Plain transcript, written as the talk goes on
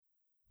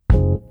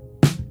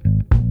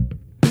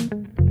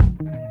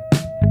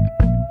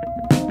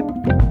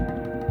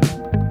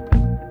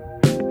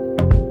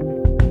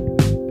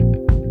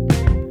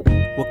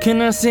Can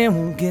I say I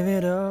won't give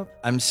it up?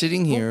 I'm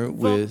sitting here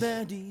with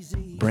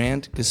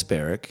Brant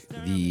Gasparek,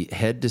 the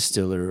head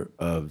distiller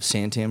of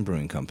Santan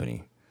Brewing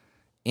Company,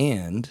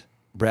 and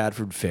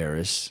Bradford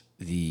Ferris,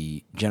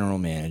 the general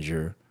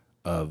manager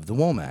of the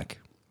Womack.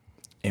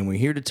 And we're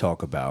here to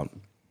talk about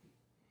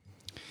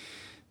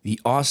the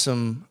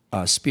awesome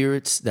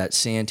spirits that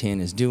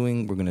Santan is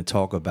doing. We're going to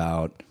talk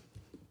about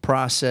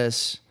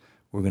process.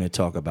 We're going to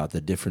talk about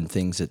the different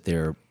things that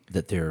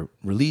they're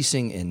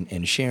releasing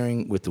and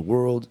sharing with the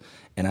world.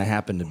 And I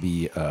happen to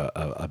be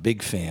a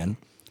big fan.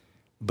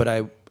 But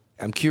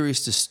I'm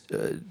curious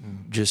to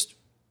just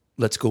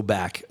let's go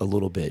back a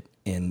little bit.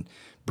 And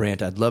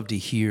Brant, I'd love to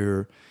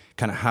hear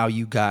kind of how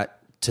you got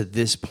to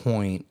this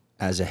point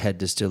as a head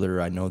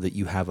distiller. I know that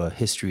you have a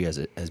history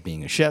as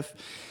being a chef.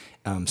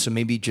 So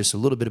maybe just a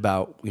little bit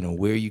about,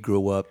 where you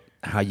grew up,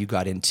 how you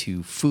got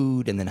into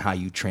food, and then how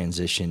you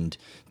transitioned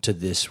to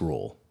this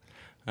role.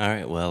 All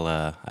right.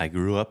 Well, I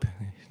grew up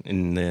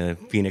in the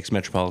Phoenix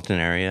metropolitan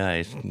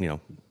area.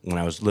 When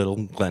I was little,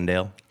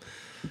 Glendale.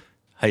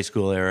 High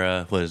school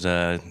era was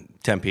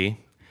Tempe.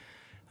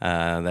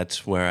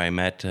 That's where I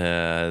met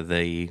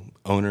the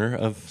owner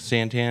of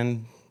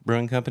Santan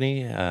Brewing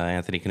Company.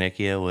 Anthony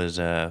Canikia was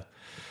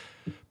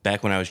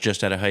back when I was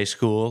just out of high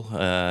school.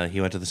 He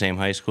went to the same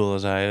high school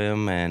as I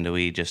am, and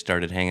we just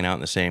started hanging out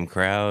in the same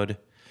crowd.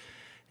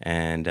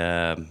 And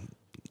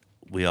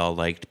we all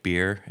liked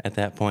beer at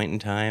that point in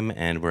time,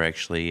 and we're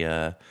actually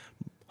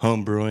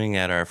home brewing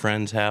at our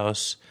friend's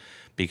house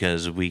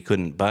because we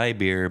couldn't buy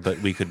beer, but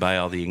we could buy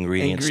all the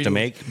ingredients to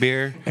make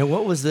beer. And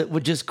what was the?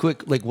 Just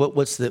quick,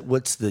 what's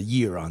the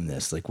year on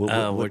this?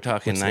 We're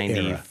talking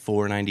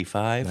 94,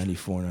 95.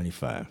 94,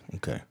 95.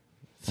 Okay.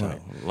 So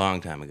right. A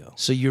long time ago.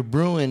 So you're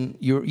brewing.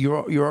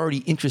 You're already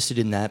interested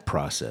in that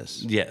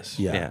process. Yes.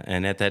 Yeah.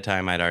 And at that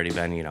time, I'd already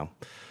been,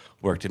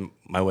 worked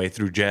my way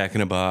through Jack in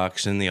the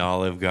Box and the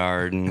Olive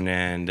Garden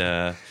and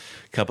a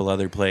couple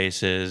other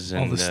places.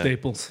 And, All the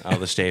staples. All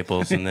the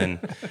staples. and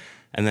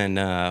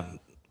then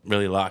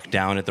really locked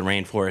down at the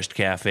Rainforest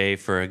Cafe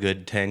for a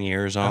good 10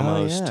 years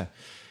almost. Oh, yeah.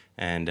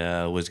 And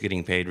was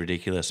getting paid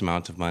ridiculous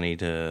amounts of money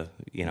to,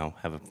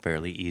 have a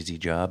fairly easy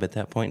job at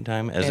that point in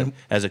time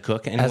as a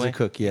cook anyway. As a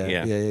cook,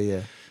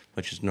 yeah.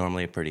 Which is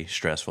normally a pretty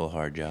stressful,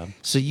 hard job.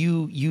 So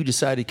you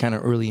decided kind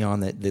of early on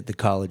that the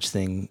college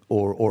thing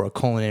or a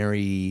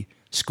culinary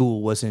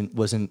school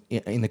wasn't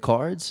in the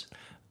cards?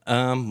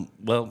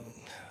 Well,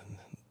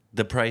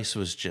 the price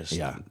was just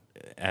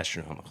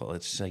astronomical.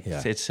 It's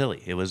it's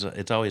silly.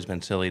 It's always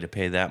been silly to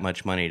pay that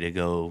much money to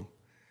go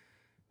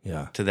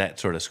to that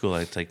sort of school.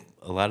 It's like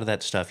a lot of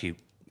that stuff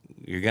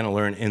you're going to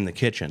learn in the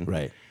kitchen.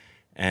 Right.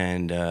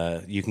 And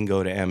you can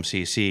go to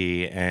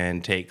MCC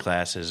and take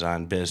classes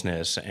on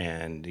business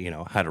and,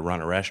 how to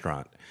run a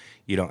restaurant.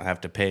 You don't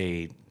have to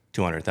pay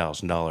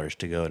 $200,000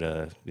 to go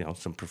to,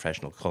 some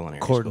professional culinary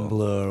Cordon school.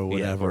 Bleu or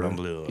whatever. Yeah, Cordon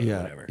Bleu or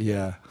whatever.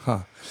 Yeah. Huh.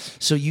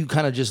 So you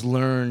kind of just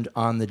learned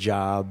on the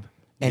job.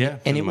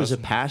 And it was a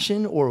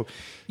passion or,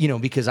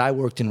 because I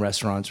worked in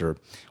restaurants or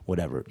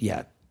whatever.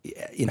 Yeah.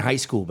 In high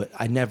school, but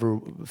I never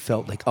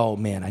felt like, oh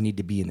man, I need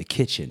to be in the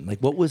kitchen. Like,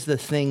 what was the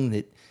thing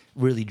that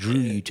really drew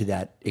you to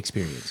that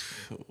experience?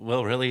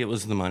 Well, really, it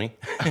was the money,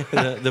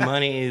 the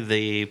money,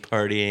 the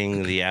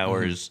partying, the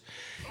hours.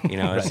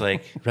 It's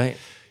like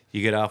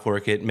you get off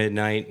work at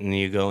midnight and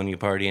you go and you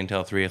party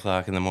until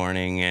 3:00 in the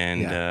morning,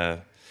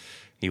 and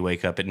you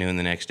wake up at noon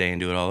the next day and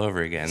do it all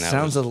over again.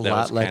 Sounds a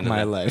lot like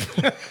my life.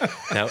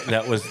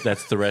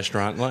 That's the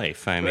restaurant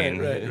life. I mean,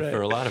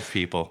 for a lot of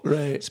people,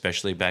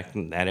 especially back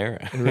in that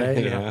era.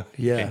 Right.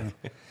 Yeah.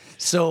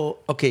 So,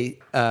 okay.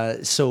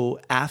 So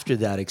after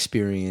that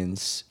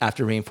experience,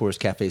 after Rainforest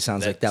Cafe,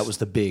 sounds like that was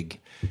the big.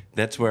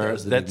 That's where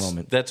big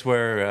moment. That's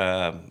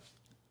where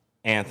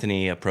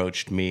Anthony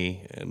approached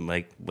me,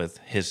 with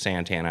his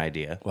Santan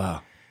idea.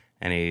 Wow.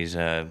 And he's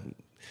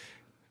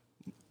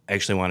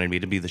actually wanted me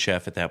to be the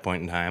chef at that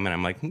point in time, and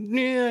I'm like,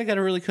 yeah, I got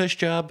a really cush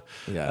job.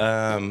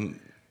 Yeah.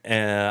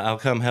 I'll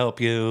come help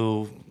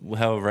you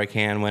however I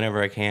can,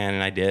 whenever I can,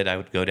 and I did. I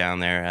would go down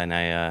there, and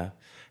I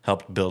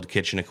helped build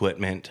kitchen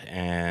equipment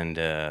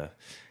and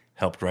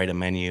helped write a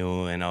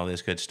menu and all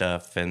this good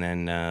stuff. And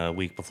then a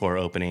week before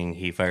opening,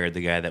 he fired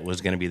the guy that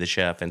was going to be the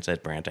chef and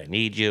said, Brant, I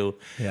need you.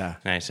 Yeah.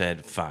 And I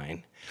said,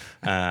 fine.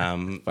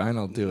 Fine,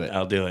 I'll do it.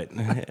 I'll do it.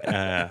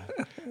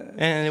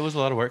 And it was a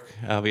lot of work.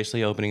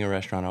 Obviously, opening a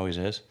restaurant always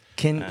is.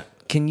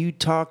 Can you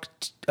talk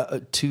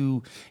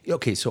to?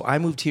 Okay, so I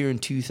moved here in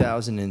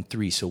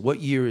 2003. So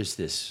what year is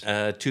this?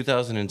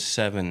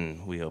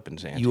 2007, we opened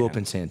Santan. You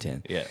opened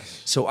Santan.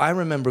 Yes. So I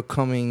remember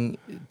coming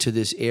to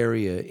this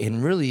area,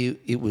 and really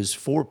it was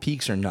Four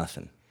Peaks or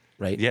nothing,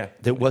 right? Yeah.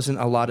 There wasn't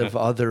a lot of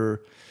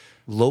other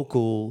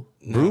local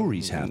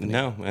breweries happening.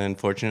 No,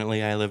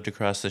 unfortunately, I lived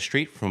across the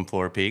street from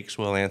Four Peaks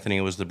while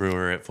Anthony was the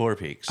brewer at Four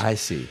Peaks. I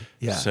see.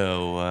 Yeah.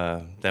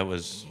 So that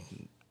was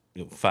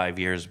 5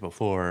 years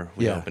before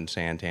we opened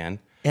Santan.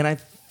 And I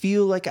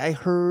feel like I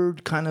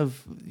heard kind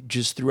of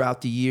just throughout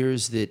the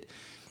years that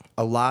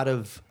a lot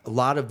of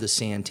the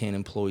Santan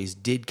employees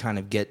did kind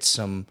of get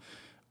some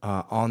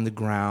on the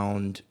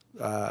ground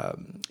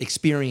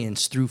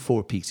experience through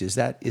Four Peaks. Is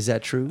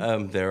that true?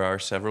 There are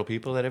several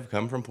people that have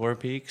come from Four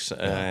Peaks,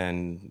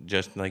 and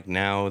just like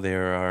now,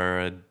 there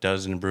are a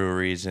dozen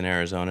breweries in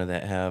Arizona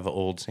that have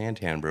old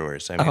Santan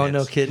brewers. I mean, Oh,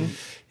 no kidding.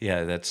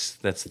 Yeah, that's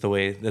the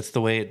way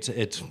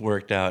it's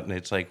worked out, and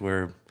it's like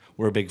we're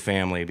a big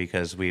family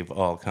because we've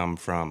all come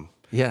from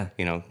Yeah.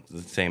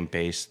 the same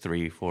base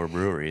 3-4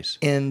 breweries.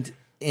 And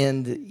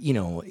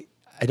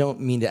I don't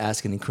mean to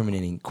ask an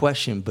incriminating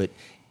question, but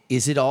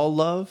is it all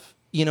love?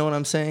 You know what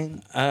I'm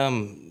saying?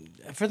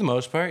 For the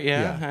most part,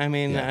 yeah. Yeah. I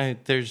mean, Yeah.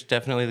 there's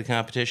definitely the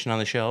competition on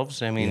the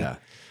shelves. I mean, Yeah.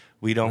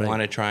 we don't Right.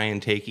 want to try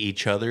and take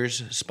each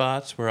other's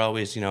spots. We're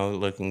always,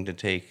 looking to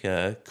take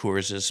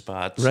Coors'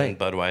 spots Right. and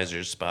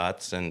Budweiser's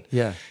spots. And,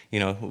 Yeah.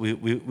 we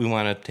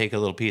want to take a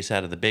little piece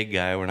out of the big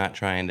guy. We're not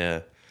trying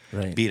to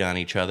Right. beat on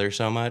each other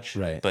so much,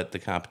 Right. but the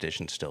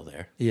competition's still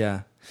there.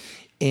 Yeah.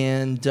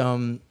 And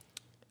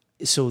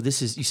so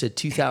this is, you said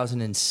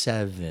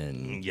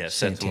 2007. Yes, Santan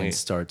that's when we-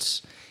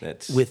 starts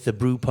That's with the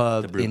brew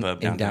pub, brew in, pub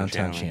in downtown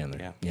downtown Chandler.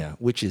 Chandler. Yeah.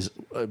 Which is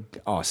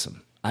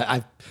awesome.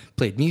 I've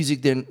played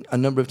music there a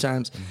number of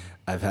times.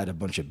 I've had a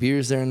bunch of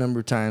beers there a number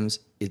of times.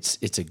 It's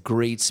a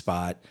great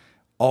spot,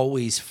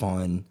 always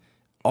fun,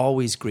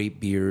 always great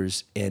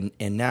beers, and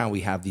now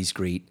we have these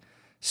great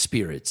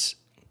spirits.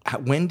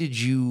 When did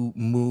you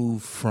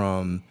move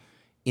from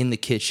in the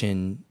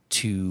kitchen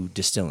to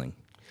distilling?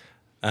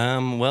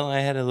 Well, I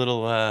had a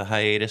little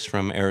hiatus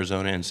from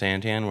Arizona and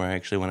Santan, where I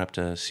actually went up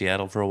to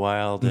Seattle for a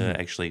while to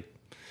actually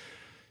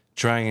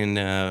try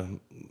and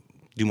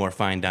do more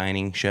fine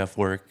dining, chef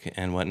work,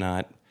 and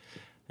whatnot.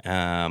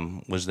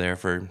 Was there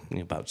for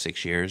about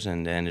 6 years,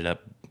 and ended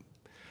up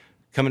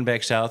coming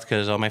back south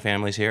because all my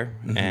family's here,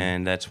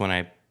 and that's when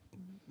I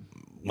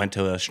went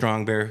to a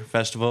Strong Beer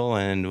festival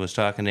and was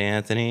talking to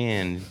Anthony,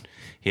 and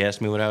he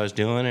asked me what I was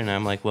doing, and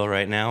I'm like, well,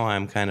 right now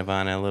I'm kind of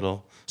on a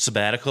little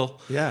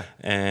sabbatical. Yeah.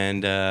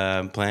 And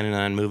I'm planning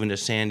on moving to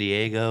San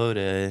Diego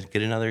to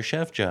get another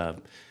chef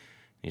job.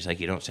 He's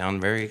like, you don't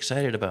sound very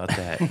excited about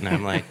that. And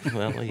I'm like,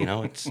 well,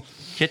 it's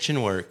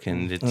kitchen work,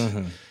 and it's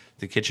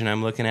the kitchen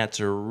I'm looking at's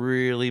a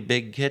really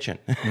big kitchen.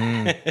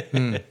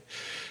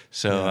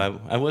 So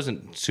I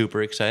wasn't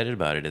super excited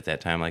about it at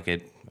that time. Like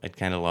it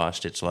kind of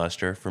lost its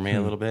luster for me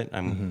a little bit.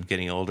 I'm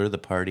getting older. The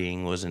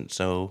partying wasn't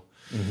so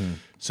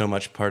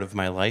much part of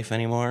my life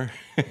anymore.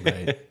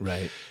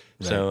 Right.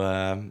 So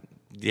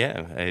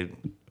I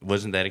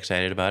wasn't that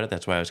excited about it.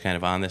 That's why I was kind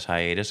of on this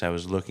hiatus. I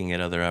was looking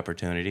at other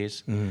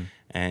opportunities,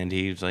 and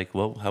he was like,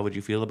 "Well, how would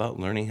you feel about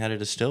learning how to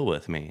distill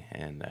with me?"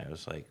 And I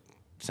was like,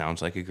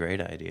 "Sounds like a great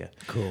idea."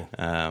 Cool.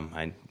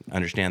 I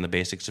understand the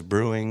basics of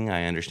brewing.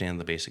 I understand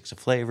the basics of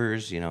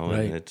flavors. Right.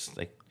 And it's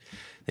like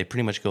they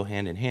pretty much go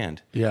hand in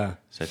hand. Yeah.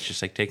 So it's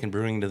just like taking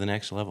brewing to the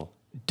next level.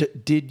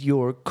 Did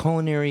your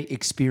culinary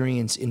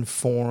experience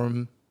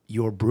inform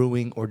your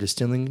brewing or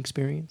distilling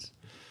experience?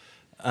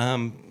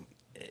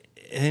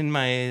 In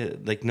my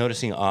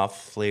noticing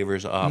off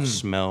flavors, off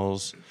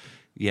smells,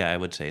 yeah, I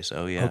would say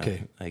so. Yeah,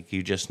 Okay. Like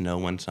you just know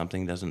when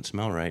something doesn't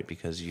smell right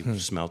because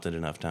you've smelt it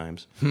enough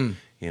times.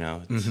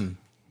 It's,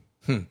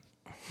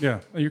 Yeah,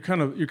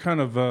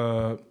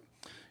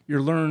 you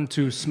learn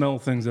to smell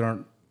things that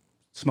aren't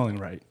smelling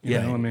right. You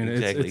Yeah, know? I mean,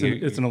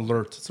 exactly. it's an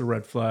alert, it's a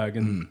red flag,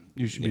 and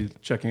you should be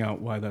checking out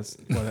why that's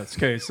the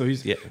case. So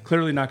he's Yeah.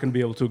 clearly not going to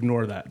be able to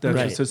ignore that. That's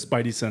Right. just his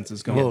spidey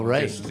senses going. Well,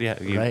 right.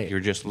 Right. You're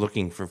just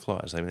looking for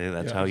flaws. I mean,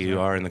 that's Yeah, how you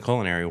are in the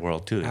culinary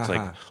world too. It's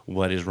like,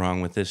 what is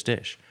wrong with this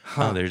dish?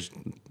 Oh, there's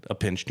a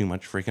pinch too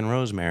much freaking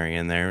rosemary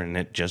in there, and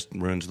it just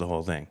ruins the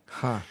whole thing.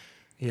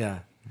 Yeah.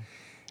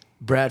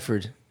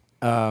 Bradford,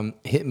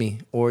 hit me.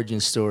 Origin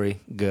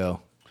story.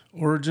 Go.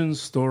 Origin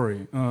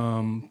story.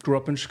 Grew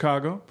up in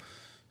Chicago.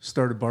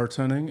 Started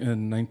bartending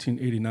in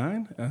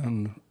 1989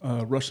 on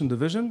Russian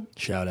Division.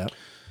 Shout out.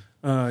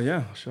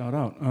 Yeah, shout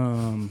out.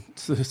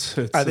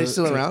 Are they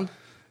still around?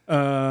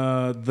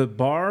 The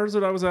bars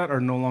that I was at are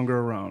no longer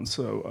around.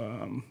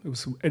 So it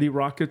was Eddie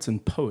Rockets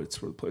and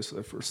Poets were the places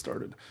I first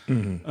started.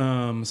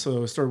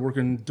 So I started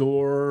working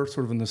door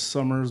sort of in the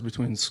summers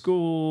between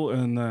school,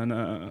 and then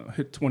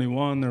hit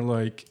 21. They're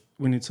like,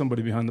 we need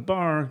somebody behind the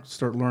bar.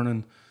 Start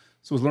learning.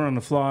 So I was learning on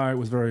the fly. It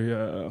was very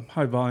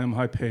high volume,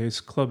 high pace,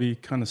 clubby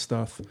kind of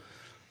stuff.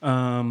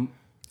 And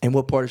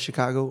what part of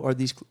Chicago are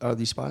these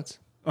spots?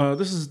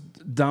 This is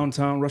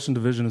downtown. Russian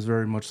Division is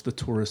very much the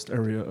tourist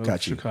area of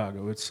Got you.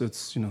 Chicago. It's they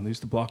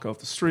used to block off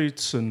the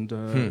streets, and I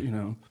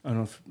don't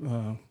know if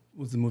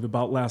was the movie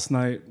about last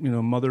night.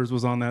 Mothers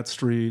was on that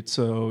street,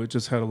 so it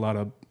just had a lot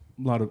of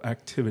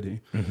activity.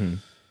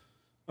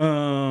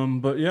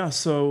 But yeah,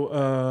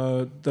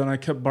 so then I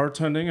kept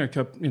bartending. I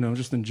kept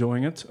just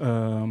enjoying it,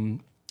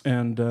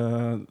 and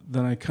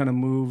then I kind of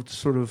moved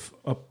sort of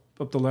up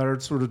the ladder,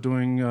 sort of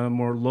doing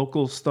more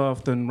local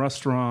stuff than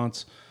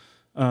restaurants.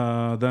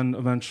 Then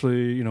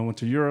eventually, went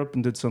to Europe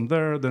and did some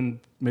there.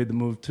 Then made the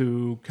move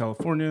to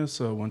California.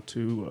 So I went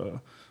to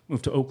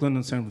moved to Oakland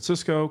and San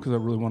Francisco because I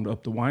really wanted to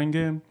up the wine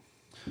game.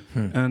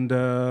 And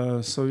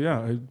so yeah,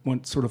 I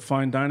went sort of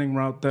fine dining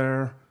route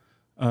there.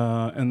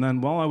 And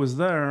then while I was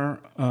there,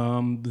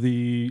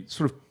 the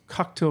sort of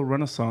cocktail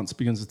renaissance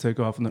begins to take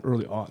off in the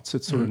early aughts.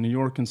 It's sort of New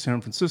York and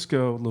San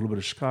Francisco, a little bit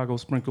of Chicago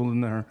sprinkled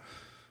in there.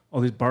 All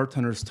these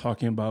bartenders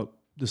talking about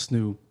this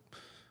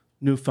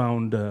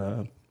newfound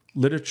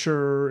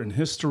literature and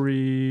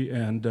history,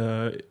 and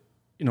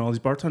all these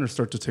bartenders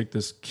start to take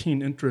this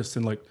keen interest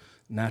in like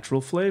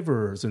natural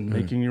flavors and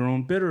making your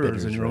own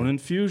bitters and your own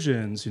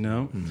infusions.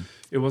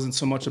 It wasn't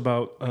so much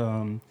about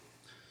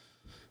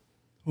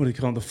what do you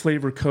call them, the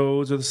flavor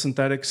codes or the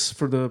synthetics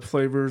for the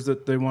flavors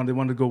that they wanted. They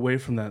wanted to go away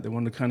from that. They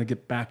wanted to kind of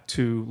get back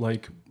to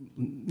like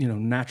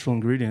natural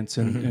ingredients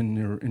in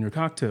your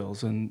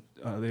cocktails. And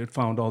they had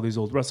found all these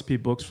old recipe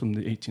books from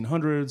the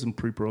 1800s and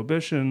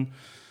pre-Prohibition.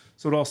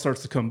 So it all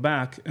starts to come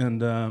back.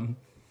 And I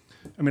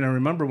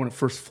remember when it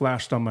first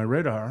flashed on my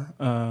radar.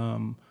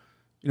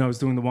 I was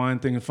doing the wine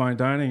thing and fine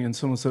dining, and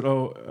someone said,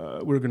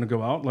 we're going to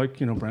go out. Like,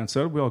 Brant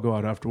said, we all go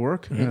out after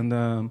work. And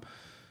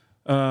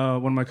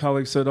one of my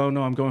colleagues said,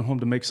 no, I'm going home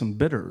to make some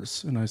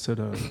bitters. And I said,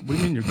 what do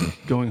you mean you're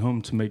going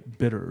home to make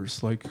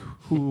bitters? Like,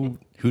 who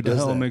the does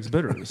hell that? makes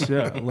bitters?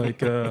 Yeah,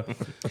 like...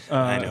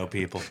 I know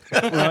people.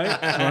 right?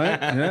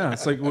 Yeah,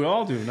 it's like we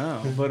all do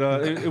now. But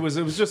it was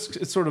just,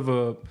 it's sort of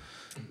the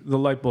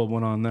light bulb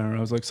went on there.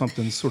 I was like,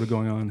 something's sort of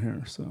going on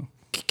here, so...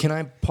 Can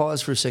I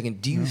pause for a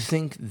second? Do you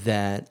think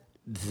that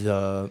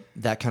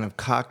that kind of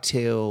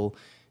cocktail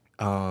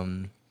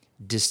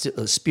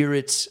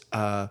spirits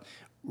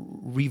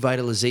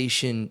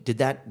revitalization did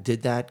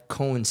that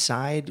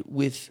coincide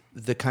with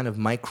the kind of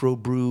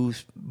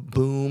microbrew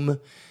boom,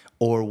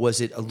 or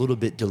was it a little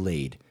bit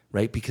delayed?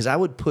 Right, because I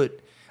would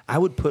put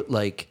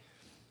like,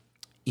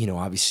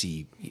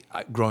 obviously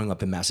growing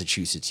up in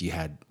Massachusetts, you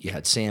had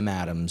Sam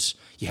Adams,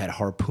 you had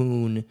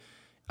Harpoon.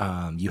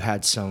 You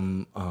had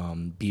some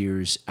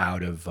beers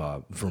out of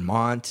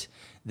Vermont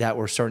that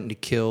were starting to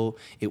kill.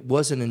 It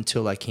wasn't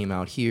until I came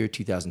out here,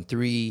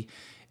 2003,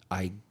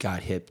 I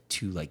got hip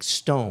to like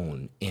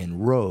Stone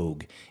and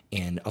Rogue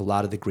and a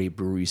lot of the great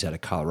breweries out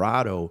of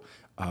Colorado.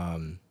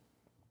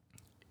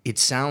 It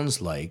sounds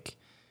like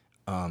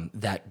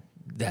that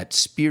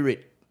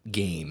spirit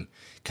game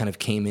kind of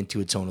came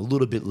into its own a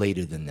little bit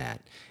later than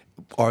that.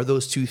 Are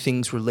those two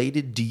things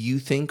related, do you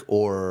think,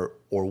 or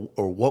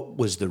what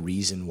was the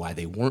reason why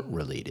they weren't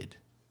related?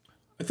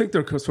 I think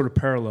they're sort of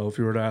parallel, if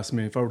you were to ask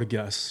me, if I were to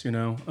guess,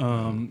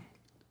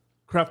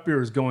 Craft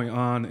beer is going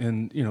on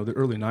in, the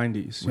early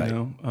 90s,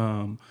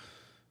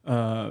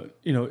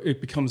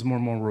 it becomes more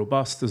and more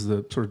robust as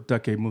the sort of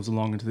decade moves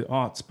along into the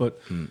aughts. But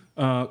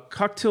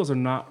cocktails are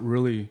not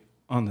really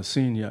on the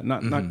scene yet,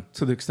 not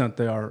to the extent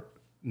they are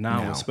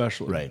now.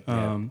 Especially. Right.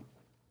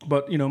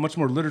 But, much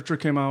more literature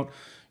came out.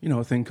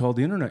 A thing called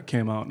the internet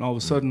came out, and all of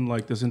a sudden,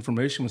 like, this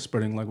information was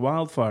spreading like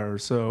wildfire.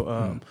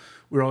 So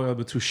we were all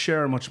able to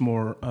share much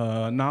more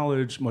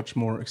knowledge, much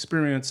more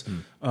experience.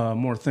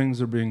 More things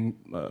are being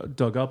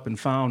dug up and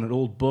found in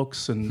old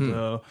books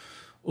and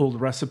old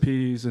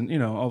recipes,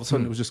 and all of a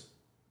sudden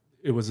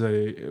it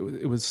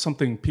was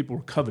something people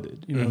were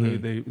coveted.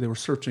 They were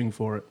searching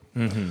for it.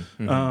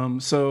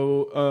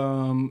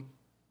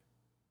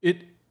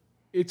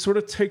 It sort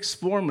of takes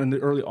form in the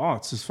early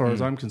aughts, as far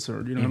as I'm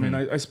concerned.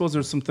 I suppose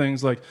there's some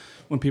things like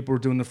when people were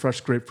doing the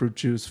fresh grapefruit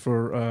juice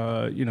for,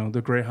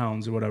 the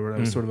Greyhounds or whatever. That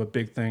was sort of a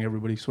big thing.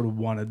 Everybody sort of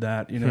wanted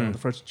that. The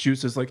fresh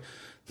juices. Like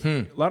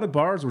a lot of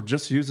bars were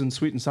just using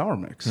sweet and sour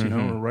mix,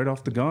 or right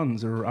off the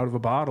guns or out of a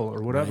bottle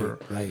or whatever.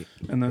 Right.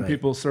 And then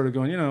people started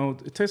going,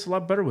 it tastes a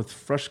lot better with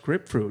fresh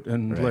grapefruit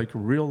and like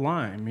real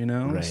lime.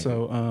 Right.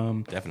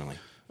 So Definitely.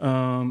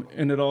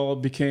 And it all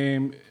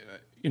became,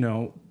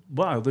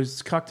 wow,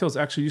 these cocktails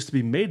actually used to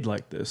be made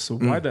like this. So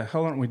why the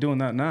hell aren't we doing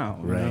that now?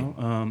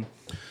 Right.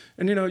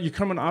 You're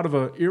coming out of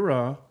an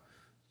era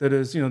that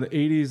is, the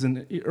 80s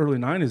and early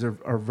 90s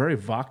are very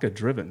vodka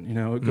driven.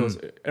 It goes,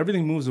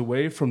 everything moves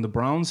away from the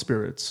brown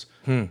spirits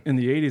in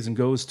the 80s and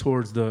goes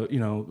towards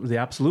the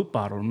Absolute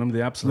bottle. Remember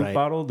the Absolute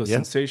bottle? The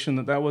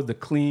sensation that was, the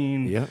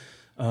clean,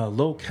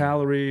 low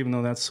calorie, even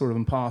though that's sort of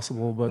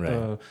impossible.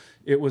 But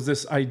it was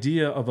this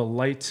idea of a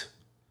light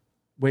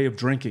way of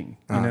drinking,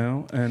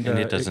 and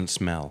it doesn't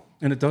smell.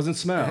 And it doesn't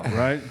smell,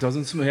 right? It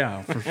doesn't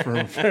smell,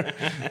 for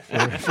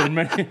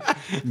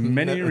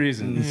many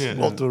reasons.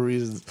 Multiple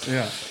reasons.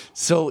 Yeah.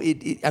 So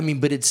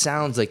but it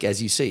sounds like,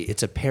 as you say,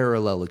 it's a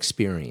parallel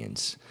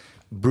experience.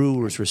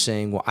 Brewers were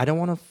saying, well, I don't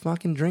want to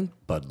fucking drink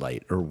Bud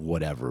Light or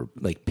whatever.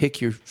 Like, pick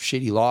your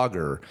shitty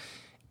lager.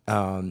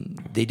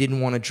 They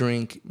didn't want to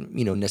drink,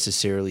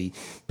 necessarily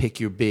pick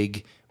your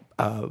big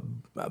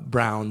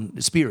brown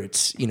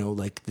spirits,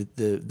 like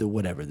the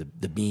whatever,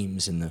 the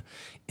beams and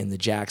the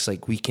jacks.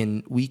 Like, we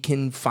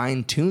can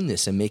fine tune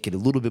this and make it a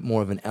little bit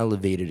more of an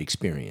elevated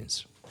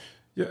experience.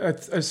 Yeah,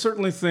 I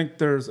certainly think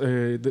there's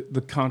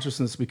the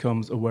consciousness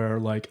becomes aware.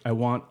 Like, I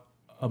want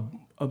a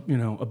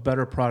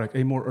better product,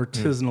 a more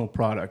artisanal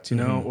product,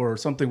 or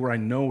something where I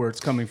know where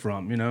it's coming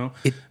from,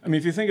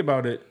 if you think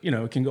about it,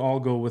 it can all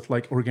go with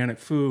like organic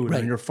food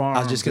and your farm. I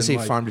was just gonna say,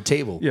 farm to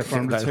table. Yeah,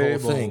 farm to that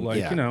table. Whole thing.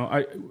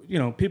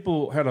 Like,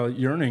 people had a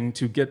yearning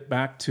to get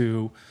back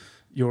to,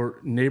 your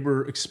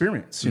neighbor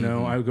experience. You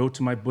know, I go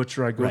to my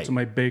butcher, I go Right. to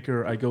my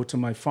baker, I go to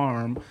my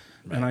farm,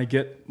 and I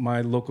get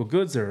my local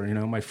goods there. You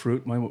know, my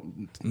fruit, my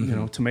you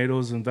know,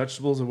 tomatoes and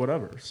vegetables or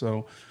whatever.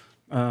 So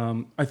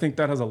I think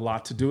that has a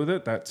lot to do with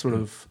it. That sort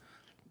of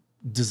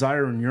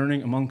desire and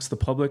yearning amongst the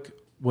public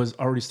was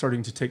already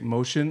starting to take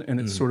motion, and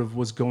it sort of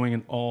was going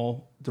in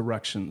all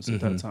directions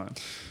at that time.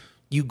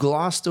 You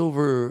glossed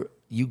over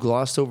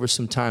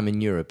some time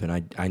in Europe,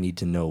 and I need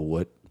to know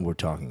what we're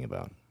talking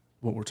about.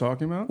 What we're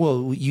talking about?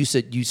 Well, you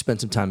said you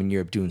spent some time in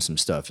Europe doing some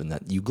stuff, and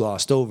that you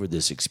glossed over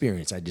this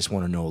experience. I just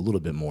want to know a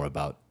little bit more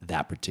about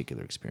that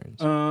particular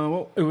experience.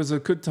 Well, it was a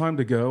good time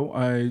to go.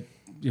 I,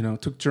 you know,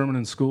 took German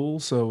in school,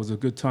 so it was a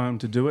good time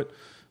to do it.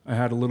 I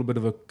had a little bit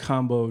of a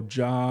combo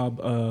job,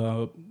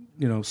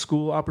 you know,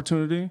 school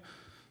opportunity,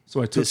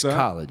 so I took This that.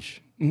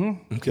 college.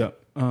 Okay.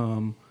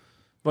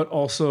 But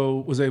also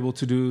was able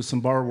to do some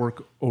bar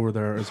work over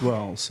there as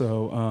well.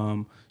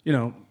 So, you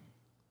know,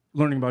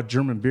 learning about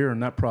German beer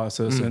in that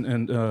process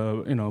and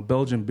you know,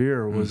 Belgian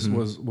beer was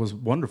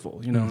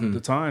wonderful. You know, and at the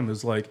time it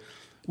was like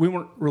we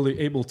weren't really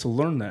able to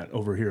learn that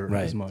over here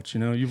Right. as much. You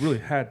know, you really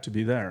had to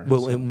be there.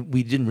 Well, and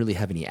we didn't really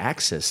have any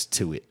access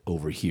to it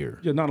over here.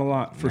 Yeah, not a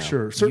lot for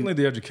sure. Certainly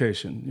the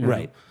education. You know.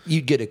 Right.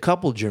 You'd get a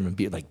couple German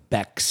beer like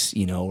Beck's,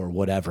 you know, or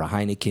whatever,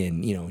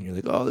 Heineken, you know, and you're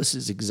like, oh, this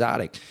is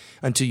exotic.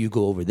 Until you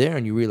go over there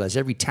and you realize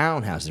every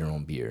town has their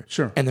own beer.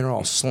 Sure. And they're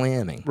all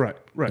slamming. Right.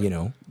 You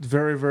know?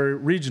 very, very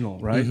regional,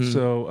 right?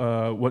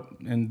 So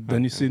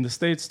then you see in the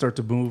States start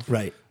to move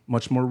Right.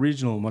 much more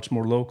regional, much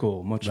more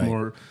local, much Right.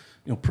 more,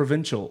 you know,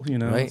 provincial. You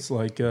know, Right. it's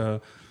like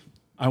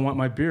I want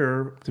my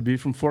beer to be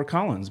from Fort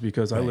Collins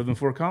because I live in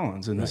Fort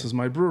Collins and this is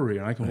my brewery,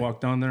 and I can walk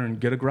down there and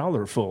get a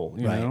growler full.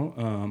 You Right.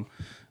 know,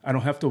 I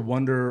don't have to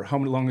wonder how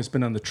long it's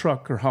been on the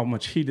truck or how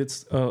much heat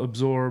it's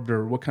absorbed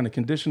or what kind of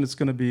condition it's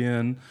going to be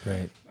in.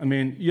 Right. I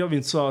mean, you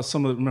even saw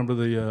some of the, remember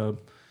the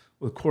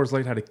Coors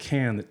Light had a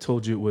can that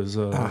told you it was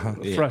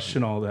fresh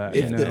and all that.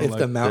 If, you know, if the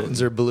like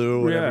mountains are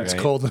blue or whatever, Yeah. it's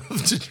Right. cold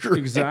enough to drink.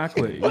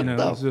 exactly. You know,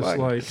 the it's just fuck?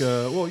 like,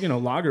 well, you know,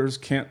 lagers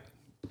can't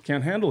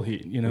handle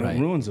heat. You know, Right. it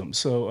ruins them.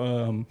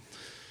 So,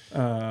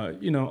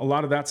 you know, a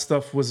lot of that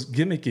stuff was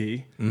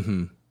gimmicky.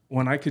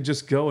 When I could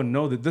just go and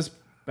know that this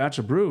batch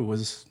of brew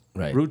was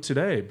Right. brewed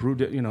today,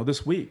 brewed you know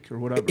this week or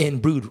whatever. And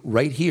brewed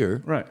right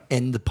here. Right.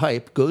 And the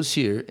pipe goes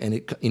here and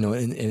it, you know,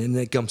 and then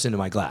it comes into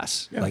my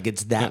glass. Like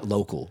it's that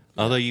local.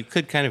 Although you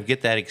could kind of get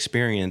that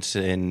experience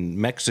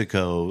in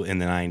Mexico in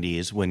the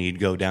 90s when you'd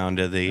go down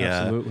to the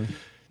Absolutely.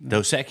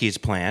 Dos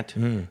Equis plant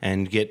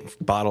and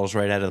get bottles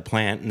right out of the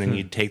plant, and then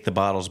you'd take the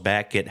bottles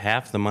back, get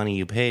half the money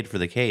you paid for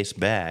the case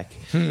back.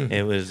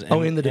 It was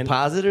In the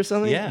deposit or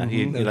something? Yeah,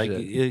 you No like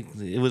shit.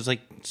 it was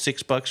like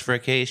 $6 for a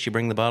case. You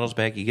bring the bottles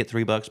back, you get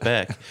 $3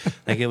 back.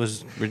 Like it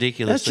was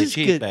ridiculously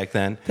cheap good. back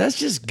then. That's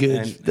just good.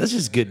 And- That's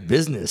just good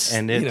business.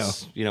 And you know.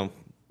 it's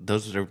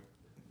those are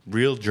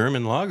real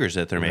German lagers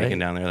that they're making Right.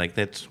 down there. Like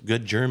that's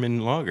good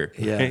German lager.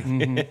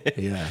 Yeah.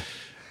 Yeah.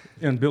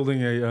 And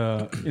building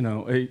a you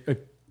know a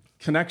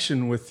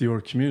connection with your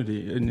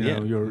community and you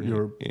know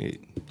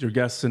your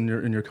guests and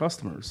your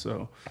customers.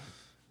 So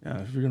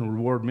yeah, if you're going to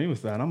reward me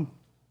with that, I'm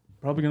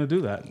probably going to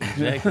do that.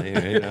 Exactly.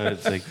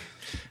 It's like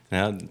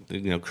now,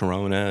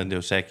 Corona,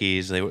 Dos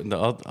Equis, they were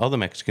all the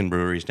Mexican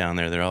breweries down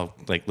there. They're all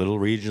like little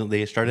regional.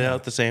 They started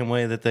out the same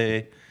way that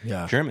the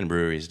German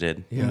breweries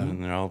did. Yeah.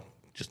 And they're all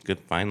just good,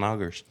 fine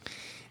lagers.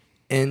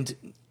 And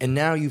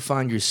now you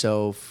find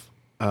yourself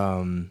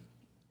in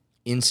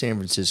San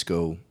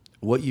Francisco.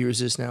 What year is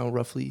this now,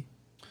 roughly?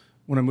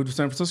 When I moved to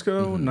San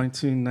Francisco,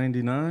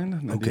 1999,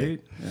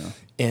 98. Yeah.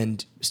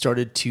 And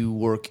started to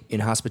work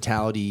in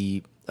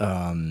hospitality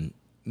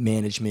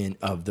management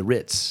of the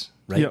Ritz,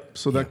 right? Yep.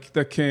 So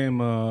that came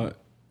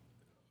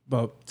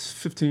about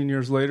 15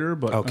 years later,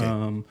 but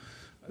Okay.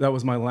 that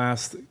was my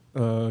last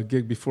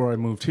gig before I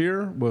moved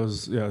here.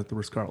 Was at the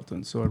Ritz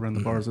Carlton. So I ran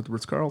the bars at the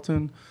Ritz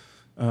Carlton.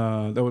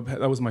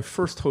 That was my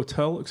first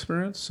hotel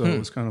experience. So it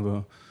was kind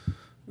of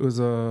it was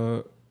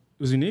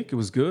unique. It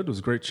was good. It was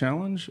a great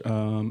challenge.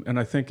 And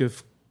I think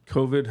if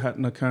COVID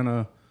hadn't kind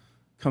of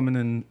come in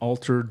and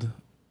altered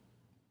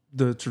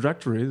the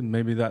trajectory,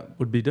 maybe that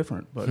would be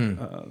different. But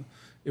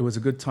it was a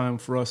good time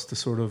for us to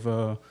sort of,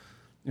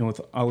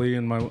 with Ali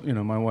and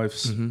my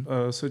wife's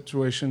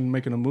situation,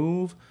 making a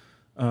move.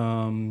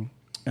 And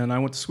I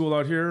went to school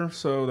out here,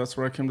 so that's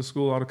where I came to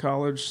school out of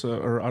college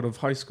or out of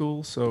high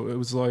school. So it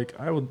was like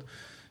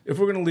if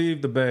we're going to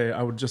leave the Bay,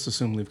 I would just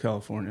assume leave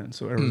California. And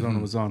so Arizona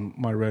was on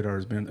my radar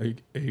as being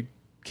a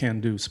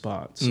can-do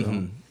spot.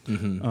 So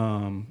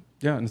and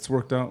it's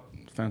worked out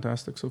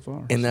fantastic so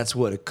far. And that's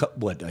a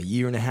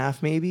year and a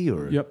half maybe,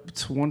 or Yep,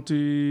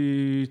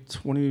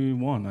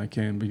 2021 I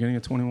came, beginning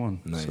of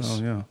 21. Nice.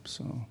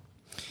 So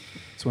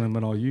that's when I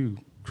met all you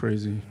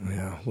crazy.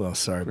 Yeah. Well,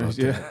 sorry about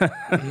Yeah,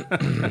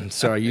 that.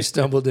 Sorry, you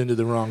stumbled into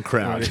the wrong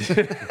crowd.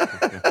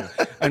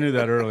 I knew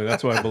that early.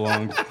 That's why I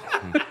belonged.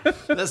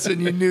 That's when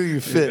you knew you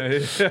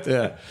fit.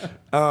 Yeah.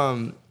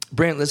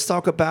 Brant, let's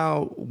talk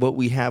about what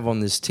we have on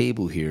this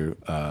table here.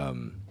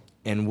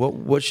 And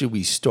what should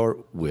we start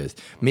with?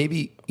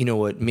 Maybe, you know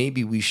what?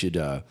 Maybe we should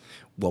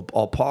Well,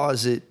 I'll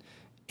pause it,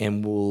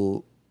 and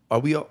we'll. Are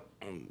we? Huh?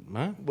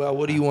 Well,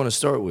 what do you want to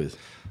start with?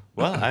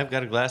 Well, I've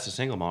got a glass of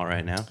single malt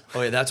right now.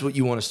 Oh yeah, that's what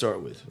you want to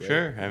start with. Right?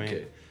 Sure. I mean,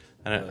 Okay.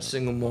 I don't,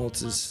 Single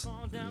malts is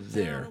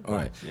there. All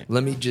right.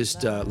 Let me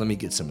just let me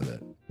get some of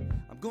that.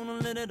 I'm gonna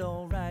let it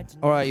all right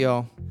tonight. All right,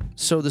 y'all.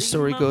 So The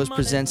Story Goes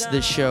presents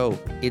this show.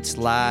 It's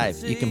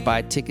live. You can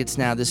buy tickets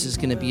now. This is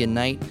going to be a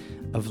night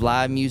of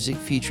live music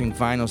featuring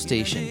Vinyl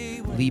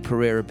Station, Lee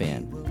Pereira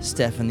Band,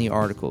 Steph and the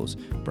Articles,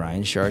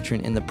 Brian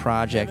Chartrand and The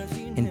Project,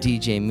 and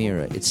DJ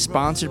Mira. It's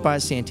sponsored by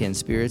Santan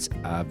Spirits,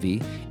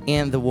 Avi,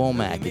 and the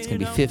Womack. It's going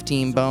to be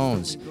 15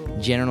 bones.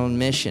 General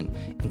admission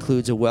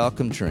includes a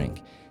welcome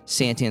drink.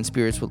 Santan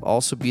Spirits will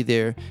also be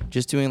there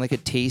just doing like a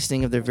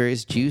tasting of their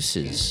various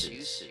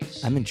juices.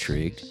 I'm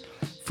intrigued.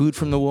 Food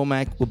from the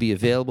Womack will be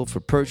available for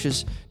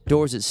purchase.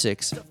 Doors at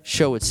 6,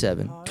 show at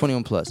 7,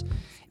 21 plus.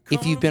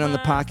 If you've been on the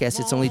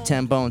podcast, it's only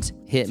 10 bones.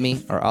 Hit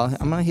me, or I'm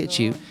going to hit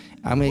you.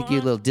 I'm going to give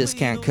you a little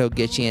discount code,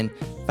 get you in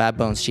 5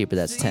 bones cheaper.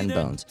 That's 10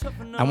 bones.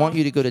 I want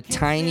you to go to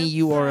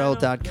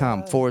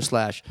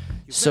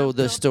tinyurl.com/so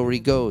the story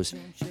goes.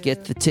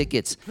 Get the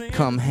tickets.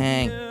 Come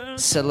hang.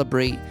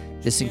 Celebrate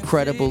this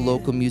incredible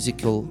local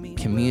musical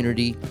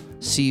community.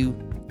 See you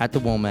at the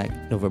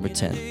Womack November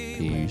 10th.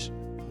 Peace.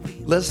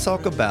 Let's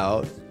talk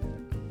about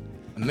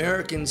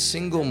American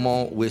single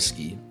malt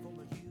whiskey.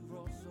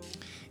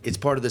 It's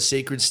part of the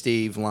Sacred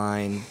Stave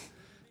line.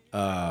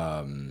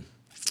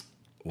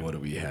 What do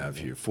we have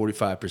here?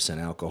 45%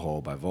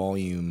 alcohol by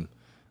volume.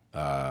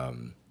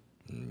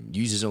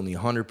 Uses only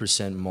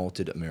 100%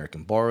 malted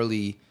American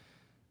barley.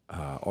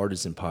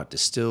 Artisan pot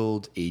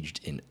distilled,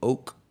 aged in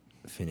oak,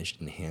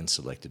 finished in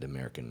hand-selected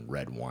American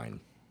red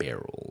wine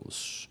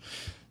barrels.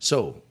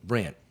 So,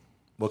 Brant,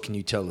 what can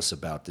you tell us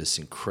about this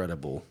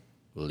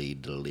incredibly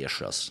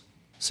delicious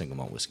single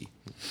malt whiskey?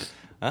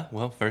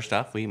 well, first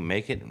off, we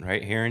make it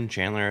right here in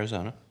Chandler,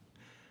 Arizona.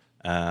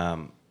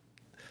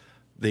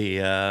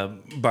 The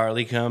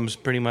barley comes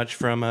pretty much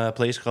from a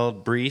place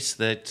called Breese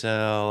that's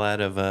all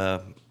out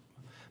of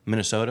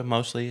Minnesota,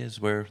 mostly,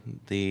 is where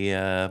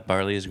the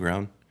barley is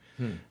grown.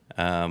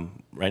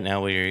 Right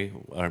now,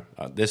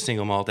 this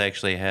single malt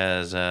actually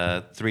has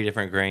 3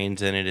 different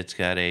grains in it. It's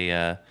got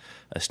a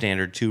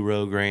standard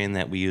 2-row grain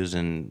that we use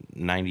in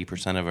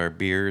 90% of our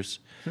beers.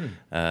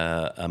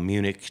 A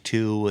Munich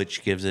 2,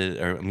 which gives it,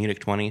 or a Munich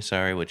 20,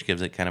 sorry, which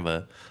gives it kind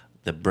of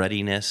the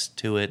breadiness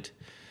to it,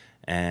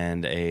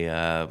 and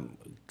a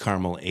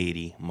Caramel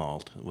 80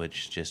 malt,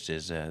 which just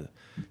is a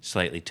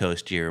slightly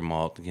toastier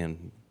malt.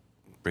 Again,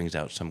 brings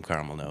out some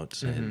caramel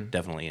notes, and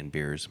definitely in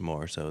beers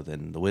more so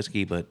than the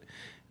whiskey, but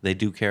they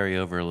do carry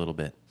over a little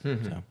bit.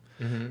 So,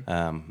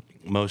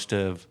 most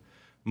of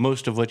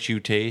what you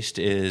taste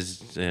is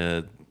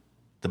the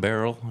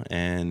barrel,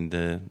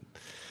 and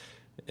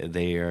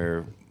they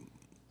are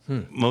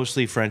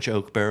mostly French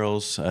oak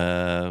barrels,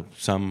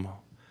 some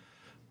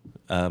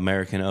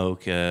American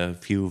oak, a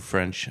few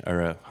French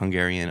or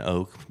Hungarian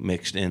oak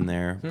mixed in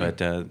there,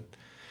 but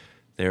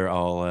they're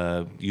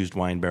all used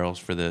wine barrels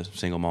for the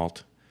single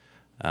malt.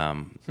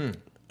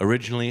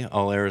 Originally,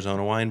 all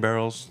Arizona wine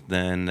barrels.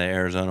 Then the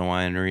Arizona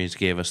wineries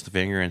gave us the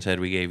finger and said,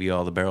 we gave you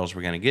all the barrels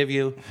we're going to give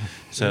you.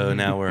 So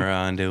now we're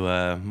on to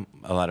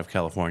a lot of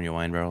California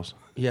wine barrels.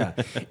 Yeah.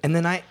 And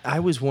then I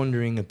was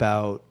wondering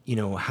about,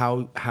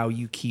 how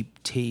you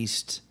keep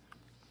taste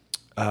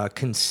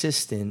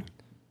consistent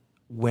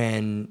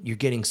when you're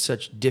getting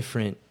such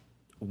different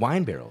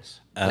wine barrels.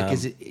 Like,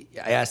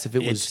 I asked if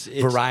it was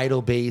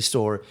varietal based,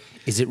 or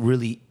is it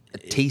really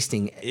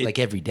tasting like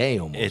every day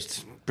almost?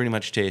 It's pretty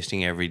much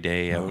tasting every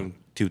day,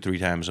 2-3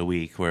 times a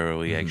week, where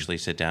we actually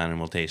sit down and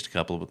we'll taste a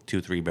couple of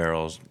 2-3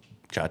 barrels,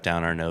 jot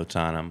down our notes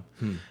on them,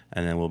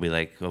 and then we'll be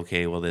like,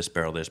 okay, well, this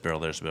barrel, this barrel,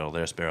 this barrel,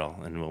 this barrel,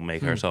 and we'll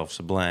make ourselves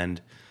a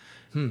blend,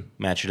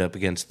 match it up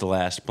against the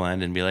last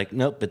blend, and be like,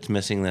 nope, it's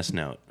missing this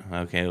note.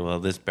 Okay, well,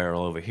 this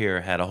barrel over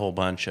here had a whole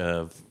bunch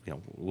of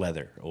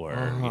leather, or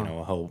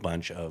a whole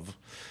bunch of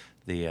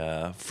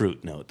the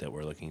fruit note that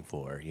we're looking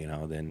for.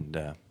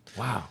 Then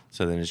wow.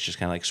 So then it's just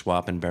kind of like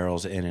swapping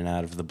barrels in and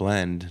out of the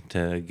blend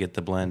to get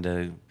the blend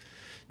to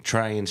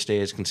try and stay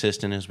as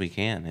consistent as we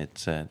can.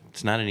 It's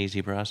not an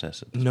easy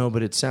process. No,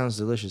 but it sounds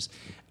delicious.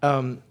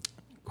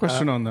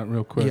 Question on that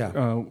real quick.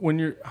 Yeah. When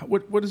you're,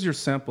 what is your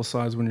sample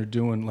size when you're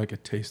doing like a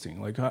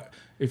tasting? Like,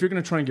 if you're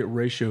going to try and get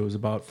ratios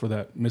about for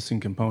that missing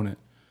component,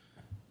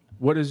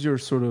 what is your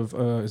sort of?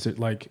 Is it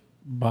like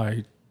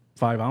by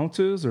 5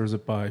 ounces, or is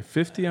it by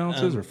 50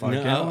 ounces, or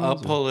 5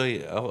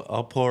 gallons?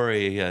 I'll pour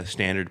a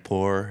standard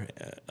pour,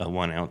 a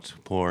 1 ounce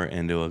pour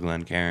into a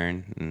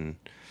Glencairn, and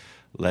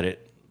let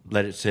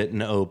it sit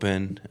and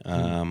open.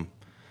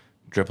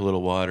 Drip a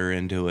little water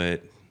into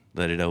it,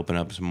 let it open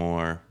up some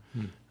more.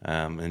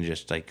 And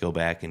just like go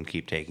back and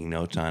keep taking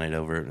notes on it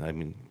over. I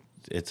mean,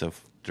 it's a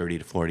 30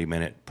 to 40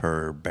 minute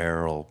per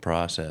barrel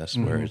process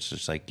where it's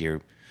just like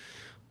you're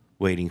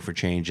waiting for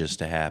changes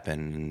to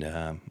happen,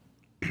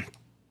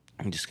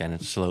 and just kind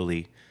of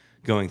slowly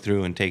going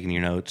through and taking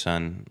your notes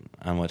on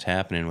what's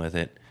happening with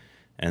it,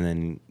 and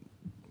then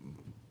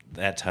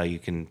that's how you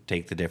can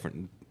take the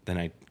different then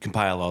I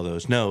compile all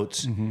those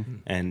notes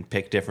and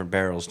pick different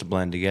barrels to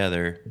blend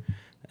together,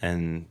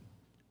 and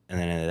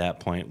then at that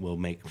point we'll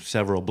make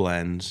several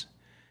blends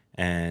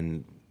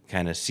and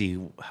kind of see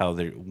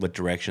what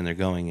direction they're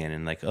going in,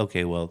 and like,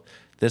 okay, well,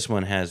 this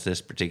one has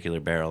this particular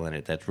barrel in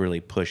it that's really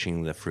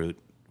pushing the fruit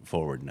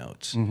forward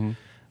notes.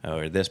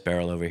 Or this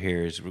barrel over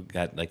here has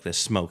got like this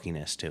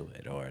smokiness to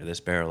it, or this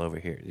barrel over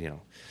here,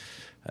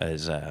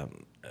 is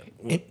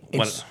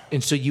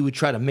And so you would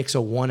try to mix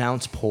a 1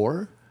 ounce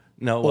pour?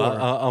 no.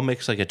 I'll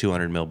mix like a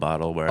 200 ml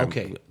bottle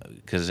Okay.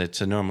 because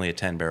it's normally a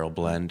 10 barrel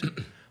blend.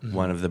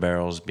 One of the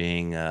barrels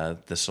being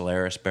the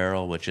Solaris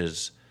barrel, which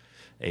is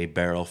a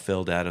barrel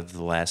filled out of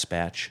the last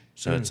batch.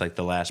 So it's like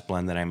the last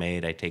blend that I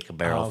made. I take a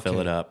barrel, fill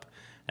it up,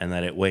 and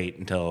let it wait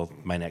until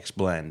my next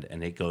blend,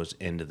 and it goes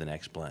into the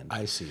next blend.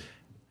 I see.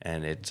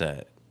 And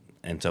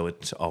so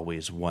it's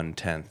always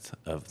 1/10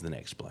 of the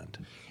next blend.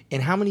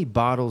 And how many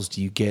bottles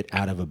do you get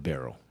out of a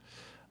barrel?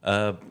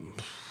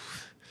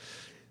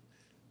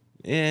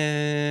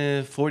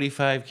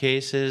 45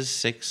 cases,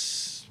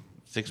 six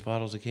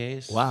bottles a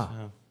case. Wow.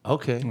 So,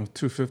 Okay.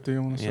 250, I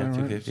want to say, Yeah, right?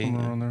 250,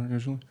 Somewhere yeah. around there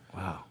usually.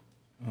 Wow.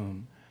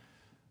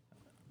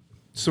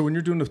 So when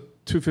you're doing a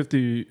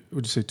 250,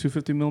 would you say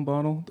 250 ml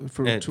bottle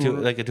for yeah,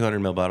 200? like a 200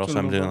 ml bottle. So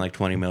 200 I'm doing ml. like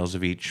 20 mils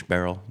of each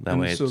barrel. That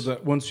And way, so it's,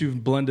 that once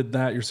you've blended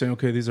that, you're saying,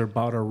 okay, these are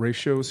about our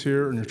ratios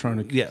here, and you're trying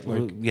to yeah,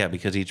 like,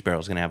 because each barrel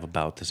is going to have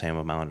about the same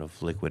amount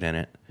of liquid in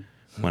it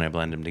when I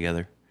blend them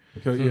together.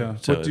 okay, yeah.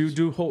 So But do you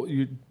it's- do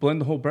you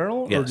blend the whole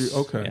barrel? Yes. Or do you,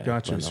 okay, Yeah,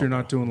 gotcha. blend So the you're whole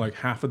not doing like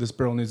half of this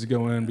barrel needs to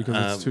go in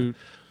because it's too.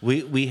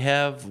 We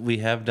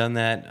have done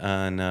that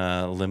on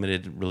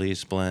limited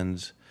release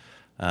blends,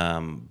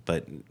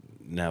 but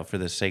now for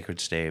the Sacred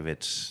Stave,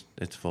 it's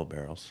full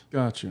barrels.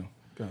 Got you.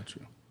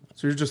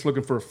 So you're just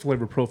looking for a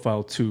flavor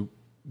profile to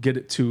get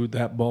it to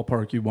that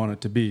ballpark you want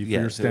it to be for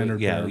your standard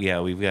barrel.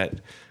 Yeah.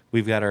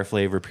 We've got our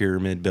flavor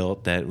pyramid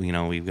built. That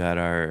we've got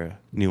our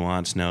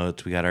nuance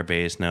notes, we got our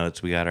base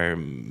notes, we got our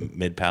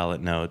mid palate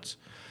notes.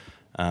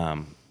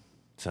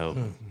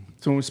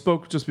 So when we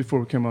spoke just before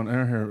we came on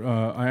air here,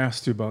 I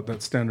asked you about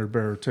that standard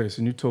barrel taste,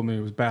 and you told me it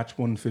was batch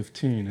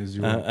 115 is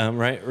your.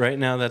 Right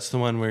now, that's the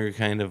one we're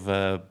kind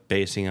of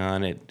basing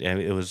on.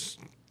 It was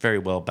very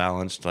well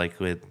balanced, like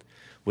with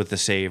the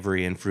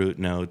savory and fruit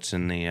notes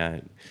and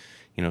the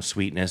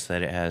sweetness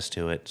that it has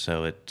to it.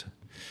 So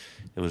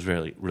it was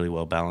really, really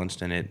well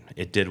balanced, and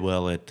it did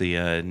well at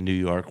the New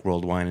York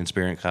World Wine and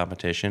Spirit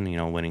Competition.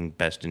 Winning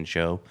Best in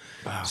Show.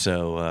 Wow.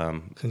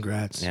 So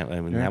Congrats. yeah, I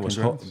mean Yeah, that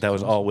congrats.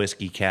 was all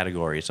whiskey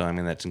category. So I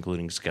mean that's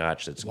including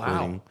Scotch. That's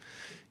Wow.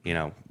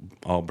 including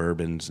all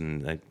bourbons,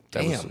 and that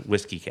was Damn.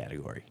 whiskey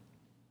category.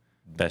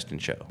 Best in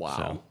Show.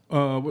 Wow.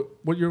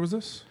 What year was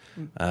this?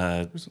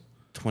 So,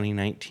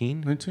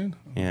 2019. 19.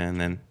 Yeah, and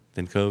then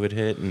COVID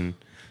hit, and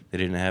they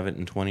didn't have it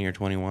in 20 or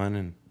 21,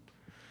 and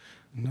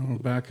No, we're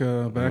back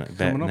coming up.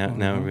 now, on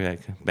now it,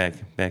 huh? we're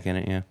back in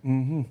it. Yeah.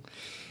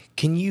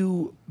 Can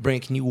you,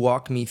 Brent,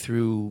 walk me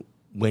through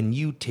when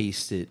you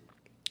taste it,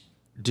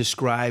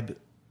 describe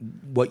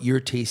what you're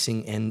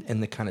tasting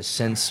and the kind of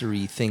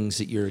sensory things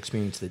that you're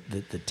experiencing,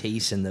 the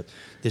taste and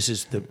this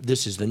is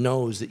the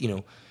nose that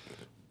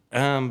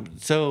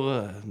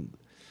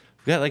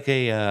We've got like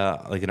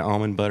an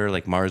almond butter,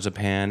 like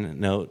marzipan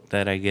note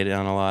that I get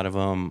on a lot of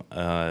them.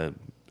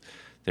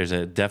 There's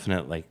a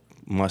definite like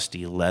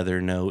musty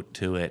leather note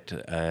to it.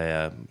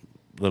 A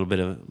little bit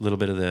of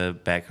the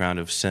background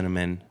of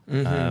cinnamon.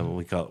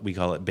 We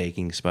call it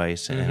baking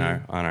spice on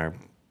our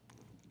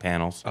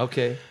panels.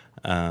 Okay.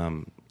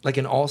 Like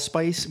an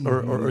allspice,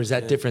 or is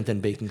that different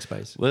than baking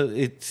spice? Well,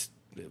 it's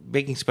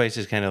baking spice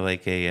is kind of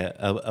like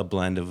a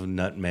blend of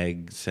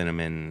nutmeg,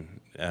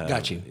 cinnamon.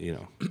 Got you.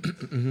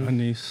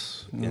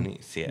 Anise.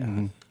 Anise,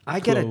 yeah. I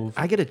get Clove.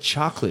 a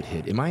chocolate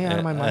hit. Am I out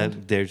of my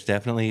mind? There's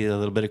definitely a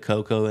little bit of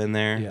cocoa in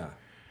there. Yeah.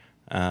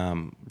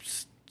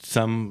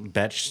 Some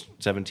batch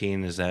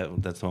 17 that's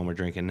the one we're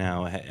drinking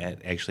now.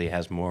 It actually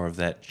has more of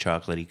that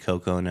chocolatey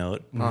cocoa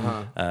note.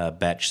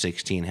 Batch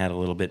 16 had a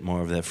little bit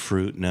more of that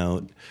fruit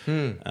note.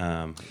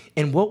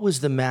 And what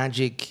was the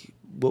magic?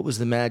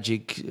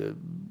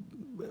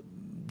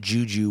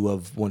 Juju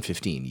of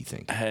 115? You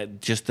think?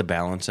 Just the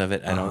balance of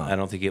it. I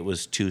don't think it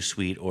was too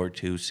sweet or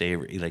too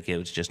savory. Like it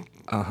was just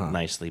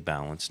nicely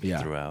balanced Yeah.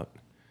 throughout.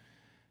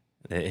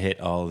 It hit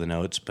all of the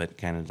notes, but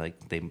kind of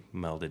like they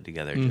melded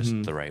together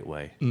just the right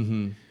way.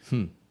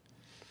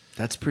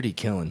 That's pretty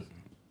killing.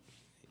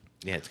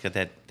 Yeah, it's got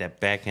that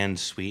back end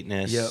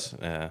sweetness.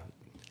 Yep.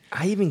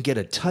 I even get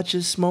a touch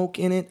of smoke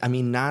in it. I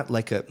mean, not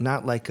like a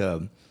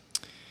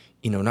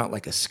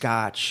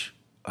Scotch,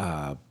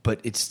 but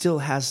it still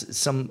has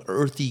some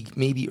earthy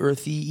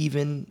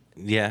even.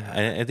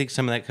 Yeah, I think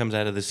some of that comes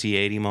out of the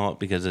C80 malt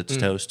because it's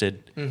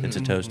toasted. It's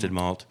a toasted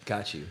malt.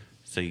 Got you.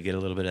 So you get a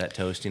little bit of that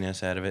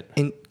toastiness out of it.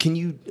 And can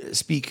you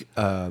speak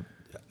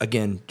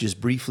again, just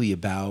briefly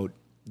about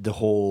the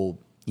whole?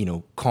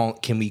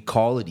 Can we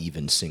call it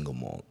even single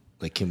malt?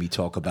 Like, can we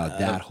talk about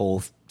that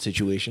whole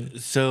situation?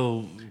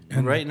 So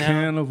And right the now,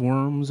 can of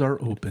worms are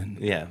open.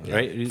 yeah,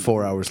 right.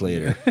 4 hours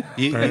later.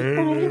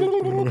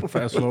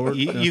 Fast forward.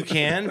 You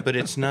can, but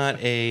it's not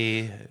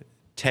a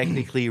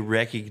technically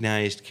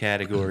recognized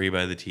category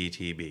by the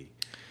TTB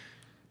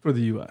For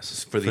the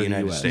U.S. for the For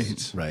United US.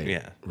 States. Right.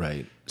 Yeah.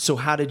 Right. So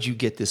how did you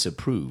get this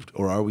approved?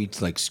 Or are we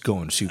like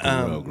going super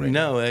rogue right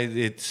now? No,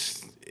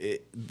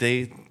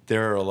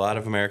 there are a lot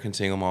of American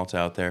single malts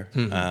out there,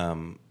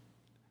 Mm-hmm.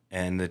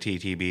 and the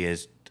TTB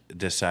has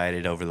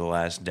decided over the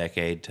last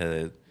decade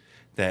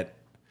that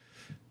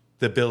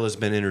the bill has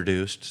been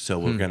introduced, so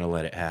we're going to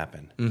let it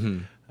happen.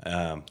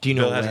 Do you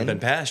know bill hasn't when? been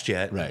passed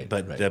yet, Right,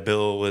 but right. the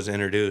bill was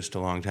introduced a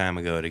long time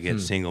ago to get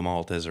single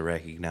malt as a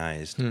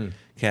recognized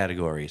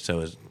category.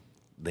 So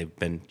they've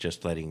been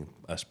just letting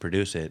us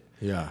produce it.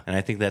 Yeah. And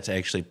I think that's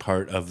actually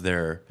part of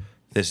their.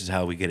 This is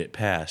how we get it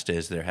passed.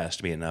 Is there has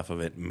to be enough of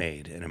it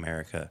made in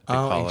America to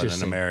call it an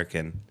interesting.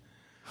 American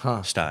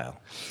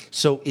style.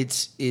 So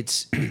it's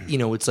you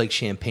know, it's like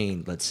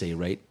champagne, let's say,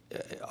 right?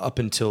 Up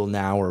until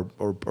now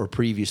or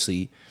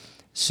previously,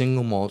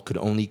 single malt could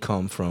only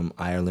come from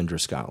Ireland or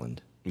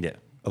Scotland. Yeah.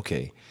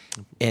 Okay.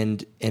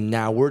 And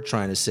now we're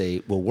trying to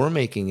say, well, we're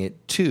making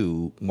it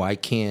too. Why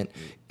can't,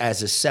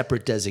 as a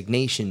separate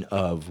designation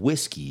of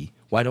whiskey,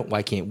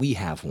 why can't we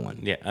have one?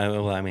 Yeah.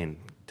 Well, I mean,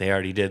 they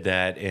already did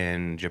that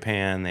in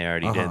Japan. They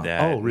already did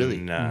that. Oh, really?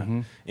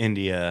 In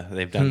India,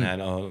 they've done that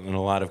in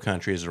a lot of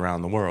countries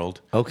around the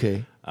world.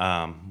 Okay.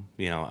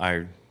 You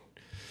know,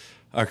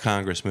 our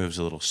Congress moves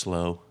a little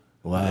slow.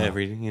 Wow.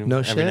 Every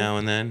No shit? now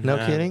and then. No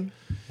kidding?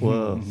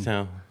 Whoa.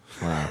 So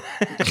Wow.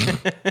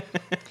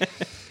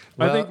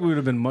 I think we would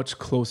have been much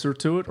closer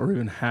to it, or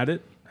even had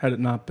it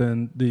not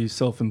been the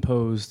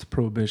self-imposed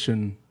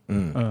prohibition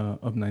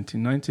of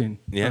 1919.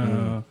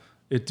 Yeah.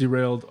 It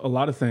derailed a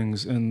lot of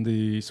things in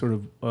the sort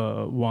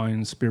of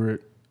wine,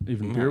 spirit,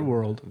 even beer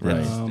world.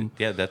 Right.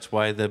 yeah, that's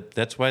why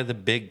the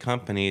big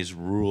companies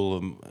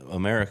rule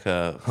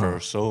America for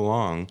so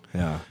long.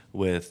 Yeah.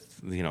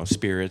 With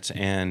spirits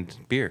and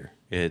beer.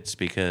 It's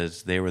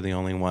because they were the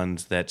only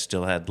ones that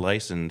still had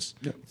license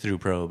through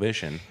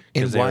Prohibition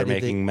because they why were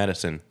did making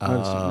medicine.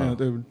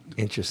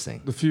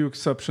 Interesting. The few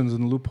exceptions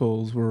and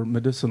loopholes were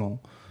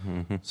medicinal.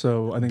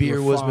 So I think Beer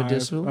there were was 5.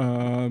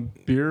 medicinal?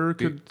 Beer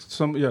could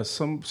some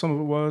of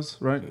it was,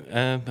 right.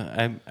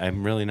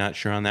 I'm really not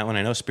sure on that one.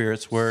 I know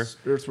spirits were,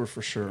 Spirits were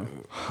for sure.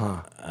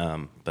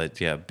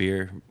 but yeah,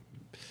 beer.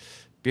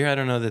 I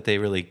don't know that they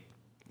really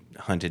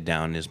hunted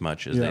down as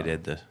much as they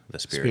did the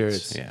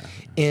spirits. Yeah,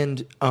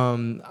 And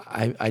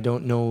I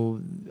don't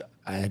know.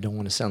 I don't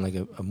want to sound like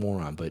a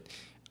moron, but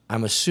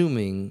I'm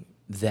assuming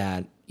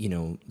that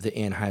the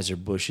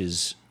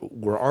Anheuser-Busch's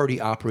were already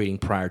operating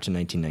prior to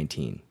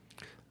 1919.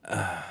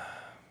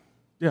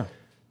 Yeah.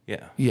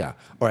 yeah. Yeah.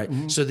 All right.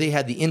 So they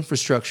had the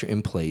infrastructure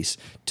in place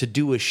to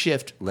do a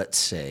shift, let's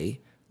say,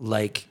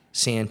 like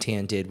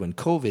Santan did when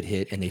COVID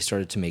hit and they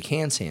started to make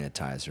hand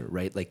sanitizer,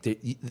 right? Like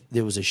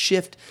there was a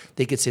shift.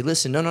 They could say,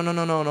 listen, no.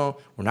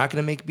 We're not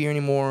going to make beer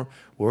anymore.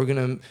 We're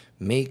going to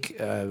make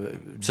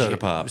Soda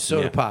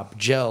pop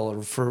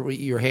gel for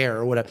your hair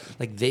or whatever.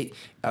 Like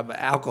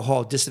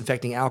alcohol,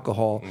 disinfecting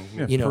alcohol,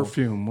 Yeah,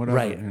 perfume, whatever.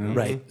 Right,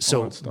 right. All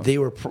So that stuff. they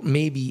were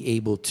maybe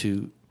able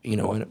to,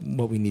 and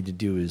what we need to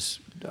do is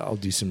I'll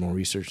do some more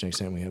research next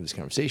time we have this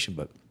conversation,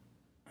 but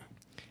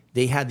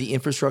they had the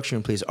infrastructure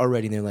in place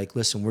already, and they're like,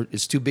 listen,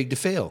 it's too big to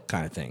fail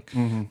kind of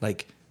thing.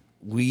 Like,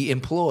 we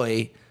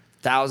employ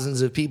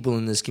thousands of people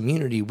in this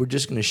community. We're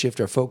just going to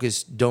shift our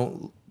focus.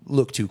 Don't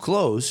look too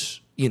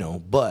close,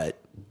 but...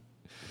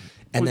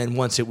 And then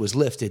once it was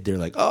lifted, they're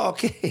like, oh,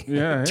 okay.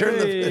 Yeah,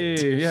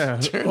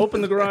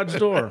 open the garage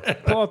door,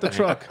 pull out the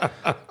truck.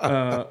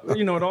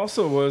 It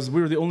also was,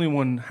 we were the only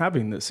one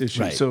having this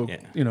issue. Right. So,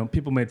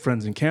 people made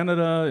friends in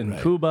Canada and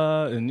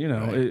Cuba,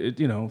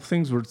 and,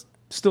 things were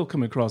still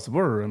coming across the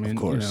border. I mean,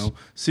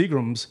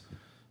 Seagram's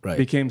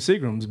became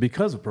Seagram's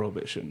because of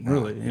Prohibition,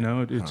 really.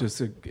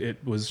 It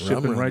was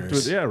shipping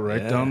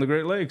right down the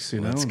Great Lakes,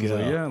 Let's and it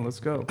was go. like, let's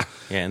go.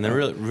 Yeah, and the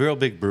real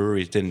big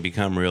breweries didn't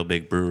become real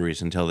big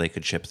breweries until they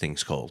could ship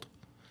things cold.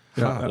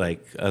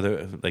 Like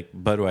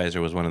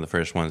Budweiser was one of the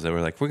first ones that were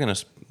like, we're going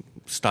to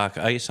stock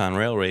ice on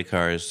railway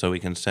cars so we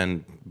can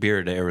send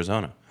beer to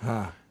Arizona.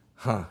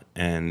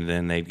 And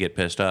then they'd get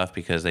pissed off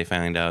because they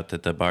find out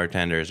that the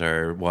bartenders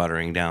are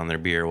watering down their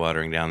beer,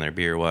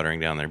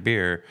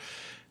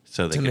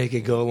 so they To make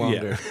it go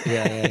longer.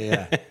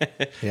 Yeah.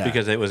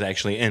 because it was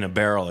actually in a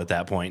barrel at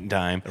that point in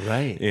time.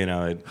 Right.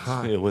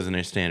 It wasn't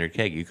a standard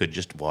keg. You could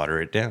just water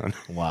it down.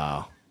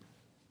 Wow.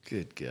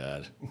 Good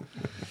God.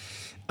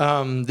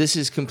 This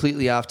is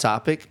completely off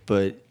topic,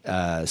 but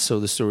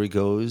So the Story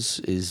Goes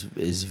is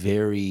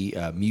very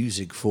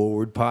music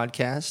forward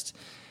podcast.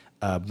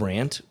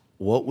 Brant,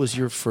 what was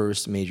your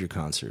first major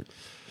concert?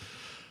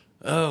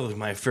 Oh,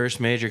 my first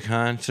major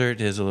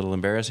concert is a little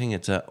embarrassing.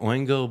 It's a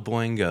Oingo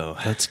Boingo.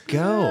 Let's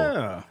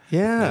go.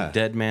 Yeah.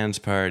 Dead Man's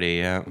Party,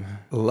 yeah.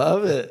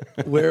 Love it.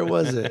 Where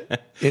was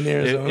it? In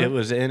Arizona? It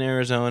was in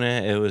Arizona.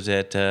 It was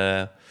at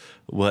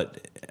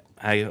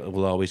I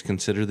will always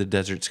consider the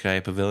Desert Sky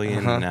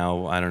Pavilion.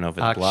 Now I don't know if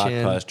it's Ak-Chin.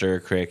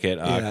 Blockbuster, Cricket,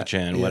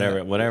 Ak-Chin,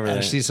 yeah. whatever.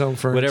 Ashley Some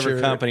whatever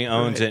Furniture. company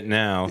owns it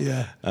now.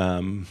 Yeah.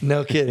 Um,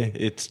 No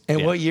kidding.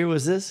 And what year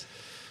was this?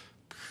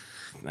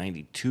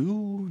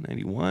 92,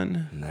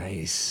 91,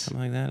 Nice.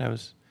 something like that. I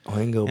was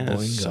Oingo a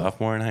boingo.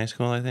 sophomore in high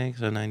school, I think.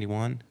 So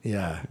 91.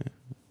 Yeah.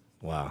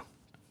 Wow.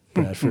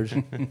 Bradford.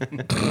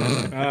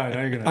 Now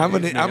you're I'm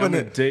gonna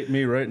gonna- date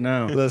me right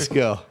now. Let's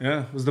go.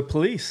 Yeah, it was the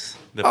police.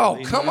 The Oh,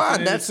 police- come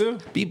on. That's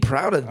 1982. be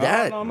proud of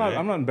that. No, I'm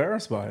not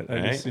embarrassed by it. I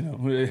Right.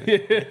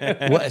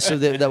 just, What? So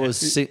that was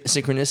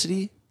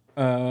synchronicity?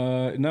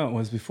 no, it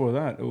was before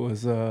that. It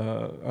was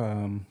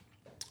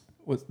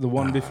what's the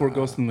one before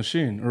Ghost in the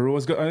Machine, or I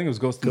think it was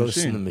Ghost in the Ghost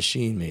in the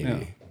Machine. Machine,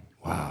 maybe.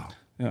 Wow.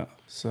 Yeah.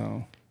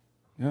 So,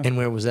 And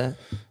where was that?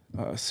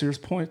 Sears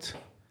Point,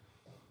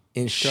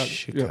 In Chicago.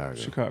 Chicago. Yeah,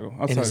 Chicago.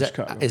 And Outside is of that,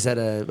 Chicago. is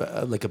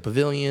that like a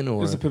pavilion or?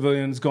 There's a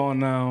pavilion. It's gone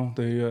now.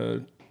 They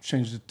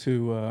changed it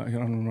to I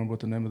don't remember what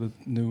the name of the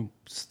new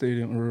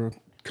stadium or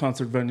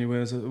concert venue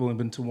is. I've only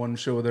been to one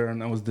show there, and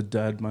that was The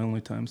Dead. My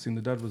only time seeing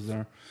The Dead was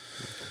there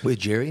With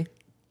Jerry?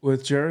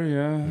 with Jerry.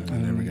 Yeah, I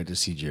never got to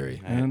see Jerry.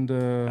 and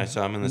I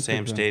saw him in the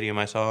same stadium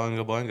I saw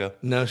Oingo Boingo.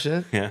 No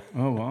shit? Yeah.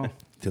 Oh wow.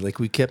 They're like,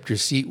 we kept your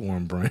seat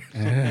warm, Brian.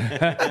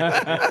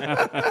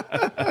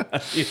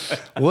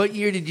 What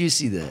year did you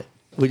see that?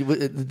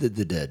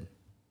 The Dead?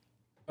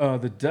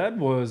 The Dead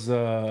was would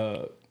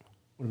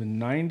have been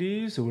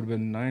 90s. It would have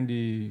been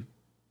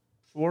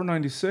 94,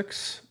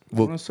 96. I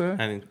Well, want to say. I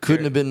think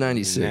Couldn't have been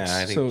 96. Yeah,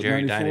 I think So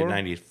Jerry died in 94?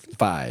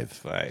 95.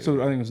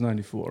 So I think it was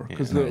 94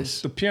 because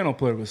Nice. the piano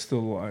player was still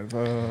alive.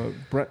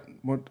 Brett,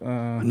 what?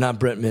 Not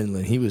Brett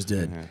Midland. He was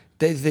dead.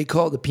 They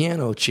called the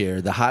piano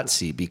chair the hot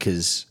seat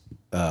because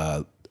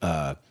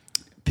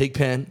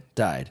Pigpen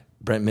died.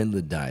 Brett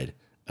Midland died.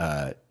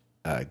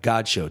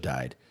 Godshow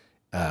died.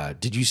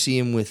 Did you see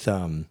him with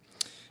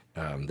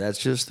That's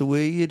Just the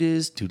Way It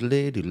Is?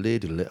 Doodle-day, doodle-day,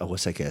 doodle-day. Oh,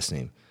 what's that guy's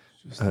name?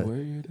 Just the way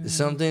it is.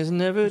 Some things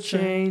never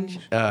change.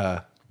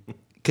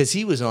 Because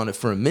he was on it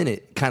for a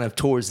minute, kind of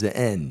towards the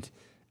end.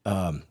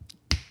 Come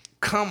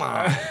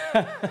on.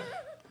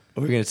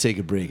 We're gonna take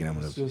a break, and I'm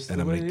gonna. Just And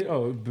the I'm way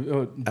gonna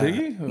it,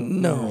 Biggie?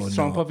 no,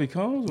 Strong no. Puffy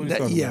Combs? What are you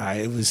talking yeah,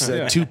 about? it was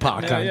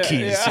Tupac on yeah,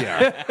 keys.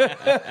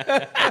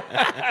 Yeah.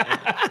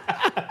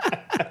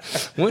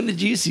 When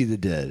did you see The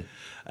Dead?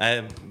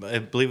 I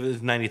believe it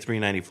was 93,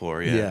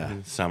 94. Yeah. Yeah.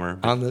 Summer.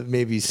 On the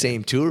maybe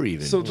same tour,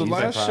 even. So the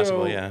last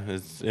Possible, show, yeah.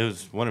 It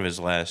was one of his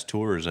last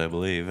tours, I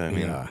believe. I mean,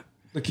 yeah.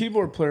 the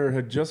keyboard player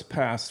had just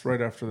passed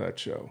right after that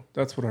show.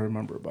 That's what I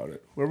remember about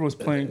it. Whoever was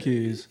playing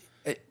keys,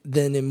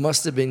 Then it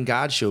must have been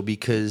Godshow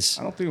because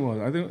I don't think it was.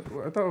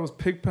 I thought it was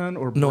Pigpen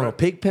or no, Brett.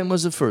 Pigpen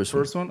was the first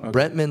one. First one? Okay.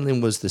 Brett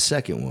Midland was the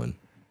second one.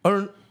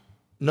 Or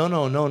no,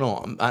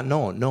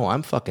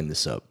 I'm fucking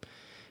this up.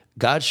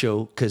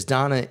 Godshow, because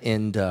Donna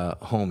and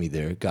homie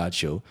there,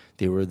 Godshow,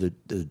 they were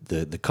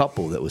the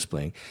couple that was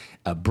playing.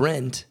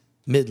 Brent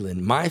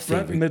Midland, my Brett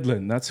favorite,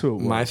 Midland. That's who it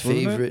was. my wasn't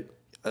it? favorite.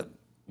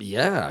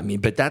 Yeah, I mean,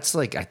 but that's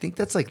like I think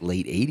that's like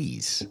late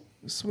 '80s.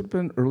 This would have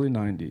been early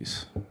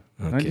 90s.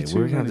 Okay, 92,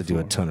 we're gonna have to do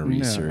a 94. ton of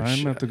research. Yeah, I'm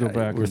gonna have to go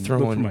back. We're and look for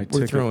throwing my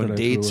ticket that I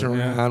dates threw away.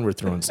 around. Yeah. We're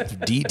throwing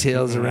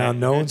details around.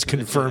 No one's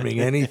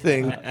confirming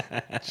anything.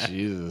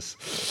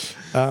 Jesus.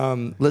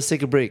 Let's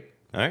take a break.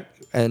 all right.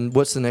 And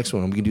what's the next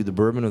one? We can do the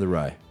bourbon or the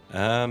rye.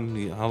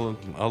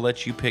 I'll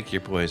let you pick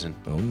your poison.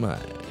 Oh my!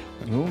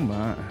 Oh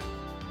my!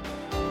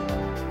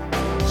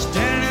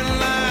 Standing in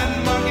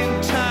line,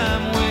 marking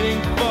time,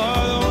 waiting for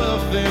the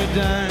welfare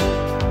dime.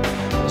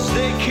 'Cause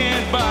they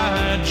can't buy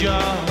a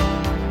job.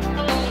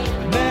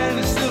 The man in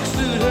the silk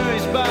suit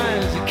hurries by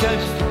as he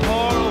catches the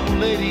poor old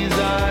lady's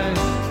eyes.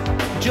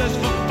 Just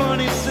for fun,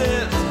 he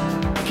says,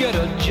 get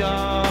a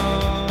job.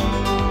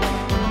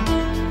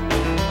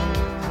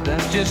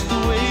 That's just the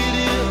way it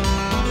is.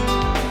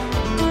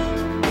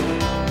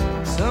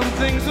 Some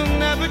things will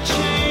never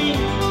change.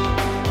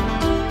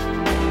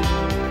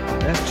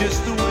 That's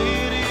just the way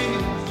it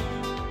is.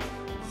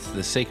 It's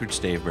the Sacred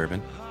Stave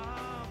bourbon.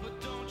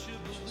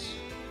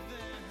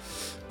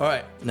 All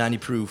right, 90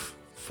 proof,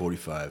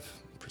 45%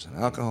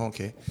 alcohol.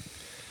 Okay.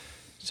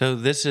 So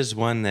this is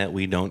one that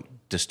we don't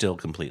distill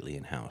completely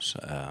in house.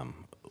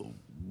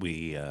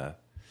 We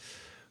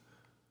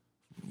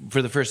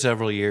for the first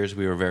several years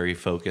we were very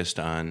focused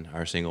on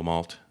our single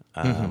malt.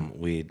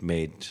 We'd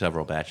made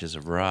several batches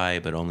of rye,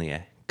 but only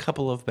a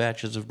couple of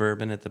batches of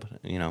bourbon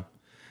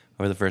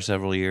over the first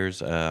several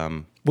years.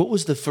 What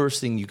was the first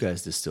thing you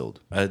guys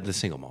distilled? The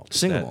single malt.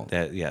 Single malt.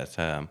 Yes.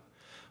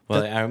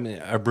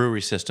 Our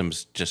brewery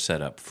system's just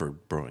set up for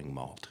brewing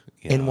malt.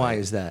 And why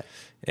is that?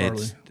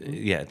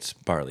 It's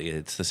barley.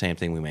 It's the same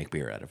thing we make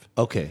beer out of.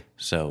 Okay.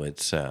 So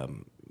it's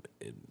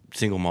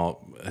single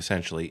malt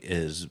essentially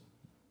is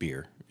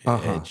beer.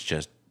 It's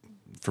just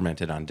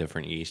fermented on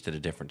different yeast at a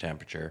different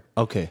temperature.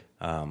 Okay.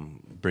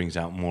 Brings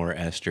out more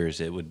esters.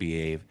 It would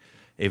be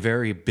a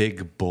very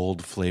big,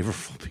 bold,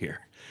 flavorful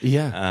beer.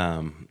 Yeah.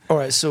 All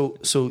right. So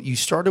you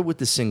started with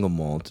the single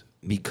malt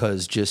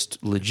because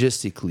just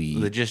logistically.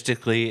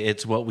 Logistically,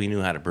 it's what we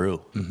knew how to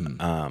brew.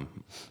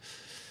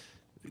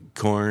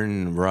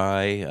 corn,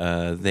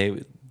 rye.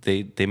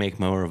 They make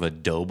more of a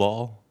dough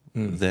ball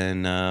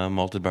than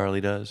malted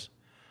barley does.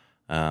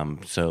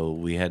 So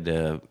we had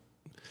to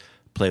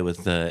play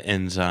with the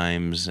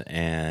enzymes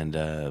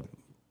and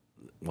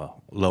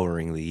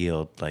lowering the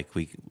yield. Like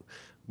we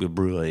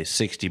brew a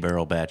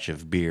 60-barrel batch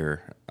of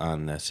beer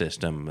on the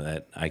system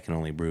that I can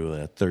only brew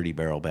a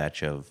 30-barrel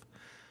batch of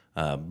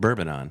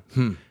bourbon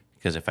on.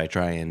 Because if I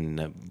try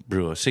and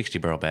brew a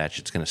 60-barrel batch,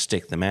 it's going to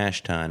stick the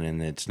mash tun,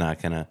 and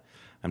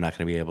I'm not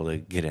gonna be able to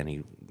get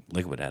any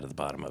liquid out of the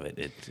bottom of it.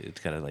 It's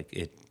kind of like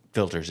it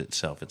filters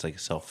itself. It's like a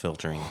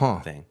self-filtering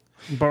thing.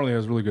 Barley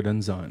has really good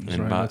enzymes, And,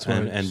 right? That's why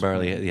and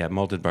barley,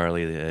 malted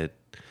barley.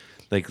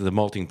 Like the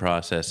malting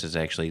process is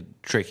actually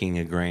tricking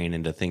a grain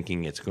into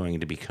thinking it's going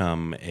to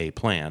become a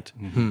plant,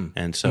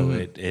 and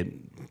so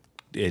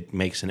it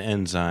makes an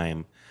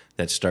enzyme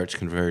that starts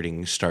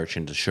converting starch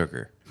into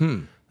sugar.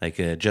 Like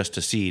just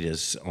a seed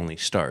is only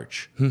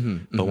starch,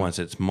 but once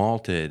it's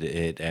malted,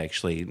 it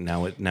actually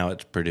now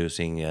it's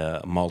producing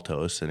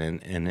maltose,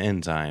 an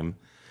enzyme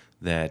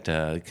that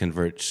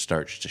converts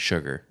starch to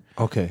sugar.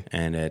 Okay.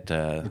 And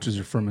which is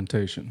your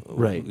fermentation.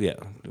 Right. Yeah.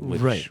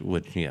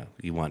 Which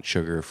you want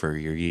sugar for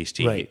your yeast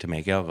to eat to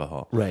make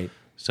alcohol. Right.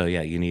 So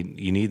yeah, you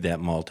need that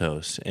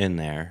maltose in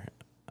there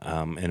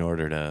in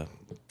order to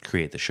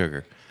create the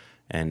sugar,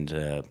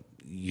 and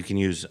you can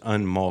use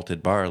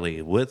unmalted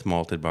barley with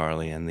malted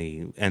barley, and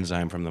the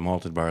enzyme from the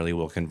malted barley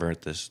will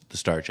convert the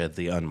starch at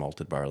the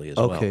unmalted barley as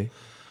well. Okay.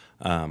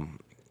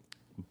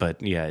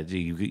 But yeah,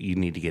 you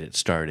need to get it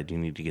started. You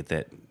need to get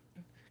that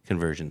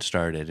conversion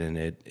started, and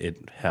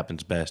it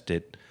happens best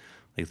at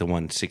like the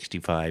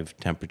 165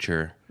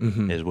 temperature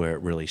is where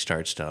it really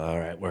starts to, all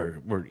right,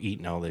 we're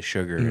eating all this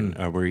sugar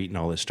and we're eating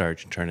all this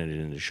starch and turning it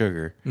into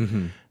sugar,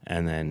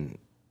 and then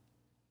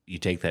you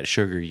take that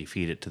sugar, you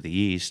feed it to the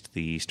yeast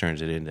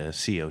turns it into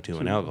CO2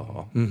 and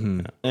alcohol.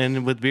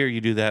 And with beer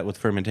you do that with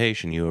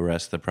fermentation. You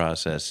arrest the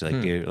process.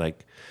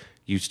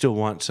 You still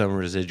want some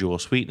residual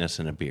sweetness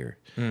in a beer.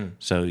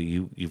 So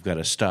you've got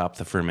to stop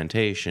the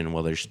fermentation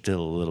while there's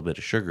still a little bit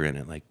of sugar in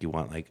it. Like you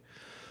want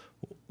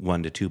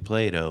 1 to 2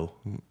 Play-Doh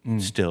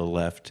still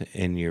left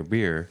in your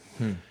beer.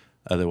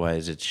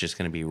 Otherwise, it's just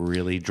going to be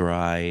really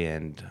dry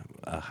and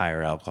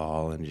higher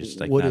alcohol and just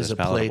like what not is as a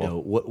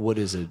palatable. Play-Doh? What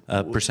is it?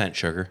 Percent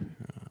sugar.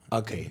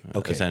 Okay.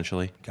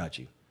 Essentially. Got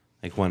you.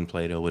 Like 1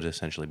 Play-Doh would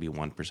essentially be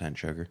 1%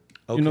 sugar.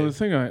 Okay. You know, the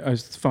thing I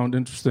found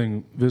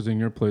interesting visiting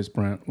your place,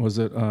 Brant, was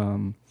that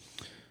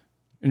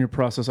in your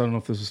process, I don't know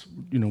if this is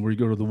where you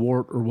go to the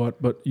wort or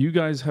what, but you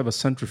guys have a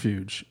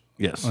centrifuge.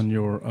 Yes. On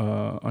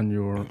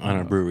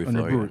our brewery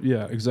floor.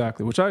 Yeah,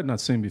 exactly. Which I had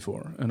not seen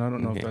before, and I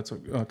don't know if that's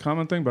a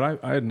common thing, but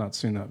I had not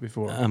seen that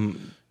before. You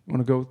want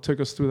to go take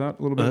us through that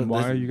a little bit?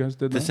 Why you guys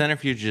did that? The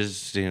centrifuge is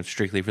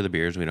strictly for the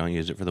beers. We don't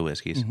use it for the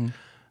whiskeys.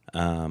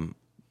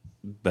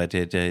 But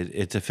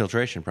it's a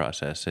filtration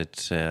process.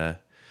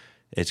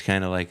 It's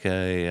kind of like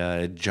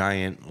a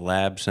giant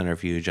lab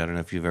centrifuge. I don't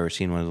know if you've ever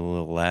seen one of the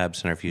little lab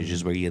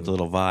centrifuges where you get the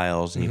little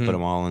vials and you put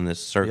them all in this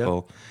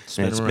circle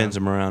and it spins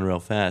them around real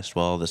fast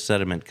while the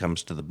sediment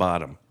comes to the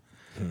bottom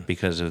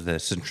because of the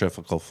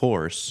centrifugal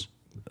force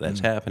that's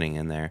happening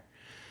in there.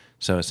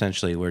 So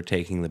essentially we're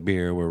taking the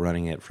beer, we're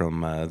running it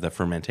from the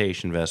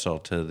fermentation vessel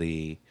to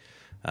the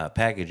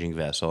packaging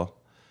vessel.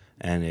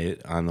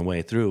 And on the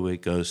way through,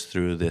 it goes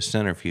through this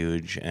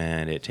centrifuge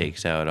and it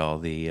takes out all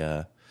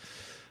the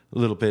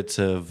little bits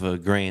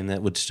of grain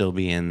that would still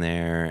be in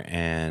there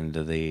and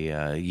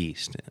the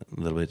yeast,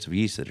 little bits of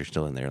yeast that are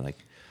still in there. Like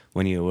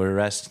when you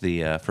arrest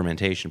the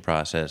fermentation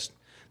process,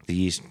 the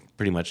yeast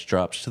pretty much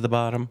drops to the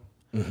bottom,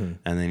 and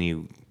then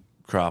you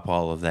crop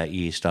all of that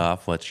yeast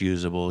off. What's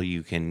usable,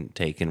 you can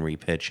take and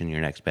repitch in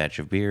your next batch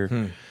of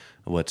beer.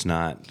 What's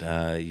not,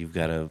 you've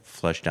got to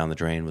flush down the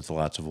drain with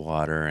lots of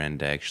water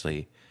and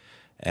actually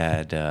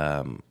add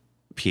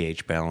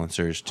pH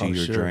balancers to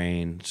your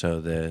drain,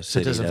 so the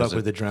city it doesn't fuck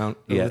with the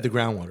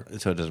groundwater.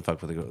 So it doesn't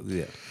fuck with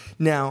the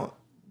Now,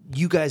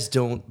 you guys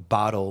don't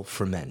bottle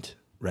ferment,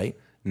 right?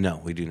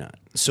 No, we do not.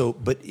 So,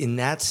 but in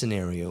that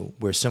scenario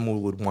where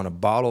someone would want to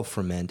bottle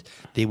ferment,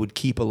 they would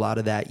keep a lot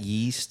of that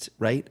yeast,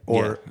 right?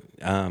 Or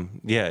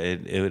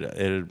it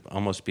would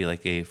almost be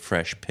like a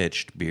fresh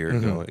pitched beer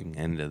going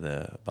into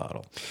the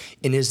bottle.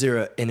 And is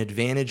there an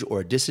advantage or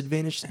a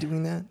disadvantage to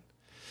doing that?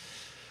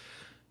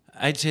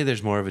 I'd say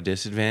there's more of a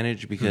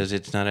disadvantage because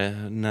it's not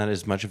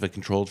as much of a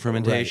controlled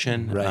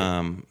fermentation.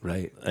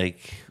 Right. Like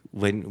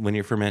when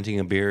you're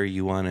fermenting a beer,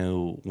 you want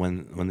to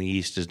when the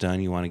yeast is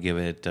done, you want to give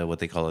it what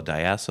they call a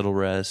diacetyl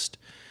rest,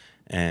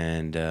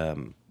 and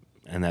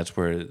that's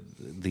where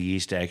the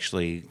yeast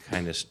actually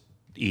kind of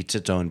eats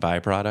its own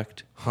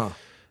byproduct.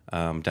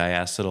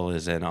 Diacetyl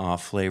is an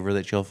off flavor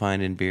that you'll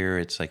find in beer.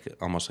 It's like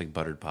almost like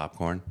buttered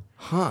popcorn.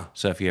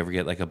 So if you ever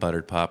get like a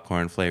buttered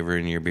popcorn flavor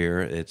in your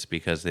beer, it's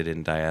because they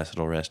didn't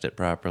diacetyl rest it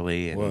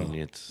properly, and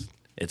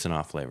it's an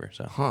off flavor.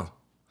 So,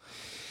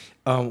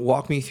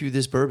 walk me through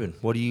this bourbon.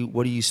 What are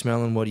you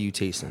smelling? What are you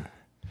tasting?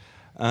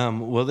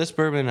 Well, this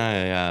bourbon,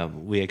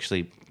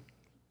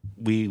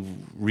 we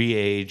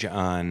re-age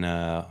on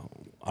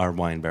our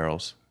wine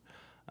barrels,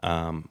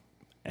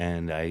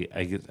 and I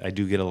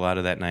do get a lot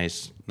of that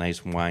nice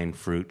wine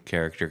fruit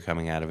character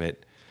coming out of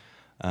it.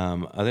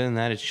 Other than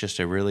that, it's just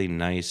a really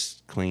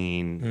nice,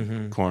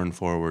 clean, corn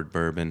forward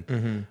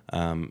bourbon.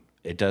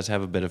 It does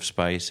have a bit of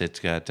spice. It's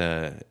got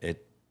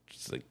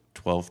it's like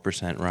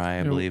 12% rye,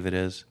 I believe it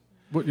is.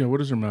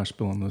 What is your mash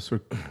bill on this, or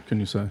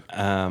can you say?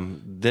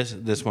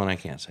 This one I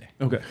can't say.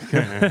 Okay.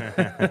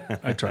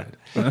 I tried.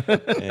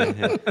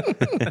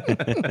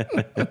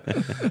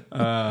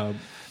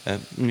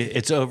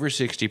 It's over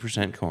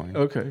 60% corn.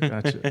 Okay,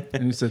 gotcha.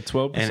 And you said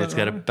 12%? And it's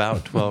got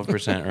about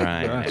 12%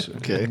 rye. Gotcha.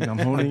 Okay. I'm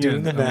honing doing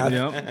in. the math.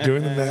 Yep.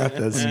 Doing the math.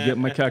 That's Get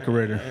my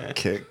calculator.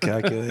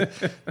 calculate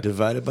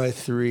divided by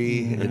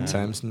 3 and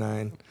times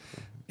 9.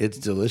 It's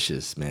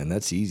delicious, man.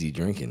 That's easy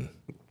drinking.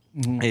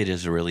 It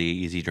is a really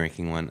easy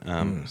drinking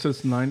one. So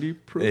it's 90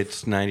 proof?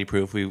 It's 90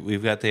 proof.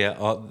 We've got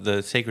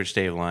the Sacred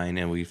Stave line,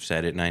 and we've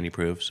set it 90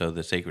 proof. So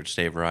the Sacred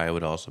Stave rye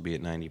would also be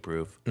at 90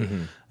 proof.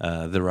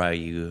 The rye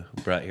you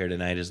brought here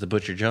tonight is the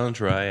Butcher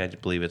Jones rye. I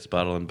believe it's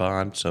bottle and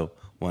bond, so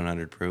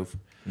 100 proof.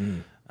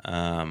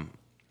 Yeah,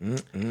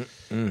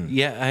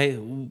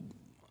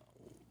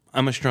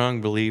 I'm a strong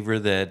believer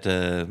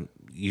that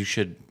you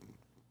should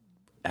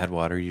add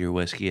water to your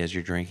whiskey as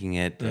you're drinking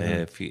it.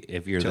 If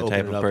you're the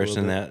type of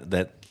person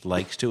that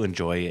likes to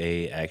enjoy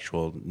a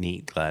actual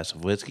neat glass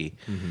of whiskey,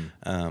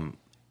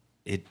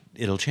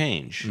 it'll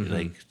change.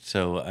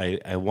 So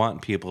I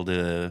want people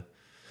to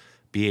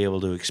be able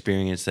to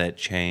experience that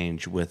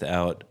change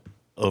without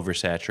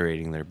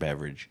oversaturating their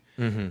beverage.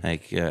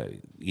 Like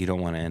you don't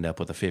want to end up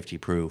with a 50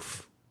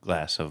 proof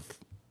glass of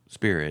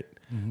spirit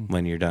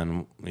when you're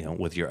done,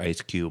 with your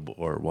ice cube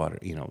or water,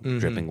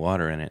 dripping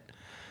water in it.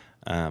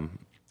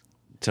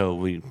 So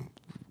we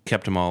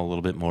kept them all a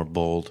little bit more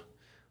bold,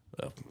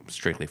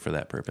 strictly for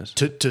that purpose.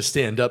 To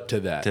stand up to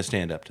that. To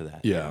stand up to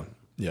that. Yeah.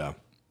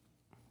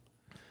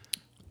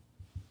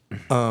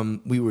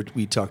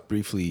 We talked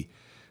briefly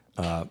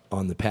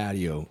on the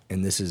patio,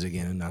 and this is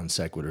again a non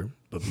sequitur,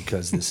 but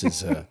because this is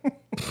this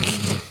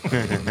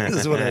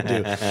is what I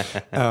do.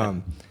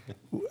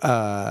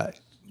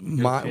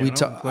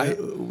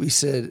 We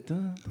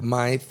said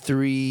my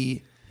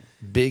 3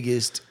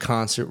 biggest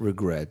concert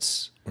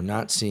regrets were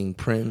not seeing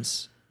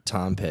Prince,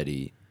 Tom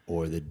Petty,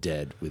 or The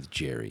Dead with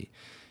Jerry.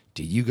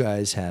 Do you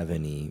guys have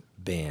any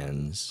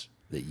bands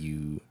that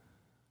you,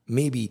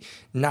 maybe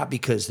not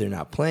because they're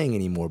not playing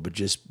anymore, but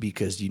just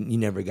because you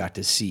never got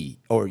to see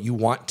or you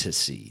want to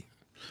see?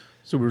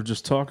 So we were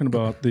just talking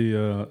about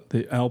the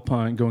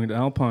Alpine, going to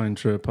Alpine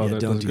trip, how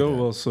that doesn't go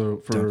well. So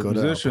for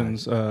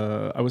musicians,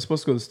 I was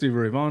supposed to go to the Stevie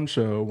Ray Vaughan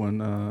show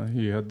when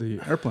he had the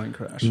airplane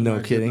crash. No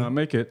I kidding. Did not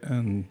make it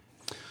and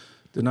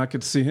did not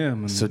get to see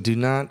him. And So do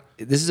not,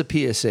 this is a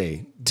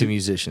PSA to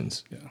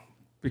musicians. yeah,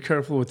 be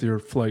careful with your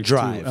flight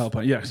Drive. to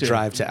Alpine. Yes, yeah.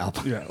 Drive to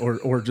Alpine. Yeah,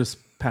 or just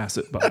pass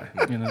it by,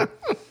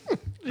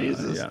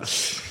 Jesus. Yeah.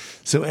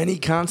 So any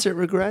concert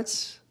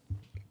regrets?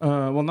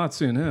 Well, not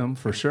seeing him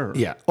for sure.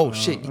 Yeah. Oh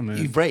shit!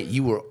 Right.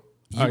 You were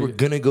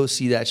gonna go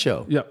see that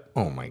show. Yep.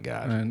 Oh my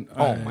god. And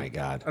my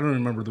god. I don't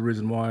remember the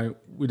reason why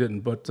we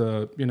didn't, but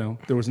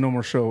there was no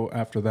more show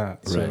after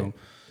that. So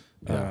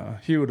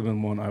he would have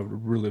been one I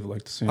would really have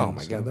liked to see. Oh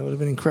my god, that would have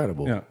been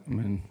incredible. Yeah, I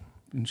mean,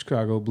 in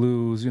Chicago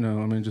blues,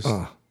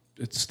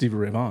 it's Stevie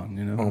Ray Vaughan.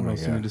 What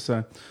else do you need to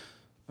say?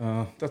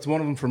 That's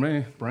one of them for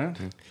me.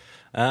 Brand.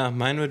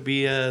 Mine would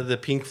be the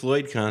Pink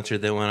Floyd concert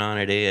that went on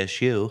at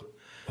ASU.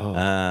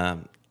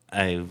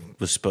 I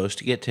was supposed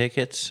to get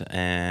tickets,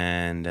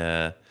 and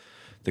the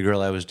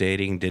girl I was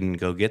dating didn't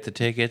go get the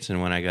tickets.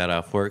 And when I got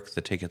off work,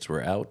 the tickets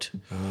were out.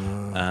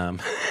 How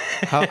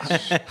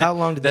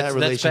long did that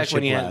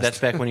relationship last? That's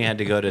back when you had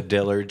to go to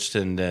Dillard's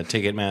and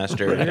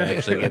Ticketmaster and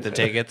actually get the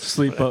tickets.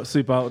 Sleep out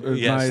at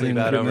night. Sleep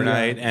out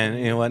overnight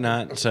and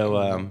whatnot. So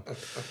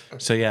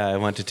I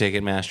went to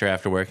Ticketmaster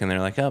after work, and they're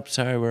like, "Oh,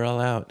 sorry, we're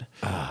all out."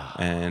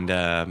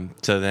 And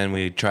so then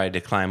we tried to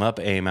climb up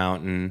a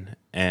mountain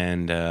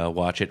and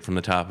watch it from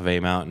the top of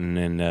a mountain,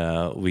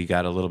 and we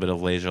got a little bit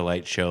of laser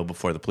light show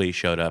before the police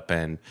showed up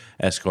and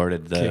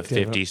escorted the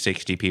 50,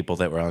 60 people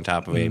that were on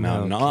top of a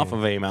mountain off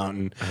of a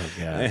mountain. Oh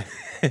god.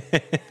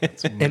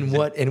 And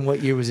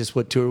what year was this?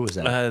 What tour was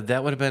that?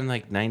 That would have been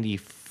like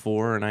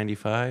 94 or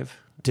 95.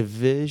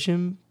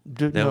 Division?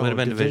 That would have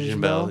been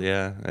Division Bell.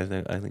 Yeah,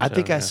 I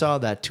think I saw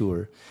that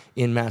tour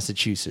in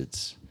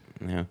Massachusetts.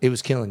 Yeah. It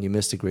was killing. You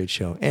missed a great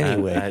show.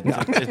 Anyway,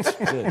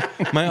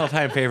 it's my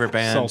all-time favorite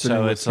band. Salted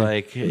so and it's No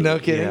like,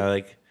 kidding?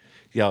 I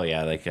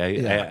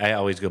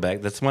always go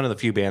back. That's one of the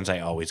few bands I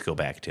always go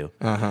back to.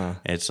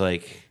 It's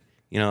like,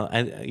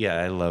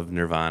 I love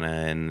Nirvana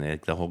and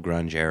like the whole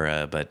grunge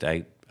era, but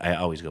I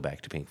always go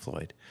back to Pink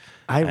Floyd.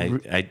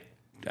 I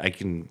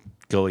can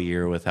go a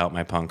year without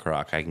my punk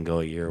rock. I can go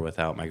a year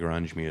without my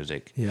grunge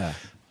music. yeah.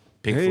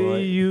 Pink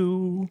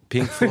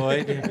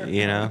Floyd,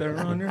 They're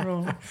on your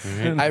own.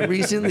 I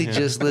recently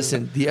just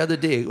listened the other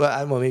day. Well, I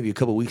don't know, maybe a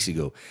couple weeks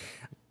ago.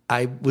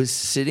 I was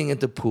sitting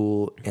at the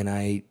pool, and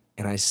I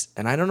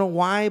don't know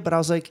why, but I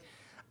was like,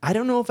 I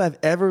don't know if I've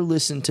ever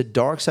listened to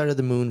Dark Side of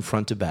the Moon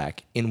front to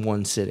back in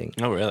one sitting.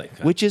 Oh, really?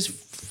 Which is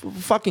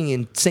fucking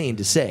insane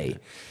to say.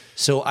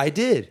 So I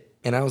did,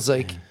 and I was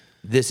like,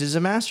 "This is a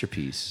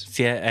masterpiece."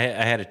 See,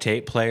 I had a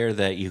tape player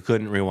that you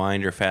couldn't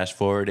rewind or fast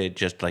forward. It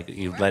just like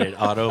you let it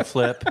auto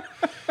flip,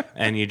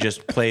 and you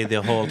just play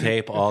the whole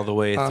tape all the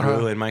way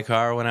through in my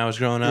car when I was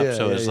growing up. Yeah,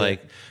 so it was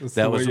like That's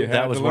that the way was you had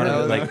that was to one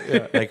of learn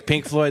the like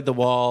Pink Floyd, The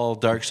Wall,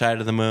 Dark Side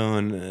of the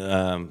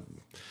Moon,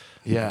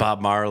 Yeah. Bob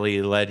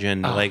Marley,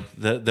 Legend. Like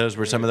those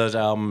were some of those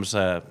albums.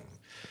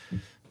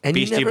 And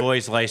you Beastie never-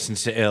 Boys,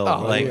 Licensed to Ill.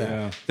 Oh, like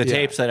yeah. the Yeah.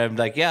 tapes that I'm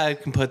like, yeah, I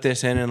can put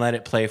this in and let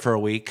it play for a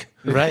week.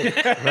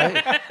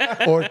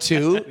 right, or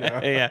two,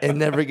 Yeah. and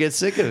never get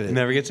sick of it.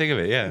 Never get sick of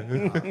it. Yeah.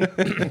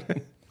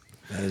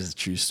 That is a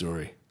true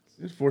story.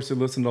 It's forced you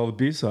to listen to all the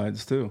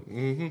B-sides,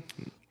 too.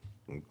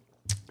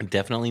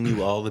 Definitely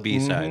knew all the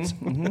B-sides.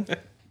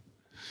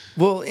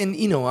 Well, and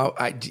I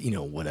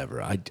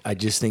whatever. I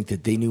just think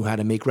that they knew how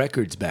to make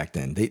records back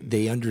then.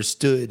 They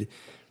understood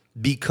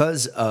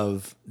because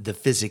of the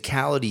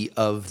physicality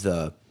of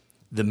the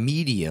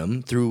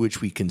medium through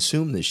which we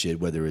consume this shit,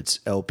 whether it's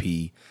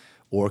LP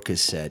or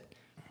cassette.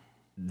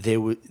 They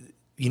were,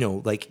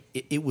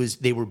 it was.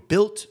 They were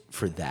built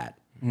for that,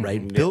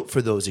 right? Built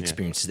for those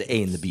experiences, the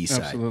A and the B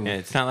side. Absolutely. Yeah,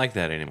 it's not like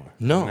that anymore.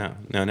 No.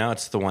 Now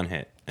it's the one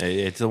hit.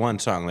 It's the one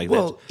song. Like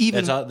Well,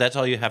 that's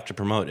all you have to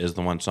promote is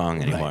the one song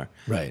anymore.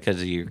 right.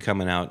 Because you're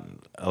coming out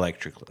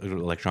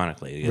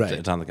electronically. Right.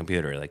 It's on the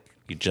computer. Like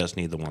you just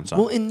need the one song.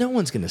 Well, and no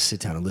one's going to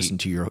sit down and listen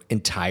to your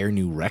entire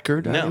new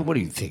record. I No. mean, what do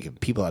you think?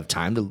 People have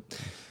time to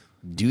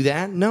do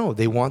that? No,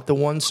 they want the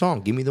one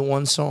song. Give me the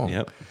one song.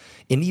 Yep.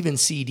 And even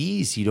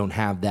CDs, you don't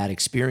have that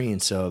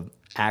experience of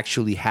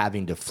actually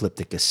having to flip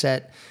the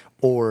cassette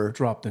or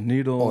Drop the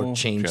needle. or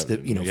change the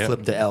Yep.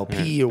 flip the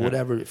LP or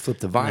whatever, flip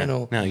the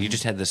vinyl. No, you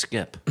just had the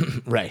skip,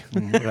 Right,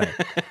 right,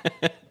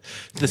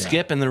 the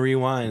skip and the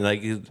rewind.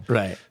 Like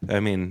right. I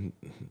mean,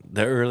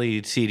 the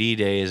early CD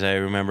days, I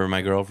remember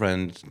my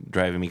girlfriend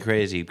driving me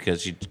crazy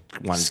because she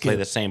wanted to play Skip.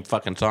 the same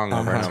fucking song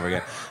over and over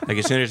again. Like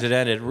as soon as it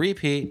ended,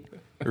 repeat.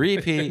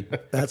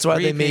 That's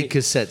why they made Repeat.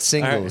 cassette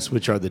singles,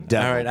 which are the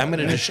devil. All right, I'm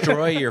going to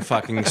destroy your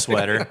fucking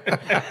sweater.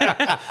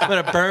 I'm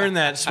going to burn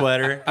that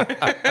sweater.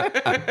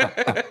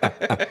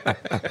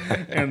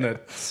 And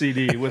that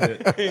CD with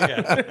it.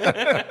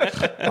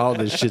 All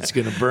this shit's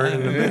gonna burn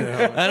in a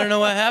minute. I don't know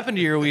what happened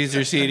to your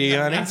Weezer CD,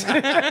 honey.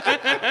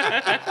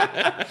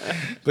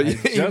 But you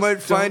just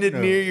might find it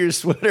don't know. near your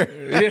sweater.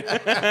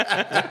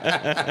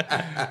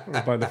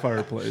 Or by the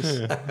fireplace.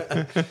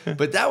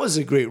 But that was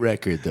a great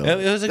record, though.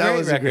 It was a That great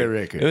was record. a great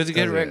record. It was a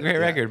good, That was great yeah.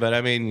 record. But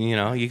I mean,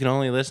 you can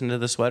only listen to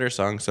the sweater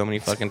song so many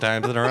fucking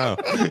times in a row.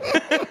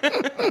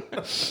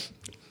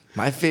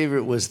 My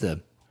favorite was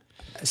the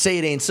 "Say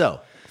It Ain't So"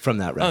 from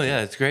that record. Oh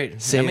yeah, it's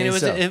great. Say I mean, it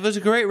so. it was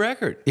a great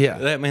record. Yeah.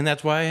 I mean,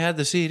 that's why I had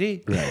the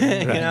CD. Right,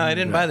 I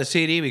didn't buy the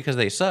CD because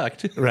they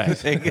sucked.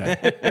 Right.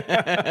 Right.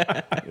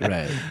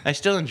 I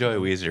still enjoy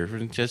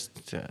Weezer,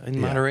 just in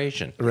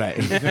moderation. Right.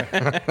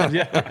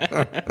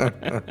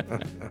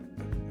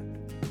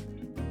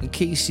 In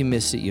case you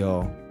missed it,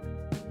 y'all,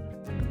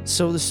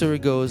 So the Story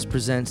Goes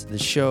presents the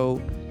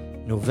show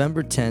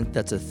November 10th.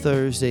 That's a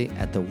Thursday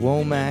at the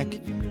Womack,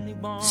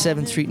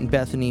 7th Street in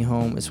Bethany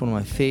home. It's one of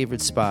my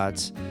favorite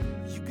spots.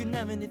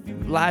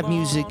 Live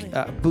music,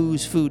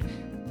 booze, food.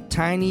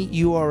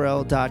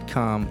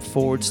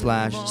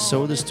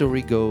 tinyurl.com/So the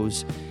Story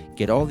Goes.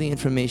 Get all the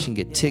information,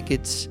 get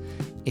tickets.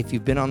 If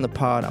you've been on the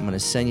pod, I'm going to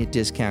send you a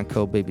discount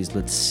code, babies.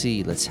 Let's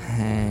see. Let's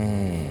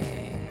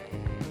hang.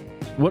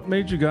 What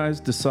made you guys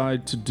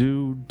decide to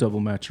do double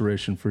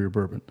maturation for your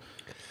bourbon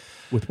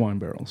with wine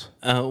barrels?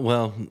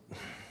 Well,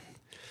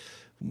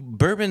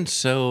 bourbon's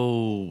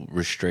so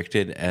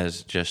restricted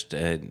as just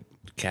a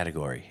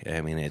category.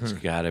 I mean, it's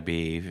got to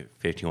be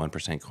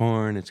 51%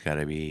 corn. It's got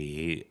to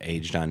be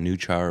aged on new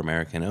char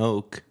American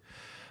oak.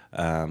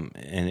 And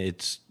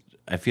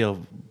I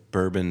feel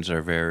bourbons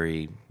are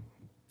very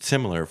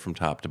similar from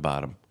top to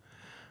bottom.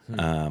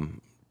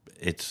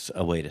 It's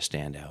a way to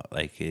stand out.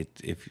 Like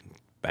if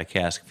by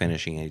cask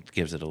finishing, it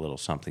gives it a little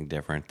something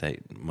different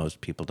that most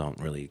people don't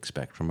really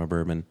expect from a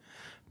bourbon,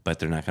 but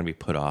they're not going to be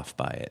put off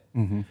by it.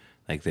 Mm-hmm.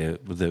 Like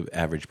the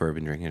average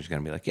bourbon drinker is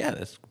going to be like, yeah,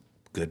 that's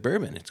good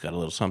bourbon. It's got a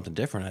little something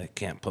different. I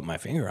can't put my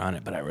finger on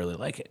it, but I really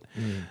like it.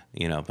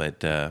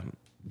 But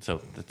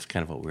so that's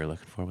kind of what we were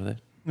looking for with it.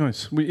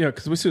 Nice.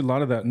 Because we see a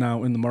lot of that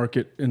now in the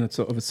market in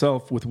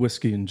itself with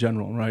whiskey in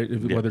general, right?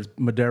 Whether it's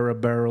Madeira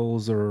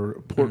barrels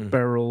or port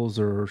barrels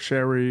or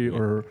sherry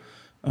or,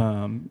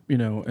 and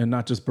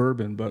not just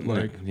bourbon, but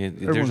like There's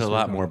everyone's a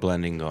lot working more on it.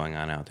 blending going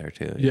on out there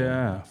too.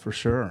 Yeah, for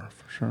sure.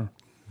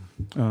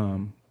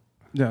 So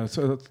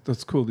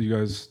that's cool that you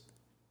guys.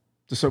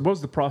 So what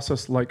was the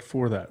process like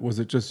for that? Was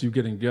it just you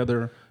getting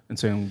together and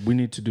saying we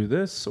need to do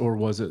this, or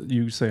was it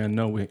you saying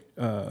no,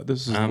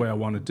 this is the way I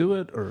want to do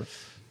it, or?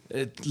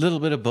 A little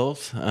bit of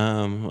both.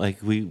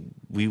 Like we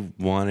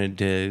wanted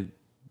to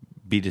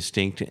be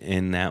distinct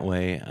in that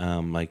way.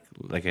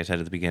 Like I said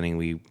at the beginning,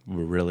 we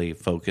were really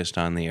focused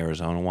on the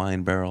Arizona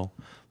wine barrel.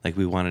 Like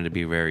we wanted to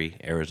be very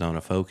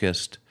Arizona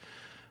focused.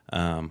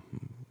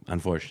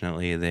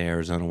 unfortunately, the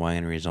Arizona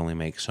wineries only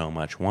make so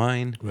much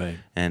wine, Right.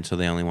 And so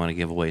they only want to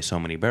give away so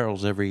many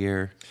barrels every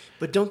year.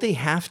 But don't they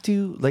have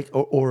to like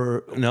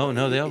or No,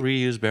 they'll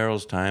reuse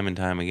barrels time and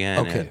time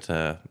again. Okay. It's,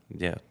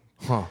 yeah.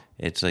 Huh.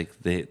 It's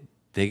like they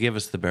give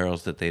us the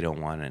barrels that they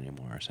don't want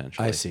anymore.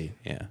 Essentially, I see.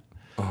 Yeah.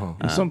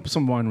 And some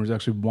wineries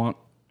actually want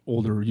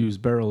older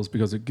used barrels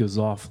because it gives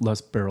off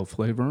less barrel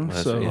flavor.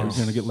 So yes. you're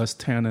going to get less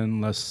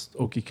tannin, less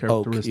oaky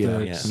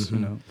characteristics. yeah.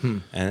 You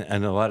know.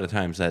 And a lot of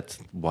times that's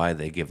why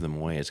they give them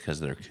away is because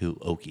they're too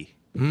oaky.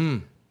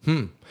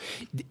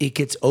 it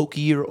gets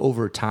oakier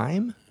over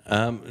time?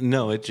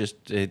 No, it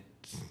just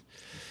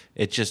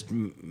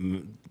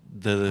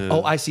the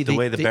Oh, I see. the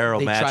way the barrel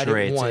they tried it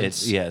maturates.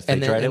 once, Yes, they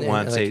and then- tried and it then,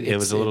 once. like, It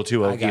was a little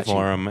too I oaky got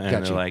for you. them, and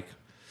Got they're you. like,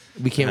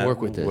 We can't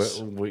work with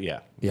this. Yeah,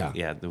 Yeah.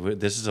 yeah.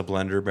 This is a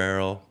blender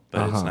barrel,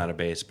 but it's not a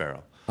base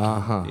barrel.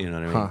 You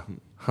know what I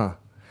mean? Yeah,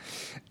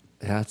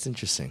 that's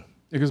interesting.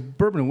 Because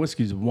bourbon and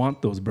whiskeys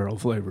want those barrel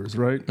flavors,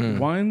 right?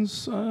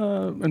 Wines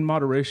in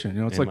moderation.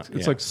 You know, it's In like mo-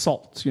 it's yeah. like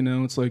salt. You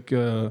know, it's like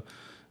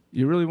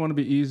you really want to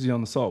be easy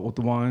on the salt with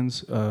the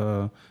wines,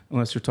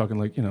 unless you're talking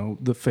like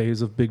the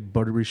phase of big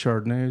buttery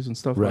Chardonnays and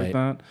stuff like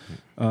Right.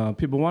 that.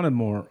 People wanted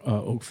more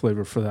oak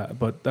flavor for that,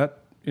 but that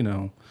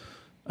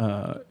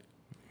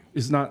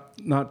is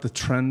not the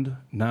trend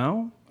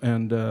now.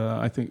 And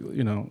I think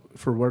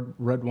for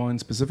red wine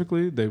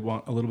specifically, they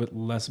want a little bit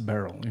less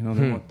barrel.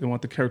 They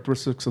want the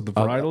characteristics of the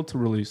varietal to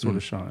really sort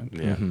of shine.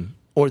 Yeah,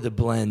 Or the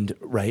blend,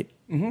 right?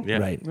 yeah.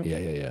 Right.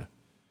 Yeah.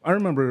 I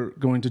remember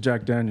going to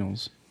Jack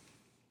Daniel's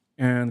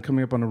and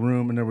coming up on a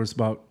room, and there was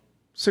about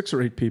 6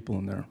 or 8 people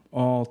in there,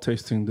 all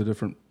tasting the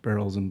different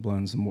barrels and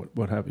blends and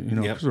what have you.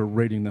 Yep. Sort of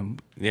rating them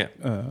Yeah.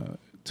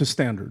 to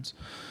standards.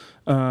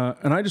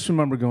 And I just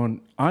remember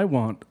going, I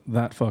want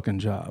that fucking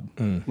job.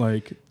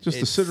 Like, just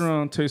to sit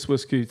around, taste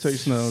whiskey,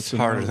 taste notes. It's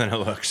harder than it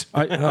looks.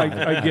 I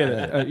get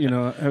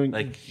it. Having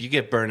Like you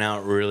get burnt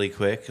out really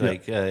quick.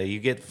 Like you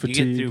get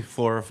Fatigue. through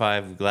 4 or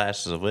 5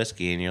 glasses of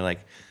whiskey, and you're like,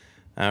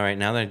 all right,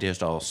 now they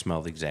just all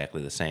smell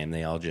exactly the same.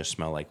 They all just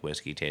smell like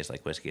whiskey, taste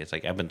like whiskey. It's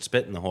like I've been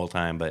spitting the whole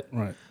time, but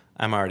Right.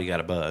 I'm already got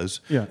a buzz.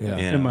 Yeah. You know,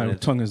 And my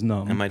tongue is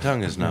numb. and my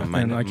tongue is numb.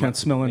 And I can't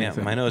smell anything.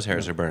 Yeah, my nose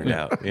hairs are burned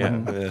out.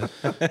 Yeah.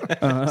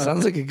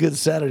 Sounds like a good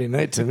Saturday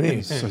night to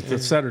me. So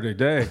it's Saturday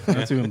day.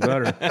 That's even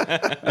better.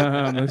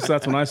 At least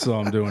that's when I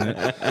saw him doing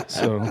it.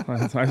 So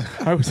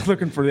I was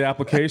looking for the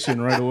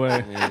application right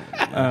away.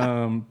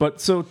 But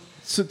so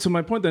to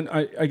my point, then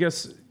I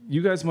guess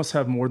you guys must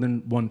have more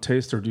than one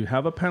taster. Do you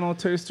have a panel of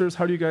tasters?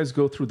 How do you guys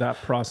go through that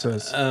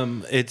process?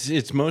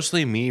 It's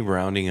mostly me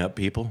rounding up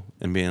people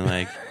and being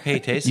like, "Hey,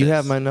 taste You this.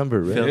 have my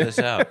number, right? Fill this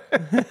out."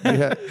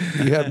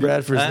 You have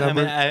Bradford's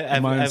number.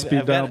 Mine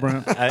speed dial,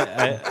 Brent.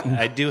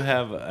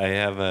 I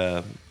have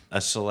a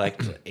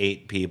select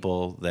 8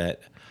 people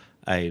that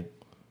I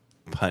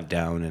hunt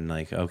down and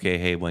like, okay,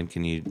 hey, when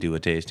can you do a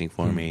tasting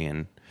for me?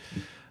 And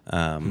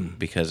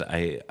because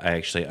I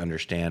actually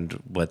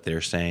understand what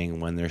they're saying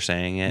when they're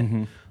saying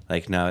it.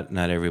 Like not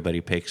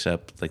everybody picks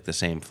up like the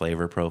same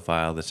flavor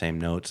profile, the same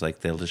notes. Like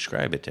they'll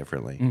describe it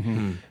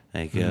differently.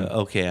 Like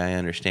okay, I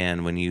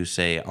understand when you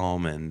say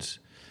almonds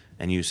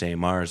and you say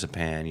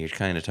marzipan, you're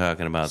kind of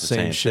talking about the Same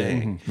same, shit.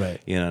 thing,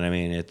 Right. You know what I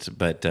mean?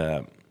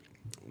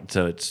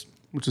 So it's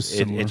Which is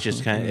similar. it's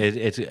just kind of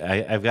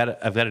I've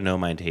got to know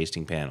my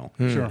tasting panel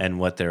Sure. and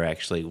what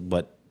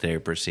they're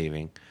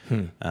perceiving,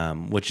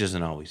 which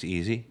isn't always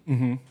easy.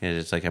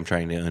 It's like I'm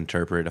trying to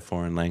interpret a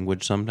foreign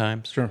language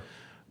sometimes. Sure.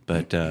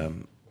 But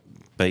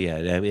yeah,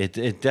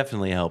 it's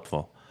definitely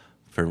helpful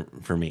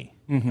for me,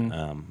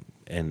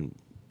 and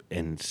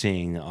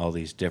seeing all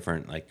these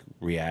different like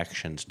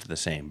reactions to the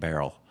same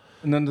barrel.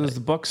 And then does the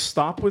buck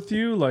stop with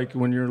you, like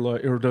when you're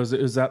like, or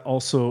is that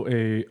also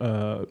a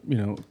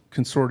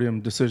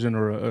consortium decision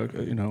or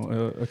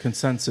a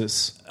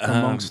consensus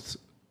amongst?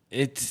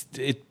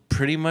 It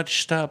pretty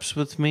much stops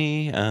with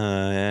me.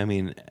 I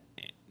mean,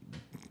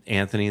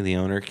 Anthony, the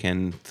owner,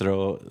 can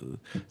throw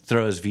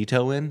his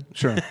veto in.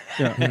 Sure.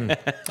 Yeah.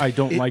 I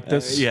don't like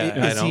this. yeah.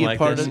 I Is don't he a like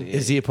part this. of?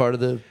 Is he a part of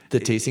the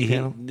tasting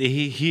panel?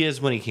 He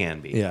is when he can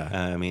be. Yeah.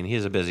 I mean,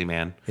 he's a busy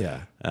man.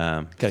 Yeah.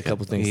 Got a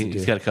couple things to do.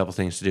 He's got a couple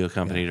things to do, a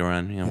company to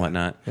run, and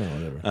whatnot. Yeah,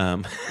 whatever.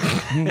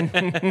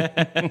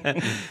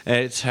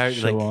 It's hard.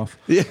 Show like, off.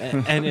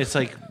 and it's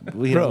like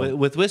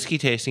with whiskey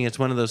tasting, it's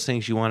one of those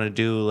things you want to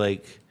do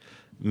like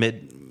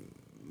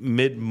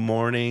mid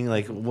morning,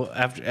 like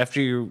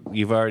after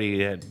you've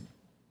already had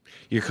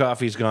your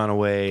coffee's gone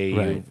away,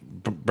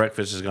 Right.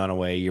 breakfast has gone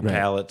away, your Right.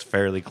 palate's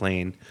fairly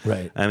clean.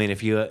 Right. I mean,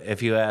 if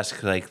you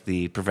ask like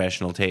the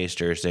professional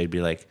tasters, they'd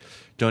be like,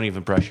 "Don't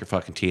even brush your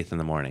fucking teeth in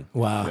the morning."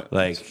 Wow.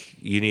 Like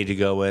you need to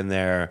go in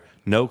there,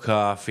 no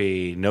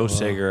coffee, no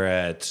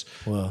cigarettes,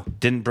 Whoa.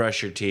 didn't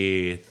brush your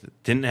teeth,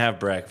 didn't have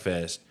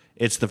breakfast.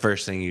 It's the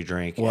first thing you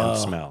drink Whoa. and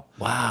smell.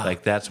 Wow.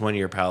 Like that's when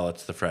your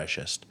palate's the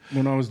freshest.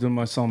 When I was doing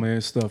my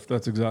sommelier stuff,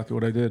 that's exactly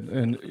what I did,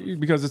 and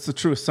because it's the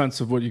truest sense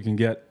of what you can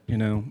get,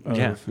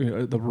 of,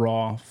 the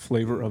raw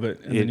flavor of it,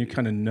 and then you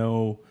kind of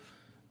know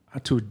how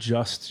to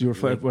adjust your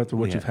flavor with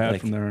what you've had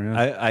like, from there.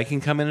 Yeah. I can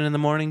come in the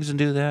mornings and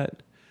do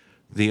that.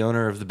 the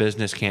owner of the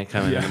business can't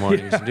come in the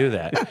mornings and do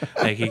that.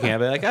 Like he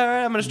can't be like, all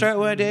right, I'm going to start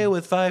my day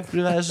with 5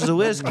 glasses of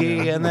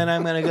whiskey, and then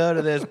I'm going to go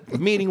to this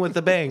meeting with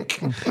the bank.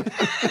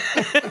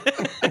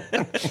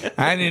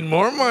 I need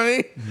more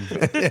money.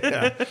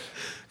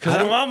 Because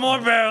I want more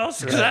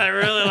barrels, because I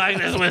really like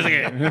this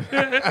whiskey.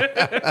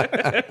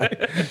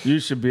 You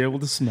should be able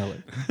to smell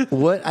it.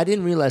 What? I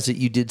didn't realize that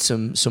you did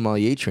some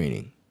sommelier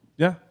training.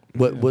 Yeah.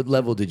 What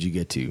level did you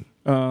get to?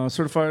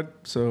 Certified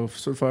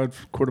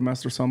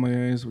quartermaster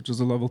sommeliers, which is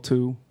a level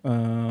 2.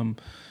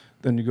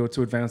 Then you go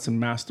to advanced and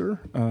master.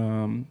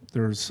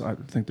 I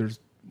think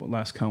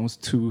last count was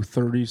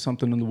 230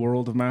 something in the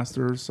world of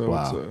masters. So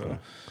wow.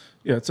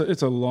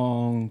 It's a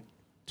long,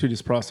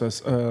 tedious process.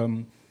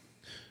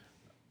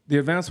 The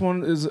advanced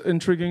one is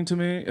intriguing to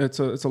me. It's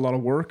a lot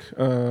of work,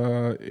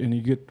 and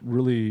you get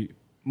really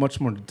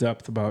much more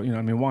depth about,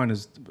 wine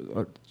is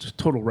a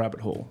total rabbit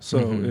hole. So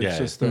it's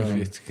just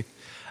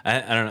I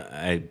don't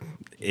know.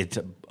 It's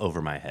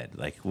over my head.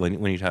 Like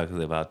when you talk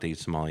about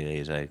these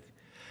sommeliers,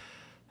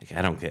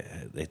 I don't get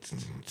it. It's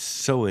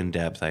so in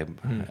depth. From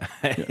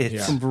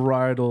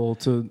varietal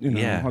to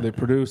how they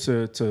produce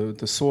it, to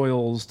the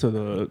soils, to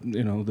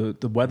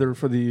the weather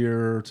for the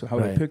year, to how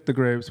they pick the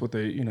grapes, what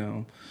they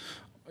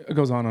it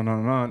goes on and on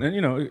and on, and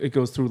it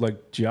goes through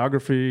like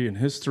geography and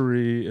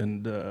history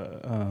and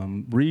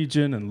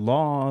region and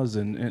laws,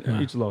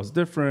 and each law is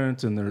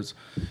different, and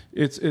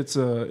it's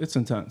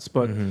intense.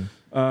 But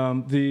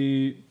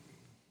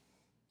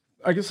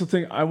I guess the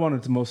thing I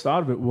wanted the most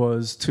out of it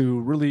was to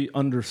really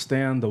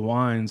understand the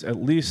wines, at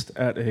least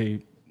at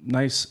a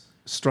nice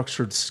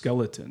structured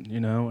skeleton,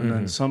 and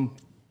then some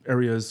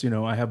areas,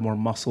 I have more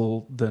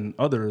muscle than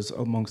others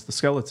amongst the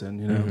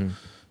skeleton,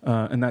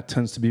 and that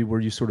tends to be where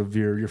you sort of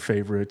veer your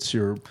favorites,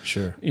 your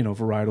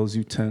varietals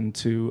you tend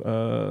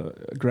to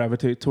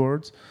gravitate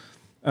towards.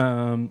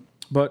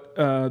 But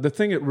the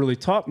thing it really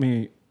taught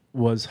me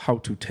was how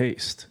to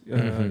taste. They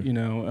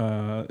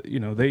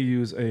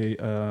use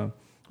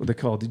what they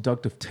call a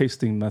deductive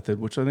tasting method,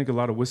 which I think a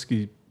lot of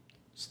whiskey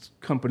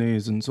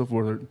companies and so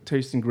forth,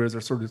 tasting grids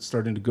are sort of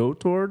starting to go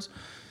towards.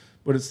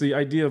 But it's the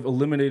idea of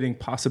eliminating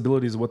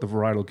possibilities of what the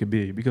varietal could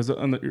be. Because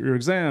on your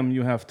exam,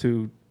 you have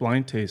to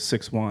blind taste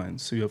 6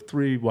 wines. So you have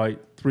 3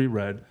 white, 3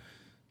 red.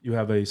 You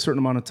have a certain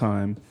amount of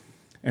time,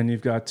 and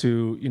you've got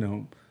to,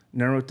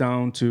 narrow it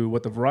down to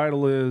what the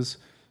varietal is.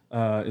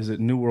 Is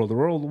it New World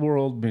or Old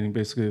World? Meaning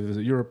basically, is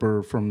it Europe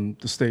or from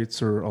the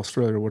States or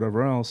Australia or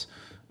whatever else?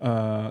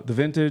 The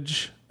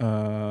vintage,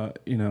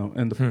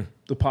 and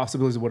the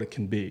possibilities of what it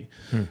can be.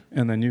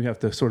 And then you have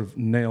to sort of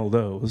nail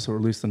those, or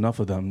at least enough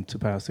of them to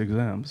pass the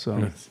exam.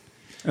 So,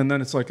 and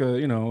then it's like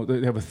they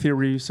have a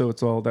theory, so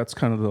that's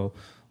kind of the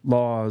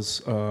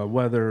laws,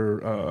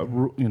 weather,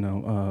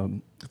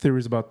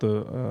 theories about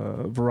the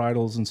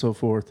varietals and so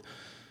forth.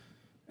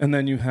 And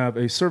then you have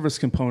a service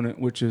component,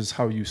 which is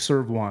how you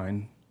serve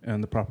wine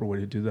and the proper way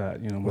to do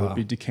that. Whether it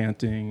be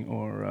decanting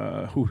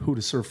or who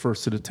to serve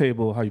first to the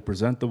table, how you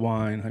present the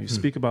wine, how you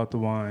speak about the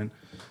wine.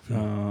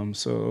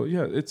 It's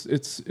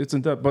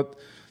in depth. But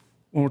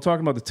when we're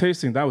talking about the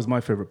tasting, that was my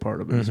favorite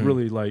part of it. It's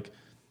really like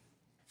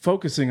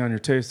focusing on your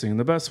tasting. And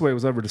the best way it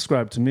was ever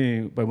described to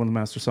me by one of the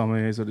master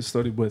sommeliers that I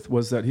studied with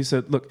was that he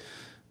said, look,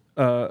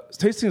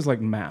 tasting is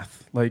like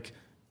math. Like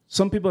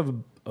some people have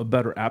a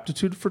better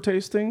aptitude for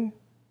tasting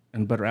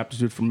and better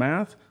aptitude for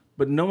math,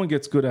 but no one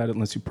gets good at it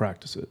unless you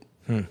practice it.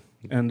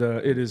 And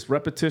it is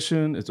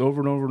repetition. It's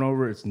over and over and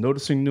over. It's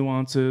noticing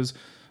nuances.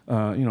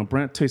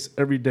 Brant tastes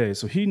every day,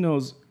 so he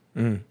knows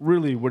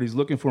really what he's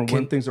looking for and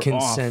when things are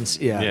off.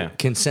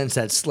 Can sense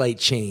that slight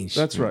change.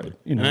 That's right.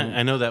 And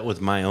I know that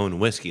with my own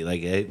whiskey.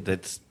 Like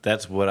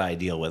that's what I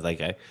deal with.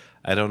 Like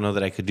I don't know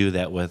that I could do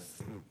that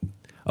with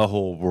a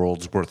whole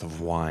world's worth of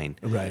wine.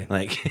 Right.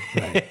 Like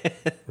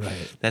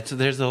right.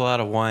 There's a lot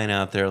of wine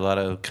out there, a lot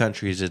of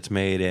countries it's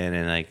made in,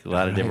 and like a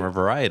lot of different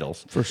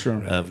varietals for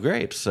sure of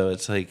grapes. So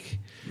it's like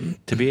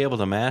to be able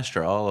to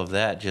master all of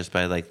that just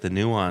by like the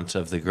nuance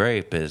of the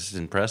grape is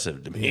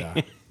impressive to me.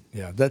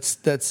 Yeah.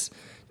 That's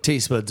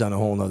taste buds on a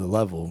whole nother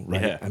level,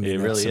 right? Yeah, I mean,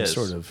 it really is.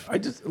 Sort of. I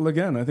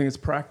think it's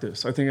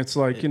practice. I think it's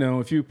like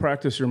if you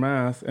practice your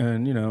math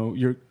and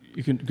you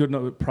can good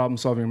enough at problem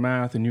solving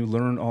math and you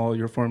learn all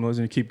your formulas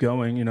and you keep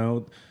going,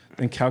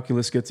 then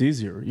calculus gets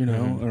easier,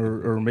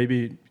 or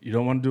maybe you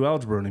don't want to do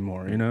algebra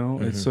anymore,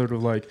 It's sort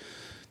of like,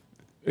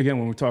 again,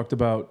 when we talked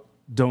about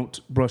don't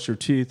brush your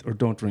teeth or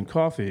don't drink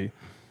coffee,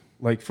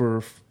 like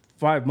for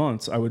 5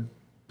 months I would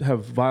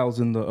have vials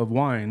of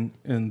wine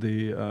in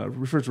the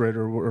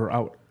refrigerator or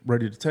out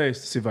ready to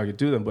taste to see if I could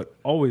do them, but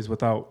always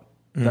without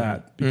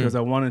that because I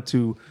wanted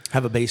to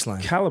have a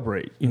baseline,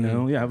 calibrate,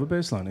 have a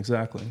baseline,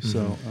 exactly.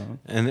 So,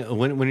 and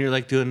when you're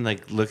like doing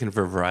like looking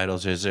for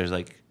varietals, is there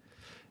like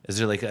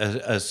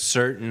a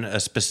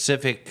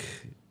specific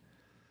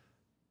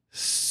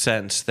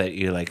sense that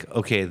you're like,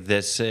 okay,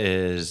 this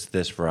is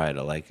this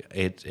varietal, like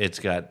it's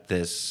got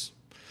this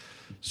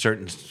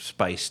certain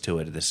spice to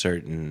it, this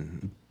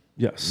certain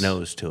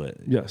nose to it?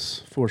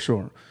 Yes, for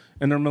sure.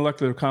 and they're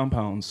molecular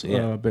compounds,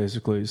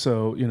 basically.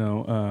 So,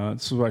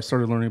 so I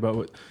started learning about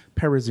what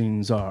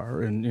pyrazines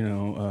are and,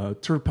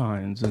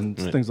 terpenes and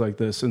things like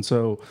this. And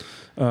so,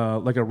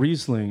 like a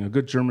Riesling, a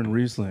good German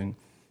Riesling,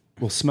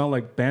 will smell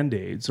like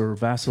Band-Aids or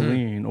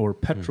Vaseline or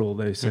petrol,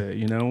 they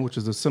say, which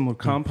is a similar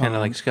compound. Kind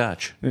of like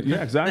Scotch.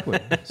 Yeah, exactly.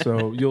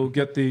 So you'll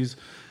get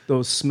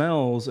those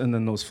smells and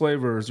then those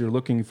flavors you're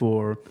looking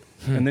for.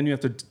 And then you have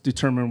to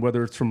determine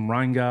whether it's from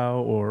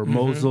Rheingau or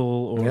Mosel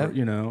or,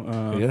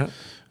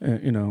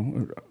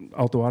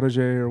 Alto Adige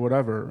or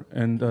whatever.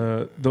 And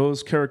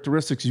those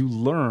characteristics, you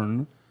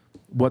learn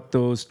what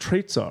those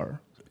traits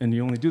are. And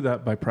you only do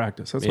that by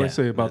practice. That's what I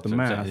say about the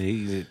math.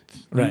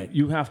 Right.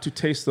 You have to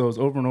taste those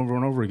over and over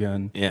and over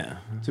again. Yeah.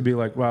 To be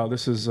like, wow,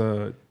 this is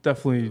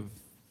definitely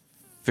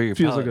For your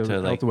feels like palate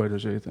an to Alto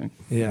Adige thing.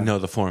 Yeah. know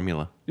the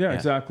formula. Yeah,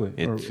 exactly.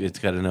 It's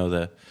got to know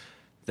the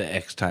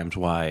X times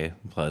Y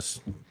plus.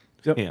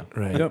 Yep. Yeah.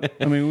 Right. Yep.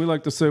 I mean, we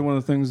like to say one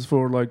of the things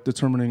for like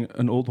determining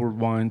an Old World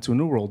wine to a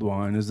New World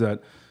wine is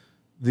that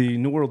the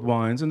New World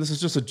wines, and this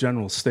is just a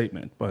general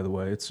statement, by the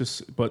way,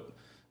 but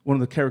one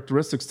of the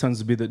characteristics tends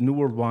to be that New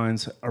World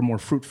wines are more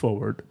fruit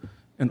forward,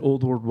 and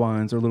Old World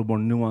wines are a little more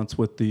nuanced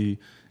with the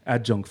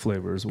adjunct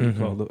flavors. What we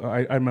call them.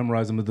 I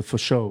memorize them as the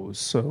fachos,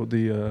 so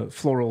the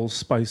florals,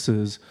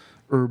 spices,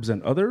 herbs,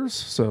 and others.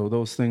 So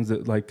those things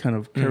that like kind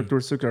of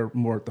characteristic are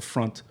more at the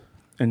front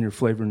in your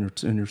flavor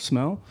and your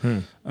smell.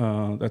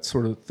 That's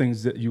sort of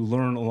things that you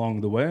learn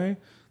along the way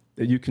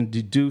that you can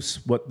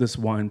deduce what this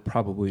wine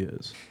probably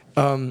is.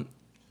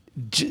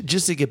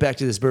 Just to get back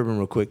to this bourbon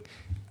real quick,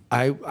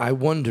 I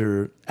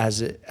wonder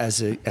as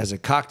a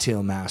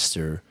cocktail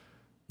master,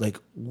 like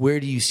where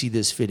do you see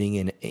this fitting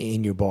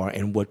in your bar,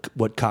 and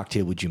what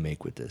cocktail would you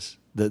make with this?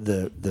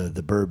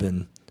 The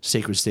bourbon,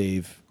 Sacred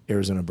Stave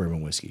Arizona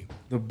bourbon whiskey.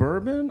 The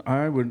bourbon,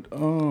 I would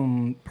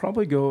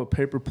probably go a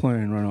paper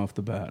plane right off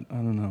the bat. I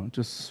don't know, it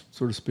just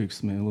sort of speaks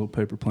to me, a little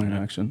paper plane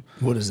action.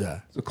 What is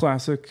that? It's a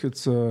classic.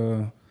 It's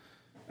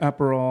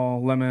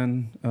Aperol,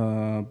 lemon,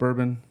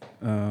 bourbon.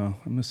 I'm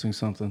missing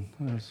something.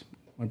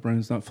 My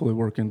brain's not fully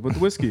working, but the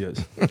whiskey is.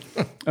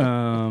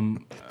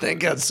 Thank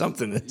God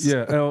something is.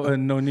 Yeah,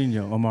 and No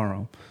Nino,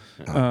 Amaro.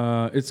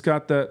 It's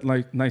got that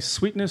like nice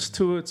sweetness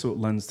to it, so it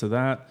lends to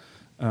that.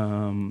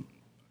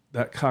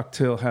 That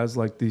cocktail has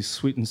like these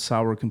sweet and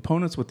sour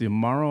components with the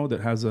Amaro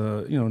that has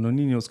a, No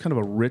Nino is kind of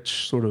a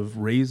rich sort of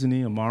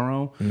raisiny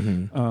Amaro.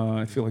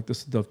 I feel like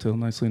this will dovetail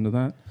nicely into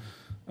that.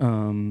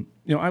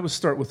 I would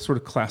start with sort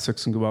of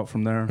classics and go out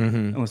from there,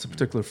 unless a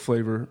particular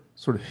flavor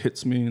sort of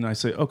hits me and I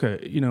say,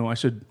 okay, I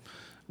should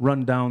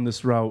run down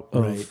this route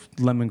of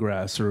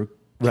lemongrass or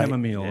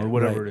chamomile or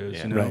whatever it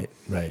is,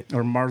 Right.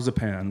 or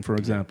marzipan, for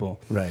example.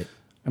 Right.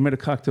 I made a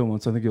cocktail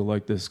once, I think you'll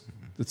like this,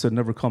 that said,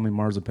 never call me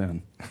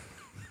marzipan.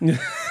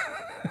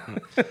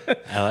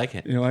 I like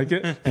it. You like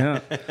it? Yeah.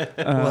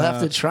 We'll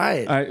have to try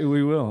it.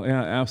 We will.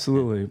 Yeah,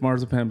 absolutely.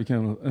 Marzipan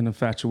became an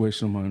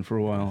infatuation of mine for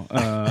a while.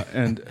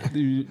 And do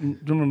you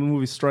remember the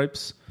movie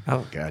Stripes?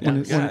 Oh,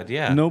 God.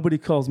 Yeah. Nobody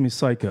calls me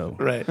Psycho.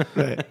 Right.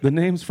 The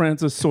name's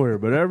Francis Sawyer,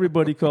 but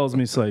everybody calls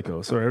me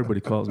Psycho. So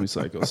everybody calls me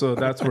Psycho. So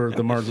that's where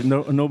the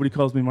nobody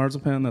calls me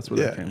Marzipan. That's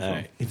where that came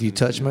from. If you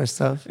touch my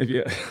stuff,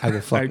 I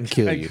will fucking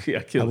kill you.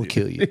 I will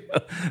kill you.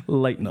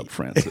 Lighten up,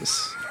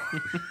 Francis.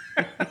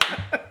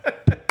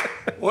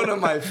 One of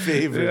my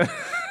favorite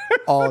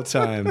all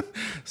time.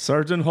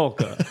 Sergeant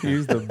Hulka.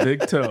 He's the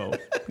big toe.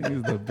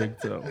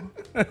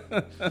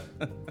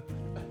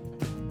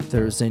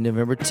 Thursday,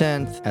 November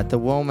 10th at the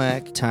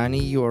Womack,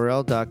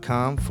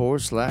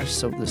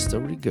 tinyurl.com/so the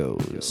story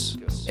goes.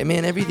 And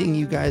man, everything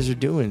you guys are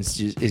doing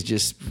is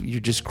just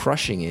you're just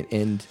crushing it.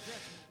 And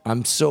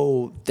I'm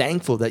so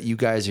thankful that you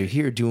guys are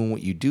here doing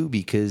what you do,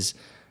 because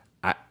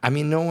I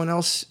mean, no one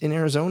else in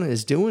Arizona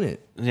is doing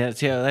it.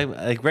 Yeah,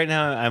 like right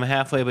now, I'm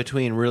halfway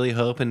between really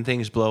hoping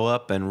things blow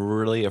up and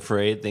really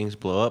afraid things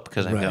blow up,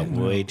 because I've got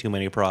way too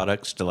many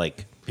products to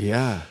like.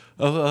 Yeah.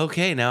 Oh,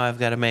 okay. Now I've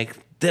got to make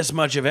this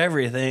much of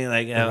everything.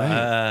 Like,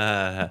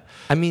 I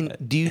mean,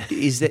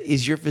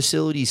 is your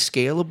facility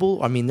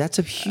scalable? I mean, that's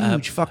a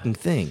huge fucking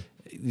thing.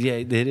 Yeah,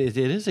 it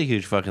is a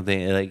huge fucking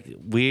thing. Like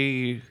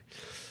we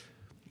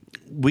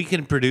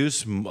can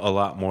produce a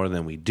lot more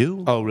than we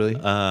do. Oh, really?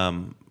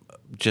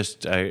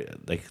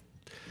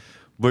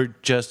 We're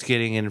just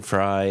getting in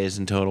fries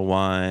and Total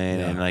Wine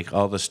and like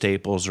all the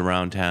staples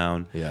around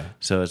town. Yeah.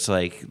 So it's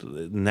like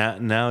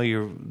now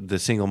the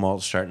single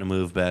malt's starting to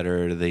move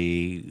better.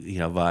 The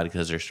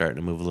vodkas are starting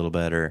to move a little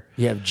better.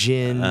 You have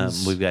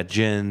gins. We've got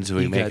gins.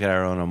 We make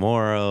our own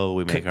Amaro.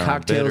 We make our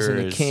cocktails own bitters.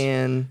 in a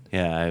can.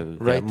 Yeah, I've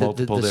got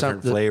multiple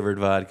different flavored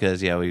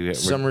vodkas. Yeah, we got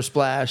Summer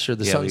Splash or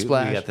the Sun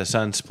Splash. We got the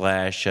Sun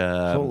Splash.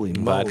 Holy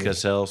vodka moly.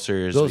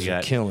 seltzers. Those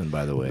are killing,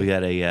 by the way. We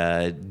got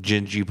a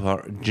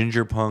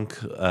ginger punk.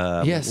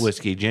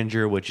 Whiskey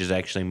ginger, which is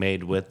actually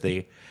made with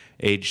the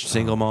aged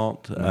single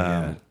malt.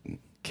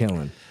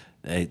 Killing.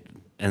 And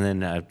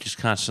then just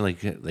constantly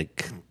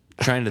like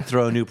trying to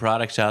throw new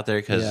products out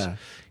there, because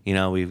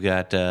we've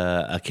got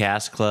a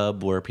cask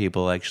club where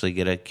people actually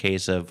get a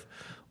case of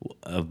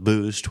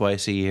booze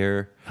twice a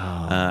year.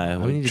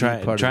 we need to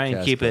be part of Try the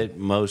and keep cast it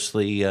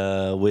mostly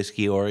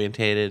whiskey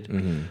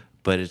orientated.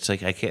 But it's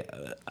like I can't.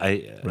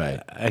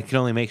 I can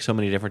only make so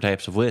many different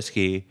types of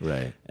whiskey.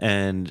 Right.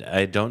 And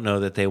I don't know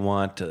that they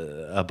want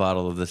a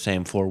bottle of the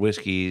same 4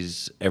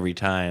 whiskeys every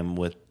time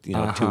with 2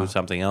 of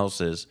something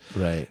else's.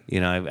 Right.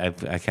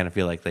 I kind of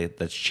feel like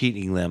that's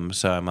cheating them.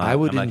 So I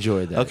would I'm like,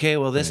 enjoy that. Okay,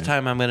 well this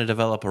time I'm going to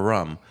develop a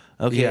rum.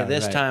 Okay, Yeah,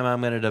 this right. time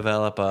I'm going to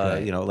develop a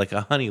like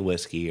a honey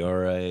whiskey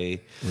or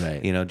a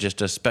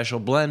just a special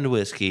blend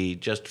whiskey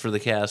just for the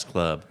Cask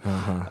Club.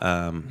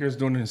 You guys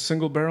doing any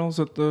single barrels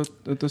at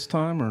this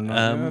time or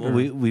not? Yet, or?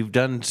 We've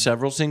done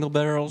several single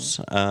barrels.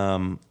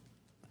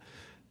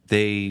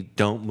 They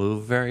don't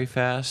move very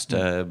fast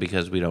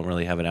because we don't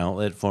really have an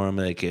outlet for them.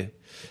 Like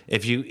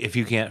if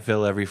you can't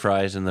fill every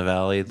Fry's in the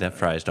Valley, that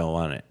Fry's don't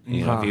want it.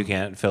 If you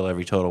can't fill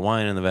every Total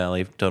Wine in the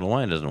Valley, Total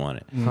Wine doesn't want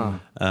it.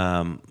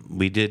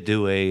 We did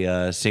do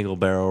a single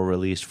barrel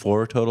release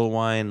for Total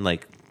Wine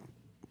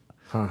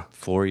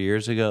 4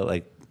 years ago.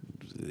 Like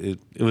it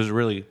was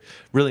really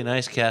really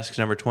nice. Cask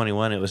number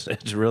 21.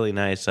 It's really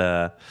nice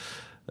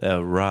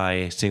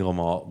rye single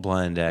malt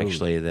blend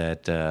actually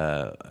that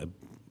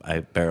I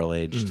barrel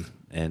aged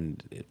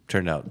and it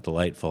turned out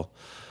delightful.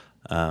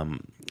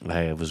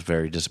 I was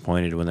very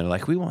disappointed when they're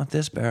like, "We want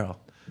this barrel."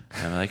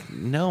 And I'm like,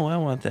 "No, I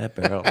want that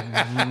barrel."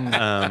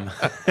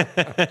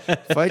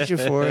 Fight you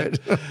for it.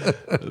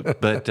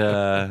 But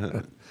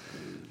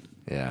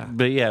Yeah.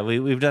 but yeah,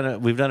 we've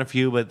done a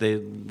few, but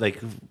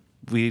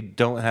we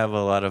don't have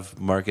a lot of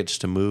markets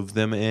to move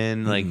them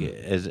in.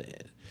 As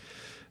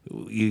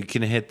you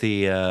can hit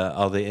the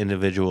all the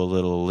individual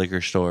little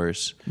liquor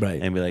stores,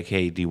 Right. and be like,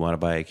 "Hey, do you want to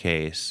buy a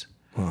case?"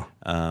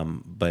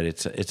 But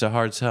it's a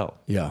hard sell.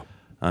 Yeah.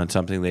 On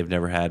something they've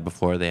never had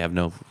before. They have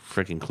no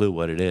freaking clue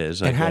what it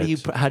is. And how do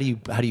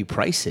you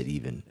price it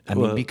even? I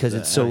mean, because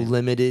it's so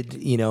limited,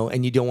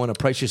 and you don't want to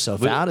price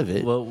yourself out of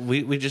it. Well,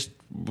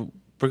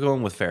 we're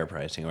going with fair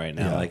pricing right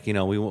now.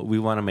 Yeah. We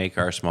want to make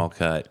our small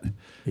cut.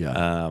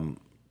 Yeah.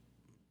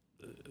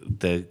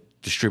 The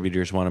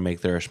distributors want to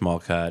make their small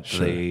cut.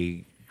 Sure.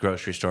 The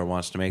grocery store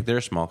wants to make their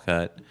small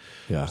cut.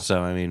 Yeah. So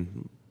I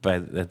mean,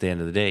 at the end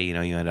of the day, you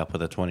end up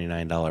with a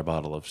 $29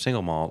 bottle of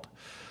single malt.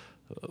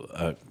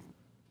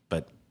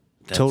 But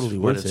that's Totally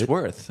what worth it's it.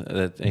 worth.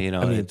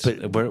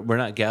 We're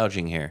not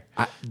gouging here.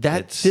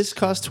 This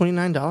costs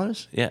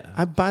 $29. Yeah.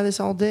 I buy this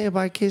all day. I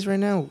buy a case right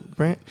now,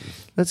 Brant.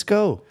 Let's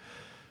go.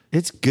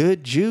 It's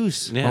good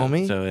juice,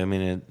 homie. So I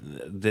mean,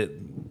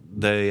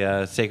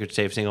 the Sacred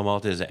Stave single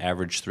malt is an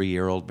average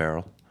 3-year-old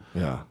barrel.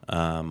 Yeah.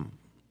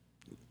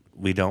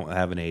 We don't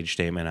have an age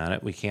statement on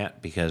it. We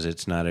can't because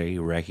it's not a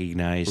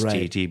recognized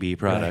Right. TTB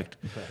product.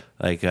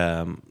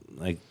 Right.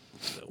 Like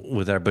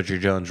with our Butcher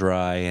Jones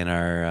rye and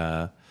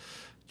our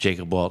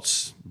Jacob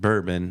Waltz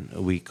bourbon,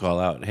 we call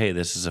out, "Hey,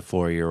 this is a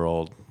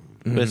 4-year-old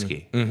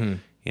whiskey."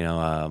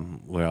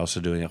 We're also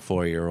doing a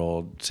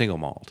 4-year-old single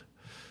malt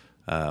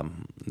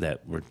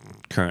that we're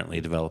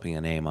currently developing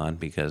a name on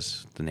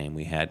because the name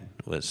we had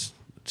was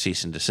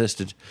cease and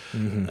desisted.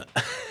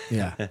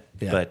 Yeah.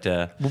 But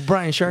well,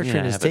 Brian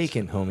Chartrand is happens.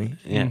 taken, homie.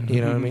 Yeah.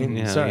 You know what I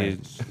mean? Sorry.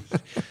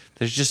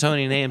 There's just so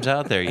many names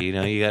out there. You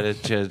got to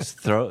just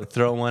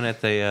throw one at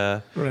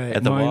the Right.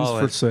 at the Mine's wall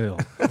for and sale.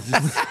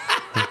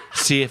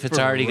 see if it's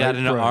already got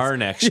an R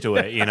next to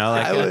it.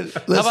 I would-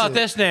 How listen. about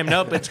this name?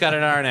 Nope, it's got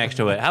an R next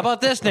to it. How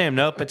about this name?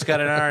 Nope, it's got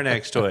an R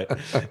next to it.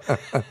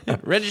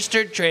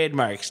 Registered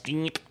trademarks.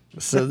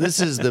 So this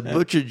is the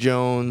Butcher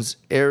Jones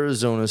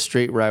Arizona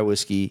Straight Rye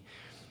Whiskey,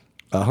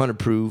 100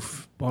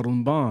 proof, Bottle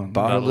and bond.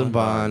 bottled and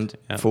bond,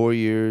 yeah. 4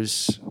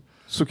 years.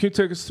 So can you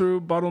take us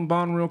through bottle and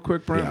bond real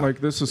quick, Brent? Yeah.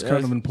 Like this is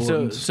kind of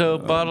important. So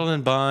bottled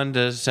and bond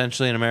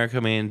essentially in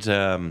America means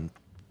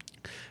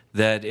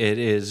that it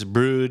is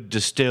brewed,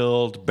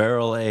 distilled,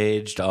 barrel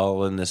aged,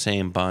 all in the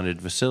same bonded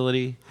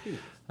facility.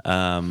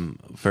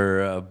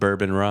 For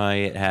bourbon rye,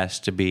 it has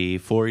to be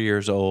 4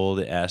 years old.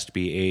 It has to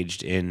be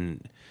aged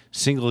in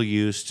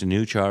single-use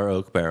new char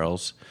oak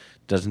barrels.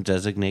 Doesn't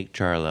designate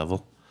char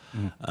level.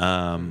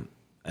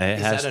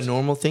 Is that a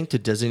normal thing to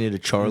designate a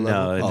char level?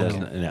 No, it Okay.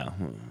 doesn't. No,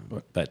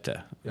 but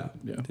yeah.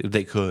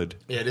 they could.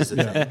 Yeah, it is a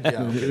thing.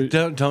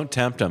 Yeah. Don't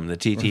tempt them. The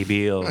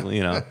TTB will,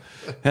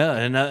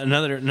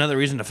 another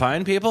reason to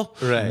find people.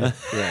 Right.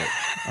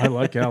 I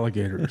like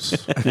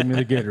alligators. Give me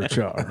the gator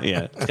char.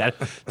 Yeah,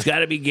 it's got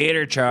to be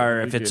Gator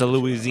Char if it's a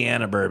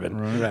Louisiana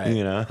bourbon.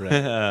 Right.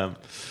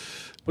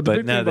 But, the But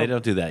big no, thing they about-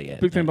 don't do that yet.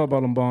 Big thing about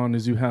bottle and bond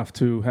is you have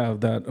to have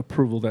that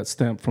approval, that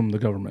stamp from the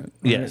government.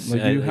 Right? Yes,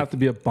 Like you have to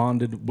be a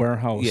bonded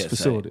warehouse Yes,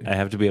 facility. I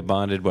have to be a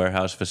bonded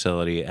warehouse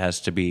facility. It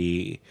has to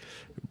be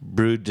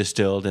brewed,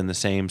 distilled in the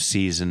same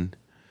season.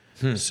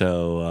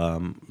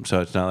 So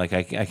it's not like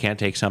I can't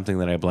take something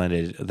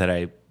that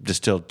I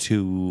distilled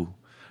 2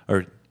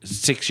 or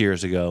 6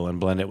 years ago and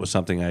blend it with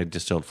something I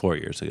distilled 4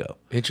 years ago.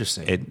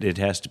 Interesting. It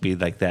has to be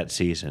like that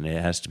season.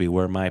 It has to be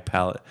where my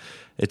palate.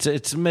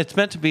 It's meant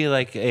to be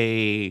like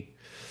a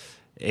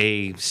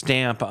a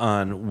stamp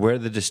on where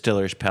the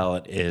distiller's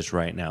palate is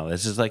right now.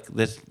 This is like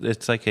this.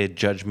 It's like a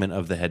judgment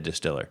of the head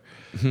distiller.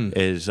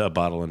 Is a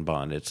Bottle and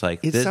Bond. It's like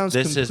It sounds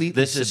this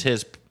completely is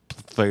his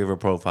flavor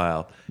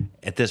profile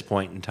at this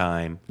point in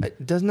time.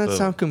 Doesn't that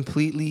sound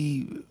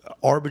completely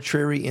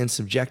arbitrary and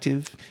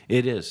subjective?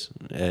 It is.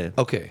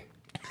 Okay.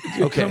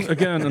 Okay.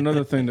 Again,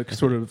 another thing that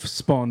sort of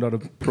spawned out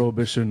of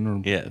Prohibition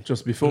or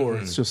just before.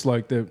 It's just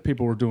like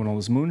people were doing all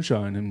this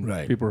moonshine, and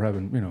Right. people were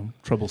having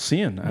trouble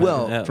seeing.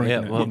 Well,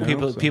 drinking it,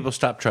 Well, so. people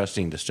stopped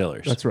trusting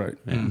distillers. That's right.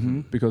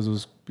 Because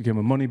it became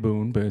a money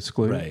boon,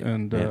 basically. Right.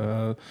 And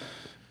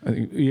I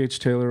think E.H.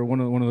 Taylor, one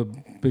of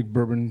the big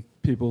bourbon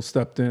people,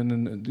 stepped in,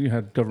 and you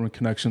had government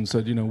connections.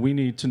 Said, we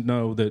need to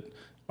know that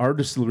our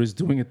distillery is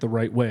doing it the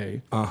right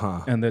way,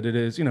 and that it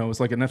is, it's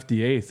like an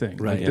FDA thing.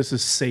 Right. Like, this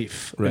is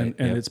safe, Right.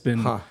 and it's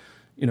been.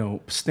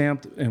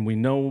 Stamped, and we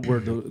know where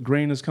the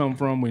grain has come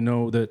from. We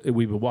know that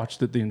we've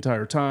watched it the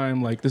entire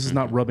time. Like, this is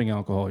not rubbing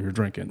alcohol you're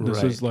drinking. This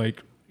Right. is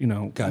like,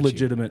 Got you.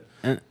 legitimate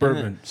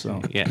bourbon.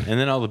 So Yeah, and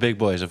then all the big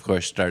boys, of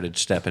course, started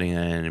stepping in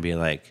and be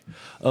like,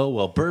 "Oh,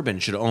 well, bourbon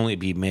should only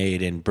be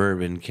made in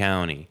Bourbon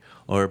County,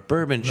 or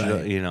bourbon should,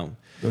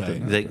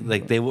 Right.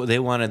 Right. they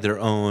wanted their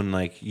own,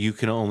 like, you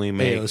can only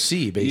make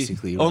AOC,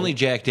 basically, right? Only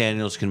Jack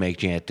Daniels can make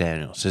Jack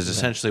Daniels is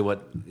essentially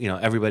what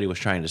everybody was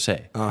trying to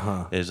say.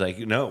 Is like,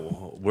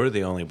 no, we're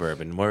the only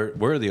bourbon,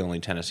 we're the only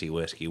Tennessee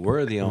whiskey,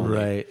 we're the only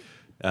Right.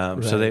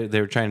 So they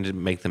were trying to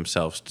make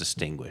themselves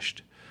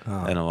distinguished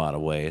in a lot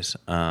of ways.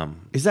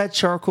 Is that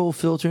charcoal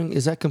filtering?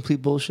 Is that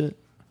complete bullshit?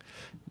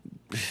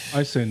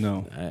 I say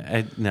no.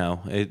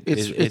 No,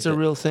 It's a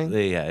real thing?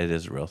 Yeah, it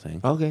is a real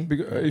thing. Okay.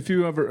 If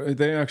you ever,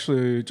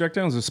 Jack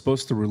Daniels is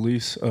supposed to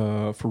release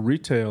for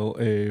retail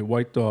a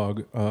White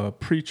Dog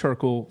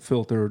pre-charcoal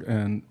filtered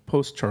and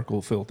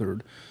post-charcoal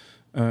filtered,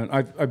 and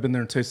I've been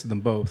there and tasted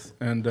them both,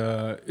 and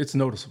it's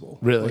noticeable.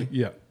 Really? Like,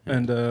 yeah.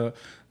 And the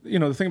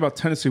thing about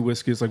Tennessee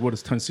whiskey is, like, what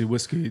is Tennessee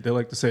whiskey? They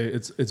like to say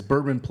it's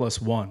bourbon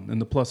plus one,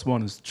 and the plus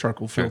one is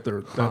charcoal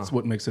filtered. That's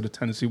what makes it a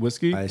Tennessee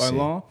whiskey by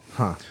law.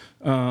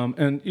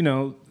 And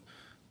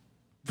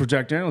for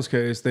Jack Daniel's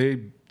case,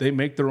 they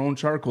make their own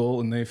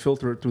charcoal and they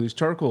filter it through these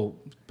charcoal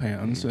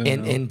pans.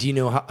 And do you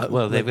know how?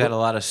 Well, they've got a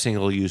lot of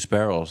single-use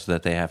barrels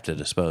that they have to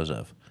dispose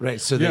of. Right.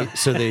 So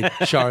they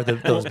char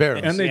those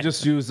barrels. and they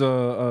just use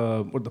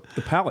the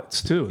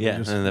pallets too. Yeah, they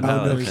just, and the they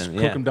pallets, just and-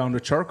 cook yeah. them down to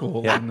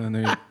charcoal, and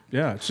then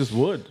it's just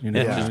wood.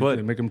 just wood.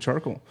 They make them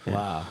charcoal.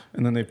 Wow.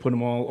 And then they put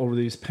them all over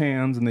these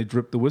pans, and they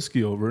drip the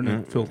whiskey over, and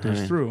it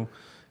filters through.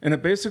 And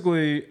it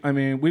basically,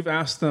 we've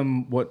asked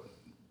them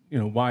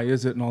why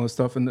is it and all this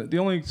stuff, and the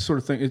only sort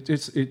of thing it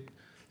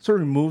sort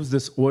of removes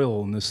this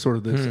oil and this sort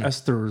of this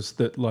esters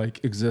that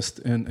like exist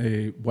in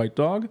a White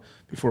Dog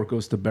before it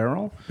goes to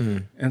barrel,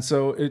 and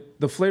so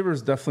the flavor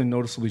is definitely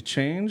noticeably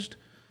changed.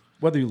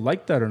 Whether you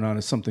like that or not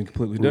is something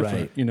completely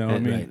different. Right.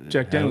 Right.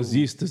 Jack Daniel's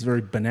yeast is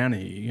very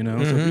banana-y,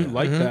 so if you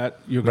like that,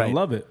 you're going Right. to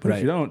love it. But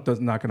if you Right. don't,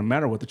 it's not going to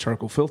matter what the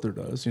charcoal filter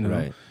does,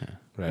 Right.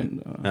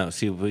 Right. No,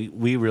 see,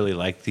 we really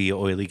like the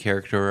oily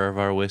character of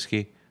our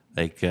whiskey.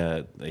 Like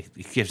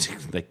it gives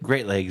like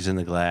great legs in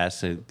the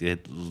glass.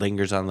 It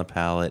lingers on the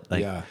palate.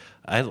 Like Yeah.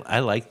 I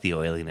like the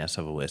oiliness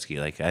of a whiskey.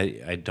 Like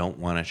I don't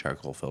want a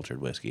charcoal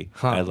filtered whiskey.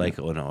 I like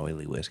an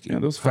oily whiskey. Yeah,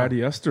 those fatty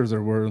esters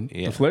are where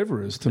the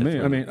flavor is to me.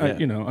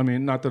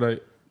 Not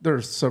that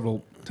there's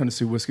several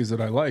Tennessee whiskeys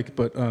that I like,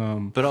 but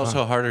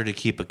also harder to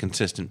keep a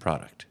consistent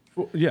product.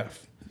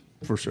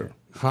 For sure.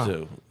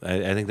 So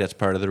I think that's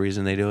part of the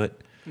reason they do it.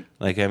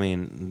 Like,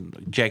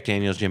 Jack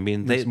Daniels, Jim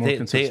Beam, Makes more they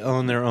consistent.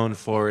 own their own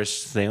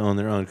forests. They own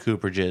their own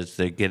cooperages.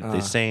 They get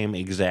the same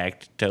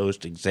exact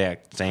toast,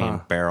 exact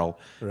same barrel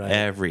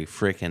every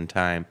freaking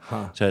time.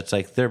 So it's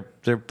like their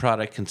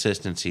product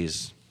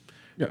consistencies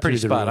pretty Through the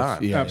spot roof.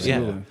 on. Yeah.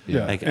 Absolutely.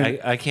 Yeah. Like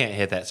I can't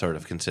hit that sort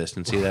of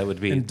consistency. That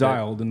would be And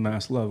dialed in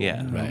mass level.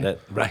 Yeah,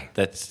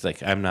 That's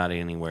like I'm not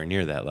anywhere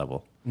near that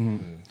level.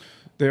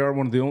 They are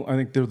one of the only, I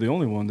think they're the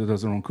only one that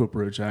does their own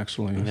cooperage,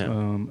 actually. Yeah.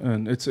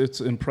 And it's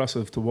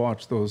impressive to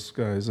watch those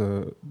guys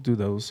do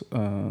those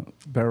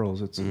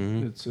barrels.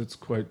 It's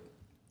quite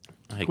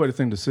a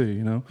thing to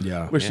see,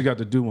 Yeah. Wish you got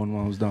to do one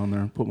while I was down there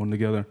and put one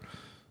together.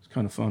 It's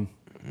kind of fun.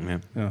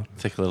 Yeah.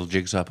 It's like a little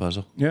jigsaw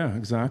puzzle. Yeah,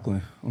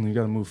 exactly. Only you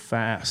got to move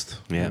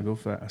fast. Yeah. Go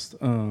fast.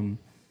 Can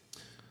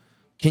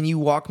you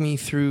walk me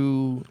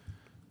through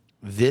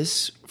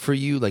this for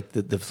you, like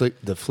the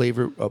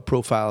flavor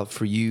profile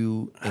for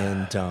you,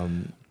 and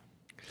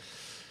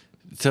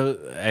So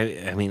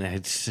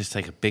it's just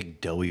like a big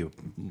doughy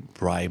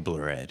rye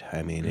bread.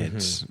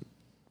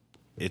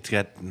 It's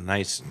got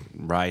nice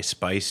rye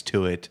spice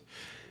to it.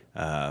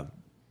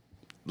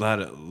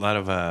 Lot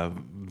of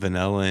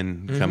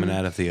vanillin coming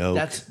out of the oak.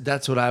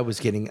 that's what I was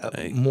getting.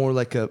 More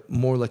like a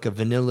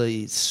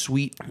vanilla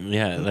sweet.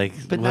 Yeah, like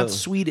But not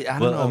sweet. I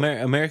don't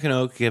know. American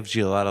oak gives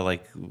you a lot of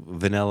like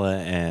vanilla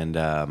and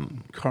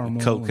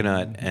Caramel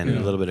coconut and a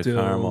little bit of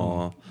dill.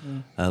 caramel,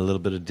 a little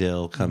bit of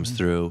dill comes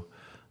through,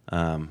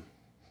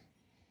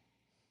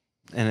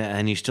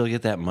 and you still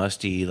get that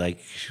musty like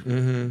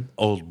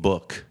old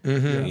book,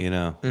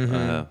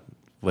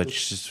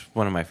 which is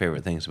one of my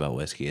favorite things about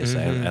whiskey is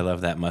I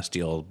love that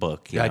musty old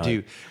book. You I know?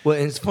 do. Well,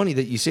 and it's funny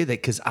that you say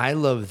that because I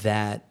love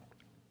that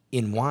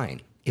in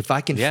wine. If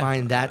I can Yeah,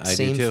 find that I do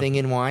same too. thing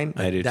in wine,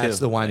 I do that's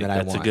too. the wine Like, that I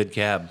that's want. a good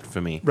cab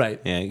for me.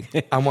 Right. Yeah.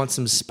 I want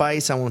some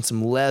spice. I want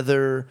some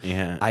leather.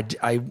 Yeah.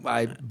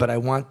 But I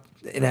want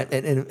and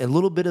a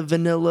little bit of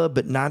vanilla,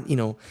 but not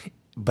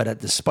but at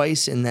the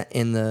spice in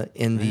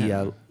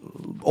the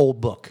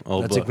old book.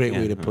 Old That's book, a great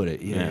way yeah. to put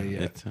it. Yeah.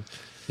 It's,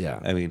 Yeah.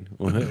 I mean,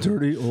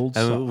 Dirty old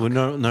sock.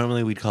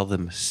 normally we'd call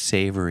them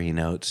savory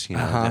notes,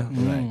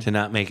 to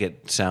not make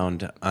it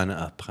sound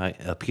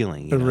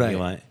unappealing. You know? Right, You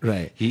want,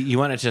 right. You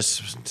want it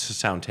just to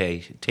sound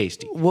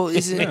tasty. Well,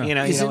 isn't You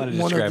know, you don't want to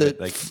one of describe the it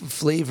like-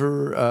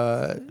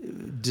 flavor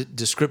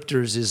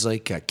descriptors is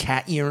like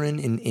cat urine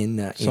in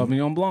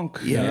Sauvignon Blanc.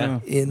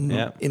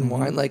 in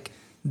wine? Like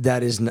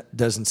that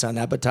doesn't sound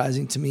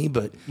appetizing to me,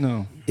 but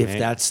No. if Right.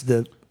 that's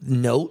the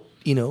note,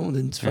 then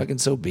it's fucking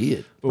so be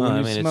it. But Well, when I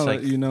you mean, it's smell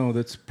like- it,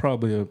 that's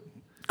probably a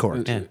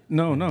Correct. Yeah.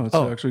 No, it's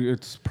Oh. actually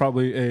it's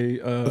probably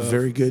a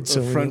very good a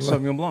Sauvignon French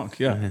Blanc. Sauvignon Blanc.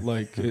 Yeah,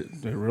 like it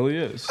really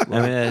is.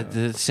 I mean,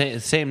 the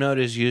same note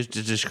is used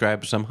to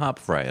describe some hop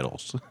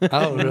varietals.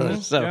 Oh,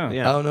 really? So, Yeah.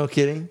 yeah. Oh, no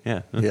kidding.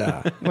 Yeah.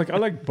 Yeah. Like I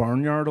like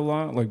Barnyard a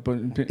lot. Like, but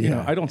you know,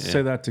 Yeah. I don't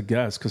say that to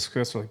guests because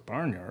guests are like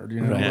Barnyard.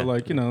 You know, Right. but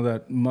like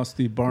that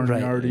musty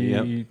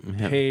barnyardy,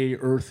 Yep. hay,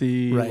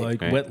 earthy, Right.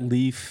 like Right. wet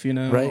leaf.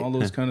 Right. All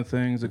those kind of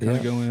things that kind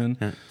of go in.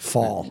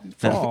 Fall.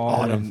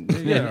 Fall,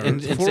 yeah,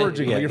 And- and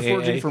foraging. say- like you're yeah,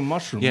 foraging yeah, for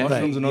mushrooms. yeah,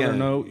 mushrooms, right, another yeah.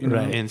 note. You know,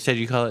 Right. Instead,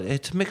 you call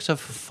it's a mix of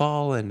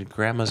fall and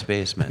grandma's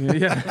basement.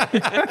 Yeah.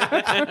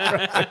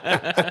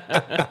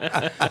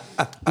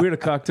 We had a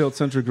cocktail at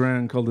Century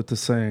Grand called the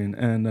Tisane,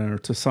 and or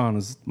Tisane,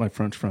 as my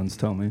French friends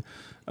tell me,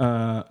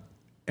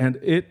 and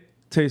it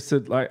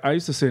tasted like I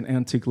used to say an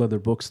antique leather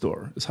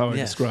bookstore is how I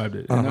Yes. described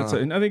it, and,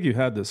 and I think you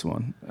had this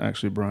one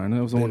actually, Brian.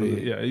 It was one of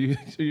the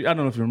I don't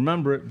know if you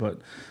remember it, but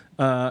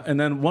and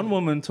then one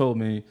woman told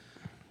me,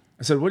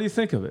 I said, "What do you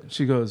think of it?"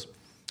 She goes,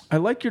 "I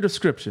like your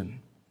description,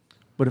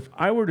 but if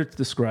I were to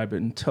describe it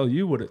and tell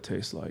you what it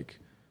tastes like,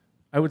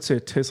 I would say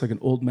it tastes like an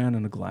old man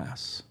in a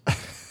glass."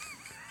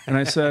 And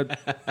I said,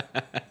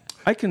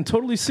 I can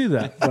totally see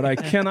that, but I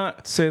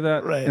cannot say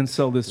that Right. and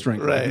sell this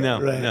drink. Right. No,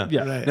 no,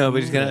 Yeah. Right.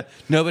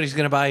 nobody's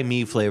gonna buy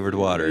me flavored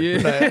water.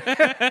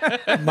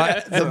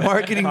 The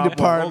marketing Old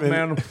department.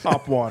 man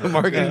pop water.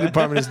 Marketing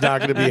department is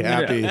not going to be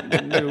happy.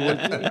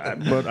 Yeah.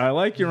 But I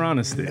like your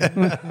honesty.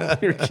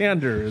 Your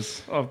candor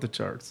is off the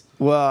charts.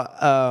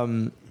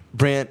 Well,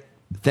 Brant,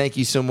 thank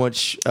you so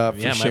much for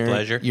Yeah, my sharing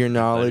pleasure. your My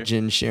knowledge pleasure.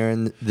 and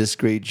sharing this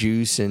great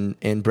juice.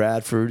 And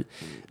Bradford,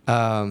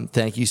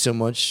 thank you so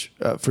much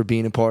for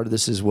being a part of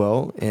this as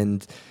well.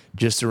 And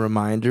just a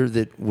reminder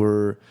that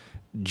we're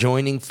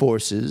joining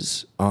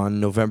forces on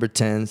November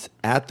 10th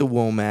at the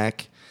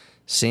Womack.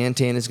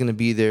 Santan is going to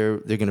be there.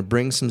 They're going to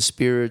bring some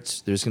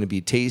spirits. There's going to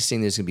be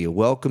tasting. There's going to be a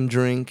welcome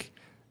drink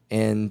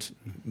and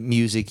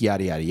music,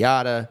 yada, yada,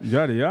 yada.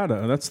 Yada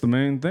yada. That's the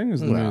main thing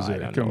is the Well,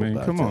 music. I I don't know mean,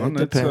 about come that. on.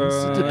 Depends.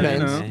 It's,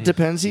 Depends. you know.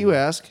 Depends who you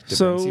ask. Depends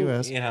So- who you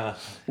ask. Yeah.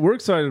 We're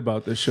excited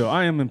about this show.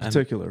 I am in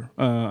particular.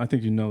 I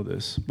think you know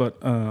this, but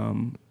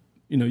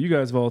you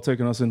guys have all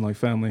taken us in like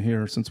family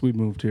here since we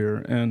moved here,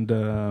 and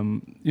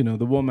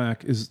the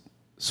Womack is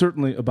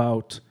certainly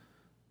about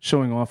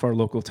showing off our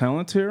local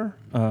talent here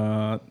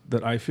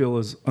that I feel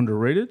is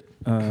underrated,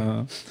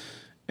 and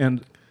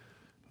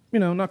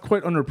not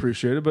quite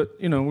underappreciated. But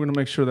we're going to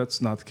make sure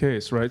that's not the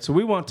case, right? So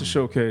we want to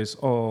showcase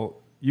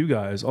all you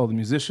guys, all the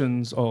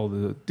musicians, all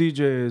the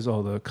DJs,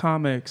 all the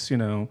comics,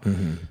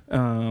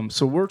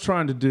 So we're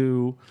trying to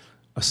do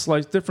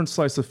a different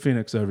slice of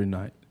Phoenix every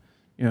night.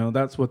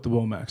 That's what the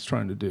Womack's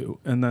trying to do.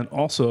 And then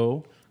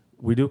also,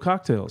 we do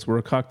cocktails. We're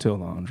a cocktail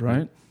lounge,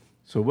 right?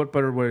 So what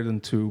better way than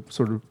to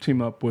sort of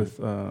team up with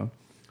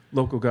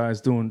local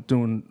guys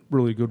doing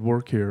really good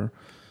work here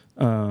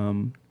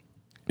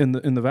in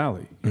the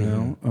valley, you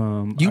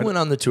know? You went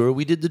on the tour.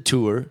 We did the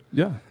tour.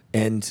 Yeah.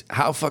 And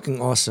how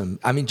fucking awesome.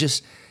 I mean,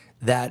 just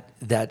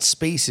that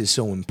space is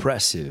so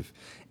impressive.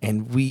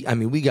 And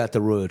we got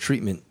the royal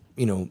treatment.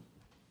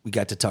 We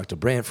got to talk to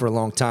Brant for a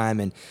long time,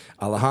 and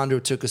Alejandro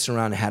took us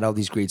around and had all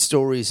these great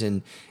stories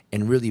and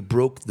really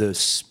broke the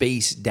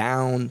space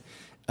down.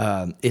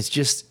 It's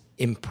just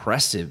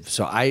impressive.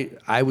 So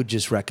I would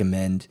just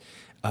recommend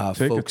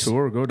Take folks a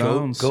tour, go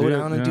down, see go it,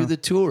 down and do yeah. the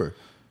tour.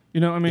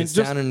 It's It's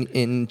down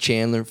in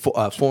Chandler,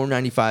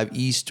 495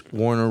 East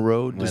Warner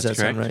Road. Does That's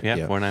that sound correct. right?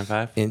 Yeah,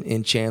 495.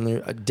 In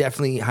Chandler. I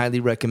definitely highly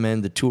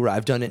recommend the tour.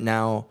 I've done it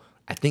now,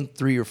 I think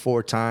 3 or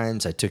 4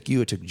 times. I took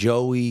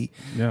Joey.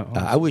 Yeah,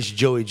 awesome. I wish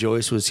Joey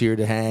Joyce was here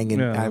to hang,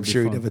 and Yeah, that'd I'm be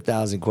sure he'd fun. have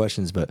 1,000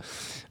 questions. But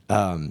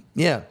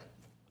yeah,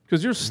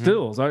 Because your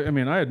stills, I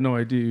had no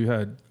idea you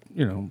had,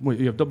 you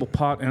have double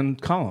pot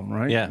and column,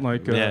 right? Yeah.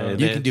 Like, Yeah, you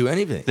They- can do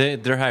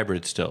anything. They're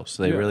hybrid still,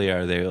 so they Yeah. really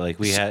are. They like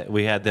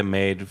we had them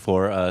made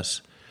for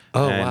us.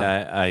 Oh, and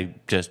wow. I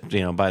just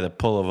by the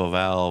pull of a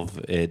valve,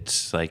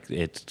 it's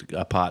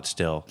a pot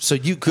still. So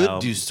you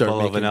could start pull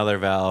of making- another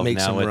valve. make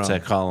Now some it's rum. a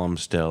column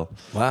still.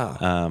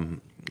 Wow.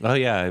 Oh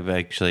yeah, I've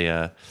actually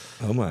oh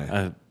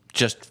my.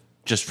 just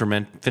just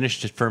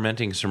finished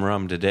fermenting some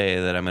rum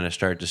today that I'm going to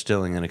start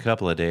distilling in a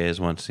couple of days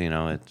once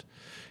it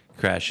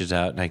crashes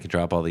out and I can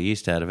drop all the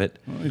yeast out of it.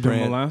 Are you doing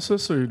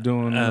molasses or are you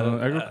doing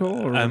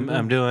agricole? Or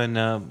I'm doing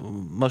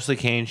mostly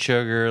cane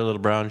sugar, a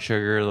little brown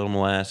sugar, a little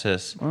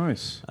molasses.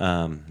 Nice.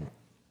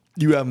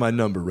 You have my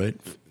number, right,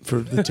 for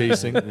the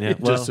tasting? Yeah.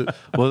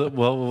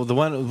 Well,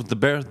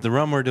 the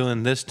rum we're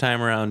doing this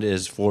time around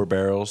is 4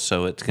 barrels,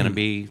 so it's going to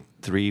be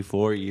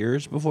 3-4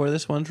 years before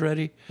this one's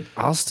ready.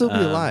 I'll still be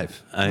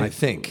alive, I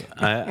think.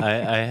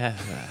 I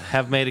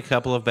have made a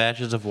couple of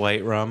batches of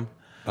white rum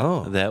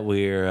that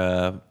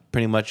we're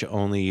pretty much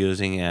only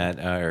using at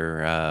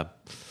our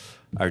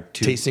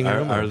tasting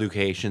room, our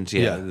locations.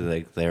 Yeah,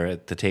 like they're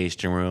at the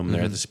tasting room,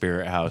 they're at the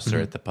Spirit House, they're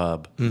at the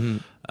pub.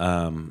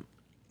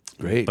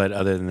 Great. But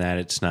other than that,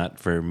 it's not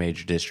for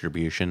major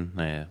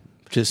distribution.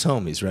 Just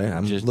homies, right?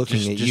 I'm looking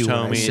at you. Just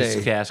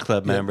homies, Cask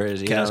Club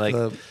members. Cask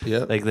Club.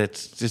 Yep. Like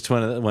that's just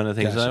one of the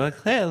things. Gotcha. I'm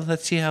like, hey,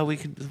 let's see how we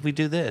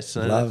do this.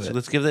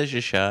 Let's give this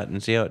a shot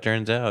and see how it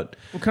turns out.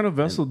 What kind of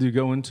vessel do you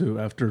go into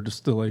after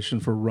distillation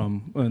for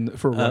rum and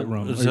for white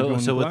rum? Are you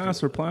going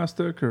glass or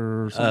plastic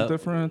or something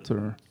different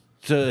or?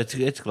 So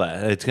it's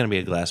glass. It's going to be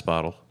a glass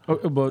bottle. Oh,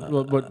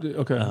 but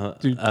okay.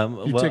 Do you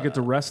take it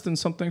to rest in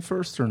something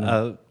first or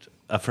no?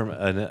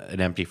 An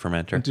empty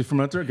fermenter. Empty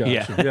fermenter?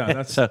 Gotcha. Yeah.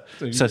 That's so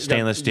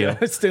stainless steel.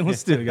 Yeah, stainless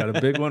steel. You got a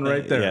big one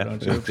right there,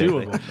 don't you? A few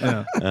of them.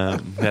 Yeah.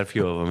 Got a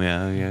few of them,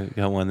 yeah.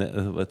 Got one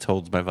that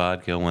holds my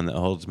vodka, one that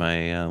holds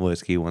my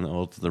whiskey, one that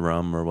holds the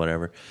rum or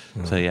whatever.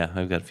 So, yeah,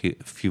 I've got a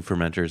few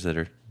fermenters that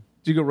are... Do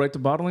you go right to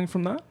bottling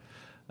from that?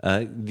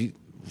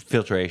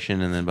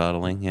 Filtration and then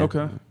bottling, yeah.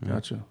 Okay,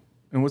 gotcha.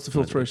 And what's the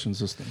filtration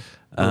system?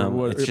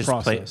 It's just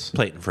process?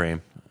 Plate and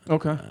frame.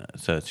 Okay.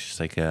 So it's just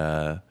like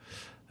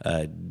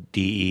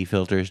DE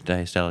filters,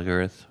 diastolic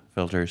earth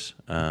filters.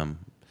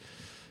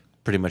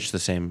 Pretty much the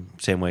same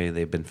way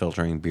they've been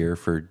filtering beer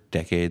for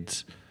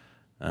decades.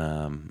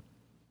 Yeah,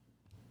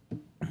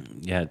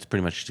 it's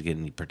pretty much to get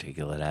any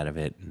particulate out of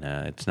it.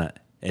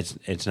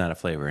 It's not a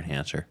flavor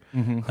enhancer.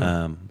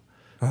 The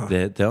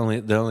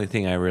only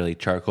thing I really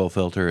charcoal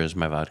filter is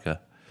my vodka.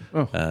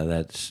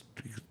 That's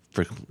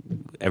for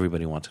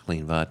everybody wants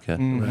clean vodka.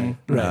 Right.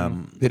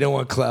 They don't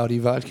want cloudy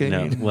vodka.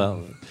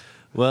 No,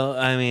 well,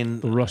 I mean,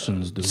 the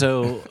Russians do.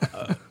 So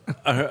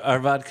our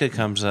vodka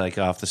comes like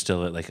off the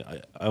still at like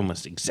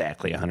almost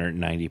exactly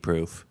 190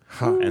 proof,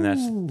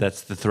 and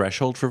that's the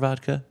threshold for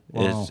vodka.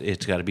 Wow.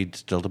 It's got to be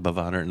distilled above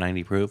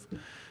 190 proof.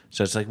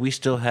 So it's like we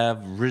still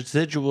have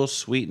residual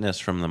sweetness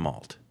from the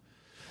malt.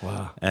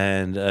 Wow.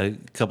 And a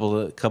couple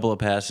of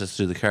passes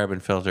through the carbon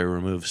filter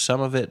remove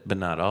some of it, but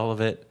not all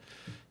of it.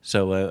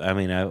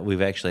 So,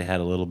 we've actually had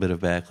a little bit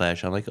of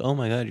backlash. I'm like, oh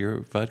my God, your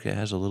vodka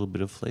has a little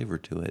bit of flavor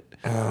to it.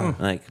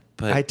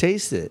 But I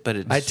taste it.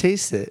 But I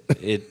taste it.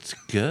 It's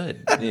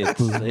good.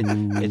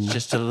 It's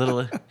just a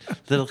little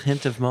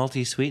hint of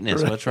malty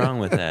sweetness. What's wrong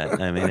with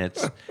that? I mean,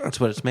 it's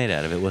what it's made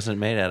out of. It wasn't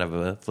made out of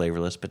a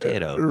flavorless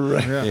potato.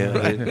 Right.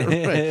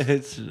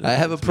 I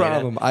have a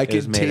problem. I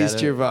can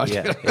taste your vodka.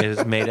 Yeah, it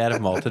is made out of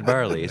malted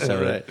barley.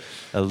 So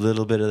a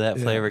little bit of that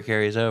flavor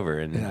carries over.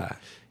 And,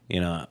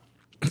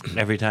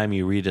 every time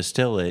you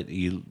redistill it,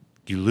 you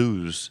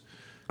lose,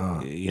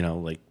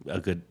 like a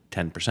good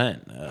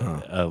 10%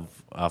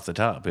 of off the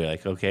top. You're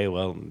like, okay,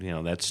 well,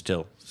 that's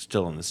still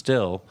in the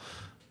still,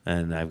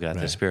 and I've got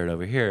the spirit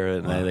over here,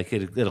 and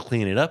it'll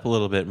clean it up a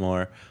little bit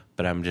more.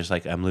 But I'm just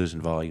like I'm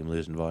losing volume.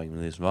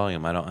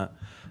 I don't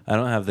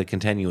have the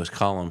continuous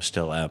column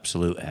still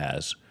Absolute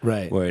has,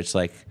 right? Where it's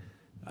like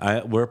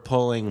we're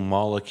pulling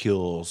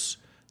molecules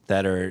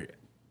that are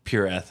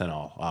pure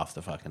ethanol off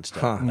the fucking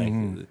stuff.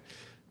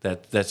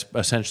 That's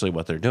essentially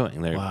what they're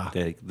doing.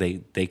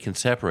 They can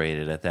separate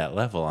it at that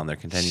level on their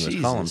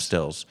continuous column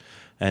stills,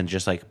 and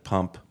just like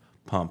pump,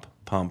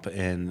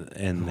 and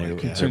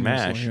their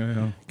mash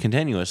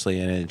continuously,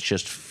 and it's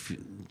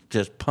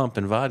just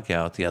pumping vodka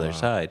out the other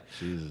side.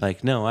 Jesus.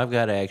 Like, no, I've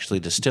got to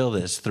actually distill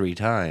this 3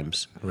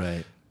 times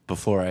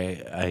before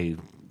I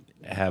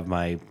have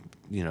my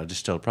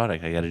distilled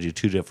product. I got to do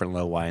 2 different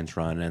low wines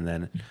run and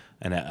then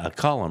a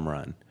column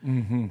run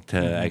to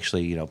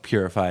actually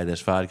purify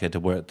this vodka to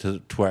where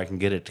I can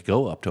get it to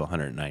go up to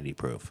 190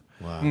 proof.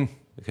 Wow!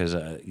 Because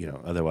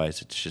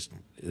otherwise it's just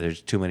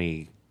there's too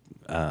many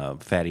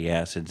fatty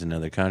acids and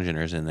other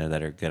congeners in there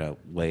that are gonna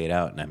weigh it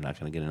out, and I'm not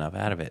gonna get enough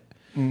out of it.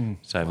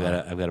 So I've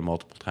got to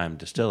multiple time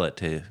distill it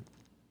to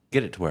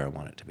get it to where I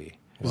want it to be.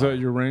 Is that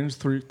your range?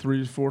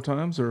 3-4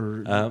 times,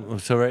 or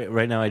so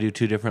right now I do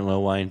 2 different low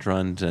wine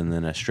runs and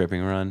then a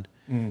stripping run.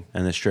 And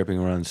the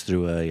stripping runs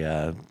through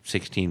a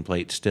 16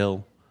 plate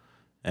still,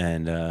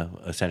 and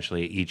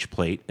essentially each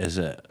plate is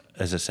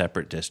a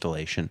separate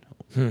distillation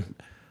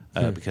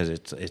because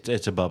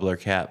it's a bubbler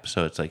cap,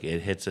 so it's like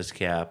it hits this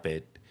cap,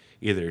 it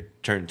either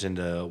turns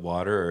into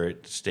water or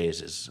it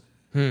stays as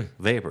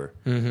vapor,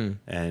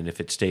 and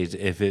if it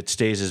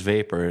stays as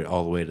vapor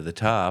all the way to the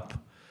top,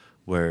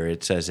 where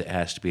it says it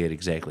has to be at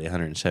exactly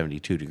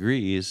 172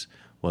 degrees.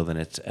 Well, then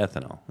it's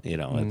ethanol.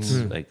 It's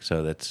like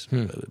so. That's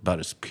about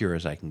as pure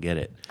as I can get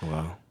it.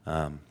 Wow.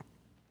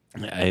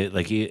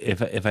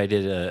 if I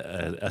did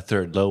a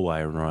third low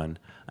wire run,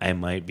 I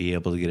might be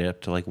able to get it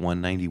up to like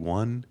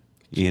 191.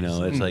 You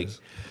know, it's like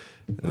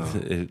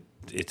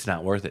it's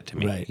not worth it to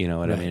me. Right, You know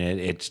what I right. mean?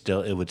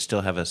 It would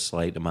still have a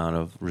slight amount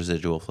of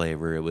residual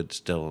flavor. It would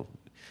still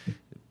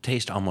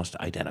taste almost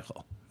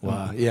identical.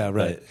 Wow. Yeah.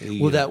 Right. But,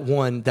 you Well,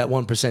 know- that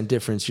 1%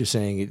 difference you're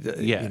saying.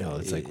 Yeah, You know,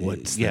 it's like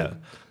what's yeah.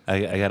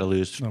 I got to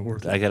lose. Not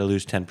worth it. I got to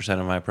lose 10%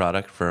 of my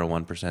product for a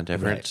 1%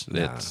 difference.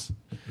 Right. No. It's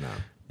No.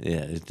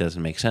 yeah. It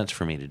doesn't make sense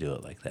for me to do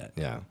it like that.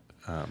 Yeah.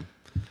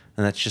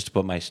 And that's just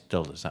what my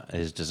still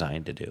is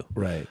designed to do.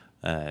 Right.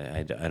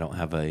 I don't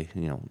have a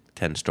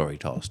 10-story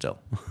tall still.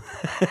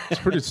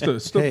 It's still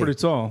Hey. pretty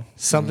tall.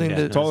 Something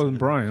to Taller than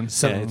Brian's.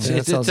 Some- Yeah,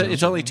 that sounds-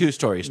 it's only 2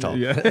 stories tall.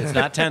 Yeah. It's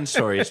not 10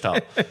 stories tall.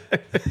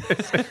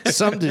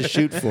 something to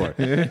shoot for.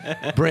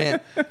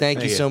 Brant,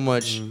 thank you so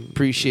much.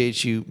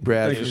 Appreciate you,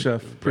 Brad. Thank you,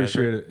 Chef.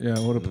 Appreciate it. Yeah,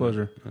 what a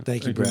pleasure.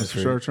 Thank you, Mr.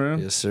 Bradford.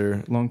 Chartrand. Yes,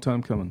 sir. Long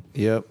time coming.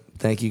 Yep.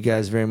 Thank you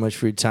guys very much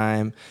for your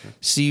time.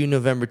 See you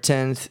November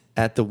 10th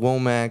at the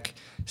Womack.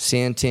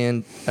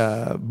 Santan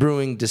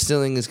Brewing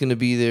Distilling is going to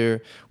be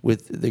there. They're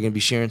going to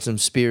be sharing some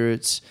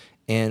spirits,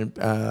 and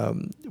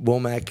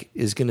Womack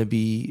is going to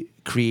be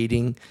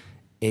creating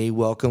a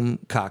welcome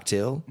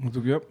cocktail. We'll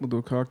do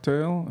a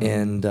cocktail.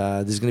 And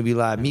there's going to be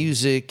live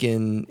music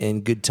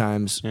and good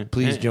times.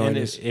 Please join And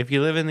us. if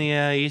you live in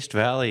the East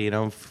Valley,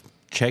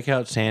 check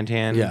out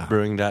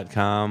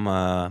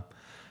santanbrewing.com.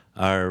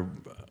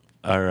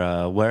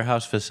 Our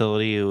warehouse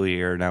facility,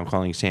 we are now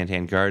calling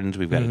Santan Gardens.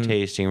 We've got a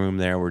tasting room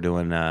there. We're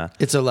doing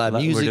It's a live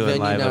music We're doing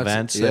venue live now.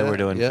 events. Yeah, We're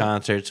doing yeah.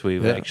 concerts.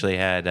 We've Yeah. actually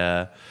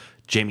had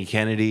Jamie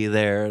Kennedy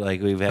there.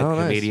 Like we've had Oh,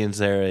 nice. comedians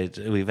there.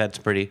 We've had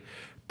some pretty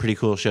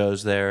cool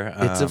shows there.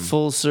 It's a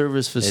full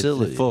service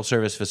facility. It's a full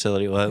service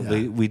facility. Well,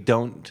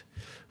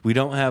 we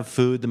don't have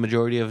food the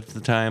majority of the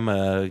time.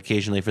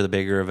 Occasionally for the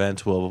bigger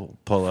events, we'll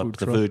pull up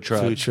the food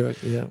truck. Food truck,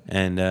 yeah.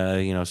 And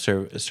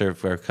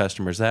serve our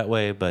customers that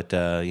way. But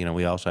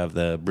we also have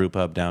the brew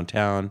pub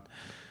downtown,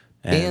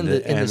 And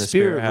the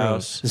Spirit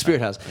House, the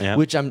Spirit House, Yeah.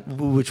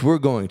 which we're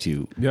going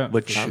to. Yeah.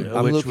 Which, I'm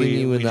which looking we,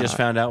 you in we the just eye.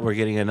 found out we're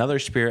getting another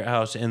Spirit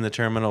House in the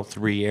Terminal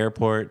 3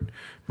 airport,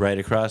 right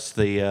across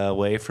the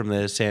way from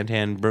the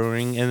Santan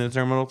Brewing in the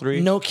Terminal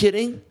 3. No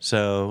kidding.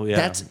 So yeah,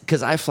 That's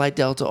because I fly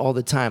Delta all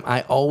the time.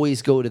 I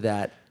always go to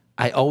that.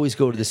 I always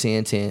go to the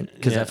Santan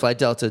because I Yeah. fly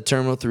Delta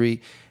Terminal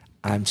 3.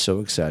 I'm so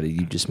excited.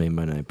 You just made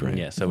my night, Brian.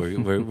 yeah. So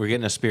we're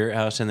getting a Spirit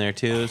House in there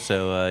too,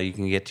 so you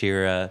can get to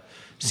your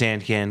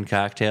Santan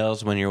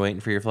cocktails when you're waiting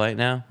for your flight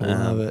now.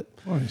 Love it.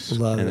 Nice.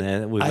 Love And it.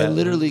 then we've I got-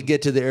 literally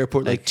get to the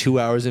airport like 2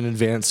 hours in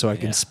advance so I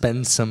can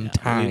spend some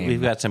time.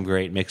 We've got some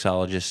great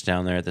mixologists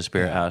down there at the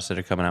Spirit House that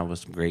are coming out with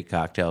some great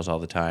cocktails all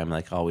the time.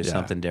 Like always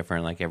something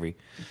different. Like every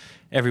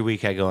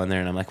week I go in there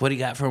and I'm like, "What do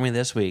you got for me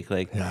this week?"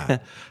 Like, Yeah.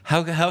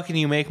 how can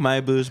you make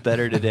my booze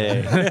better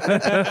today? I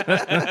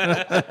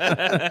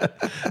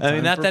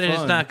mean, not for that it's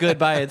fun. not good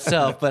by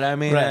itself, but I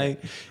mean, Right.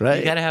 Right.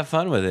 you got to have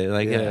fun with it.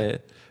 Like, Yeah.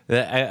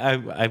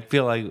 I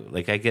feel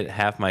like I get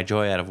half my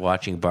joy out of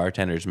watching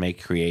bartenders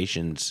make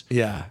creations.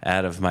 Yeah.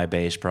 Out of my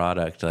base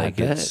product, like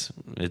bet.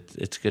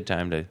 it's a good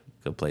time to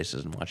go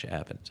places and watch it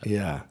happen. So.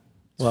 Yeah.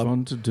 It's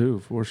fun to do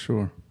for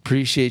sure.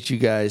 Appreciate you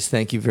guys.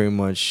 Thank you very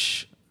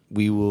much.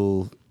 We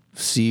will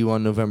see you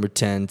on November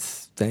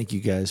 10th. Thank you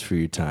guys for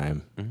your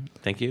time.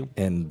 Thank you.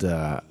 And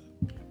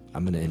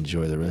I'm going to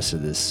enjoy the rest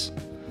of this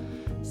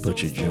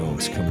Butcher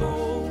Jones. Come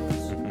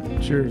on.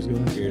 Cheers,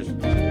 guys. Cheers.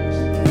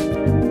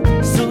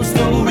 So the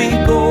story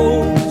goes.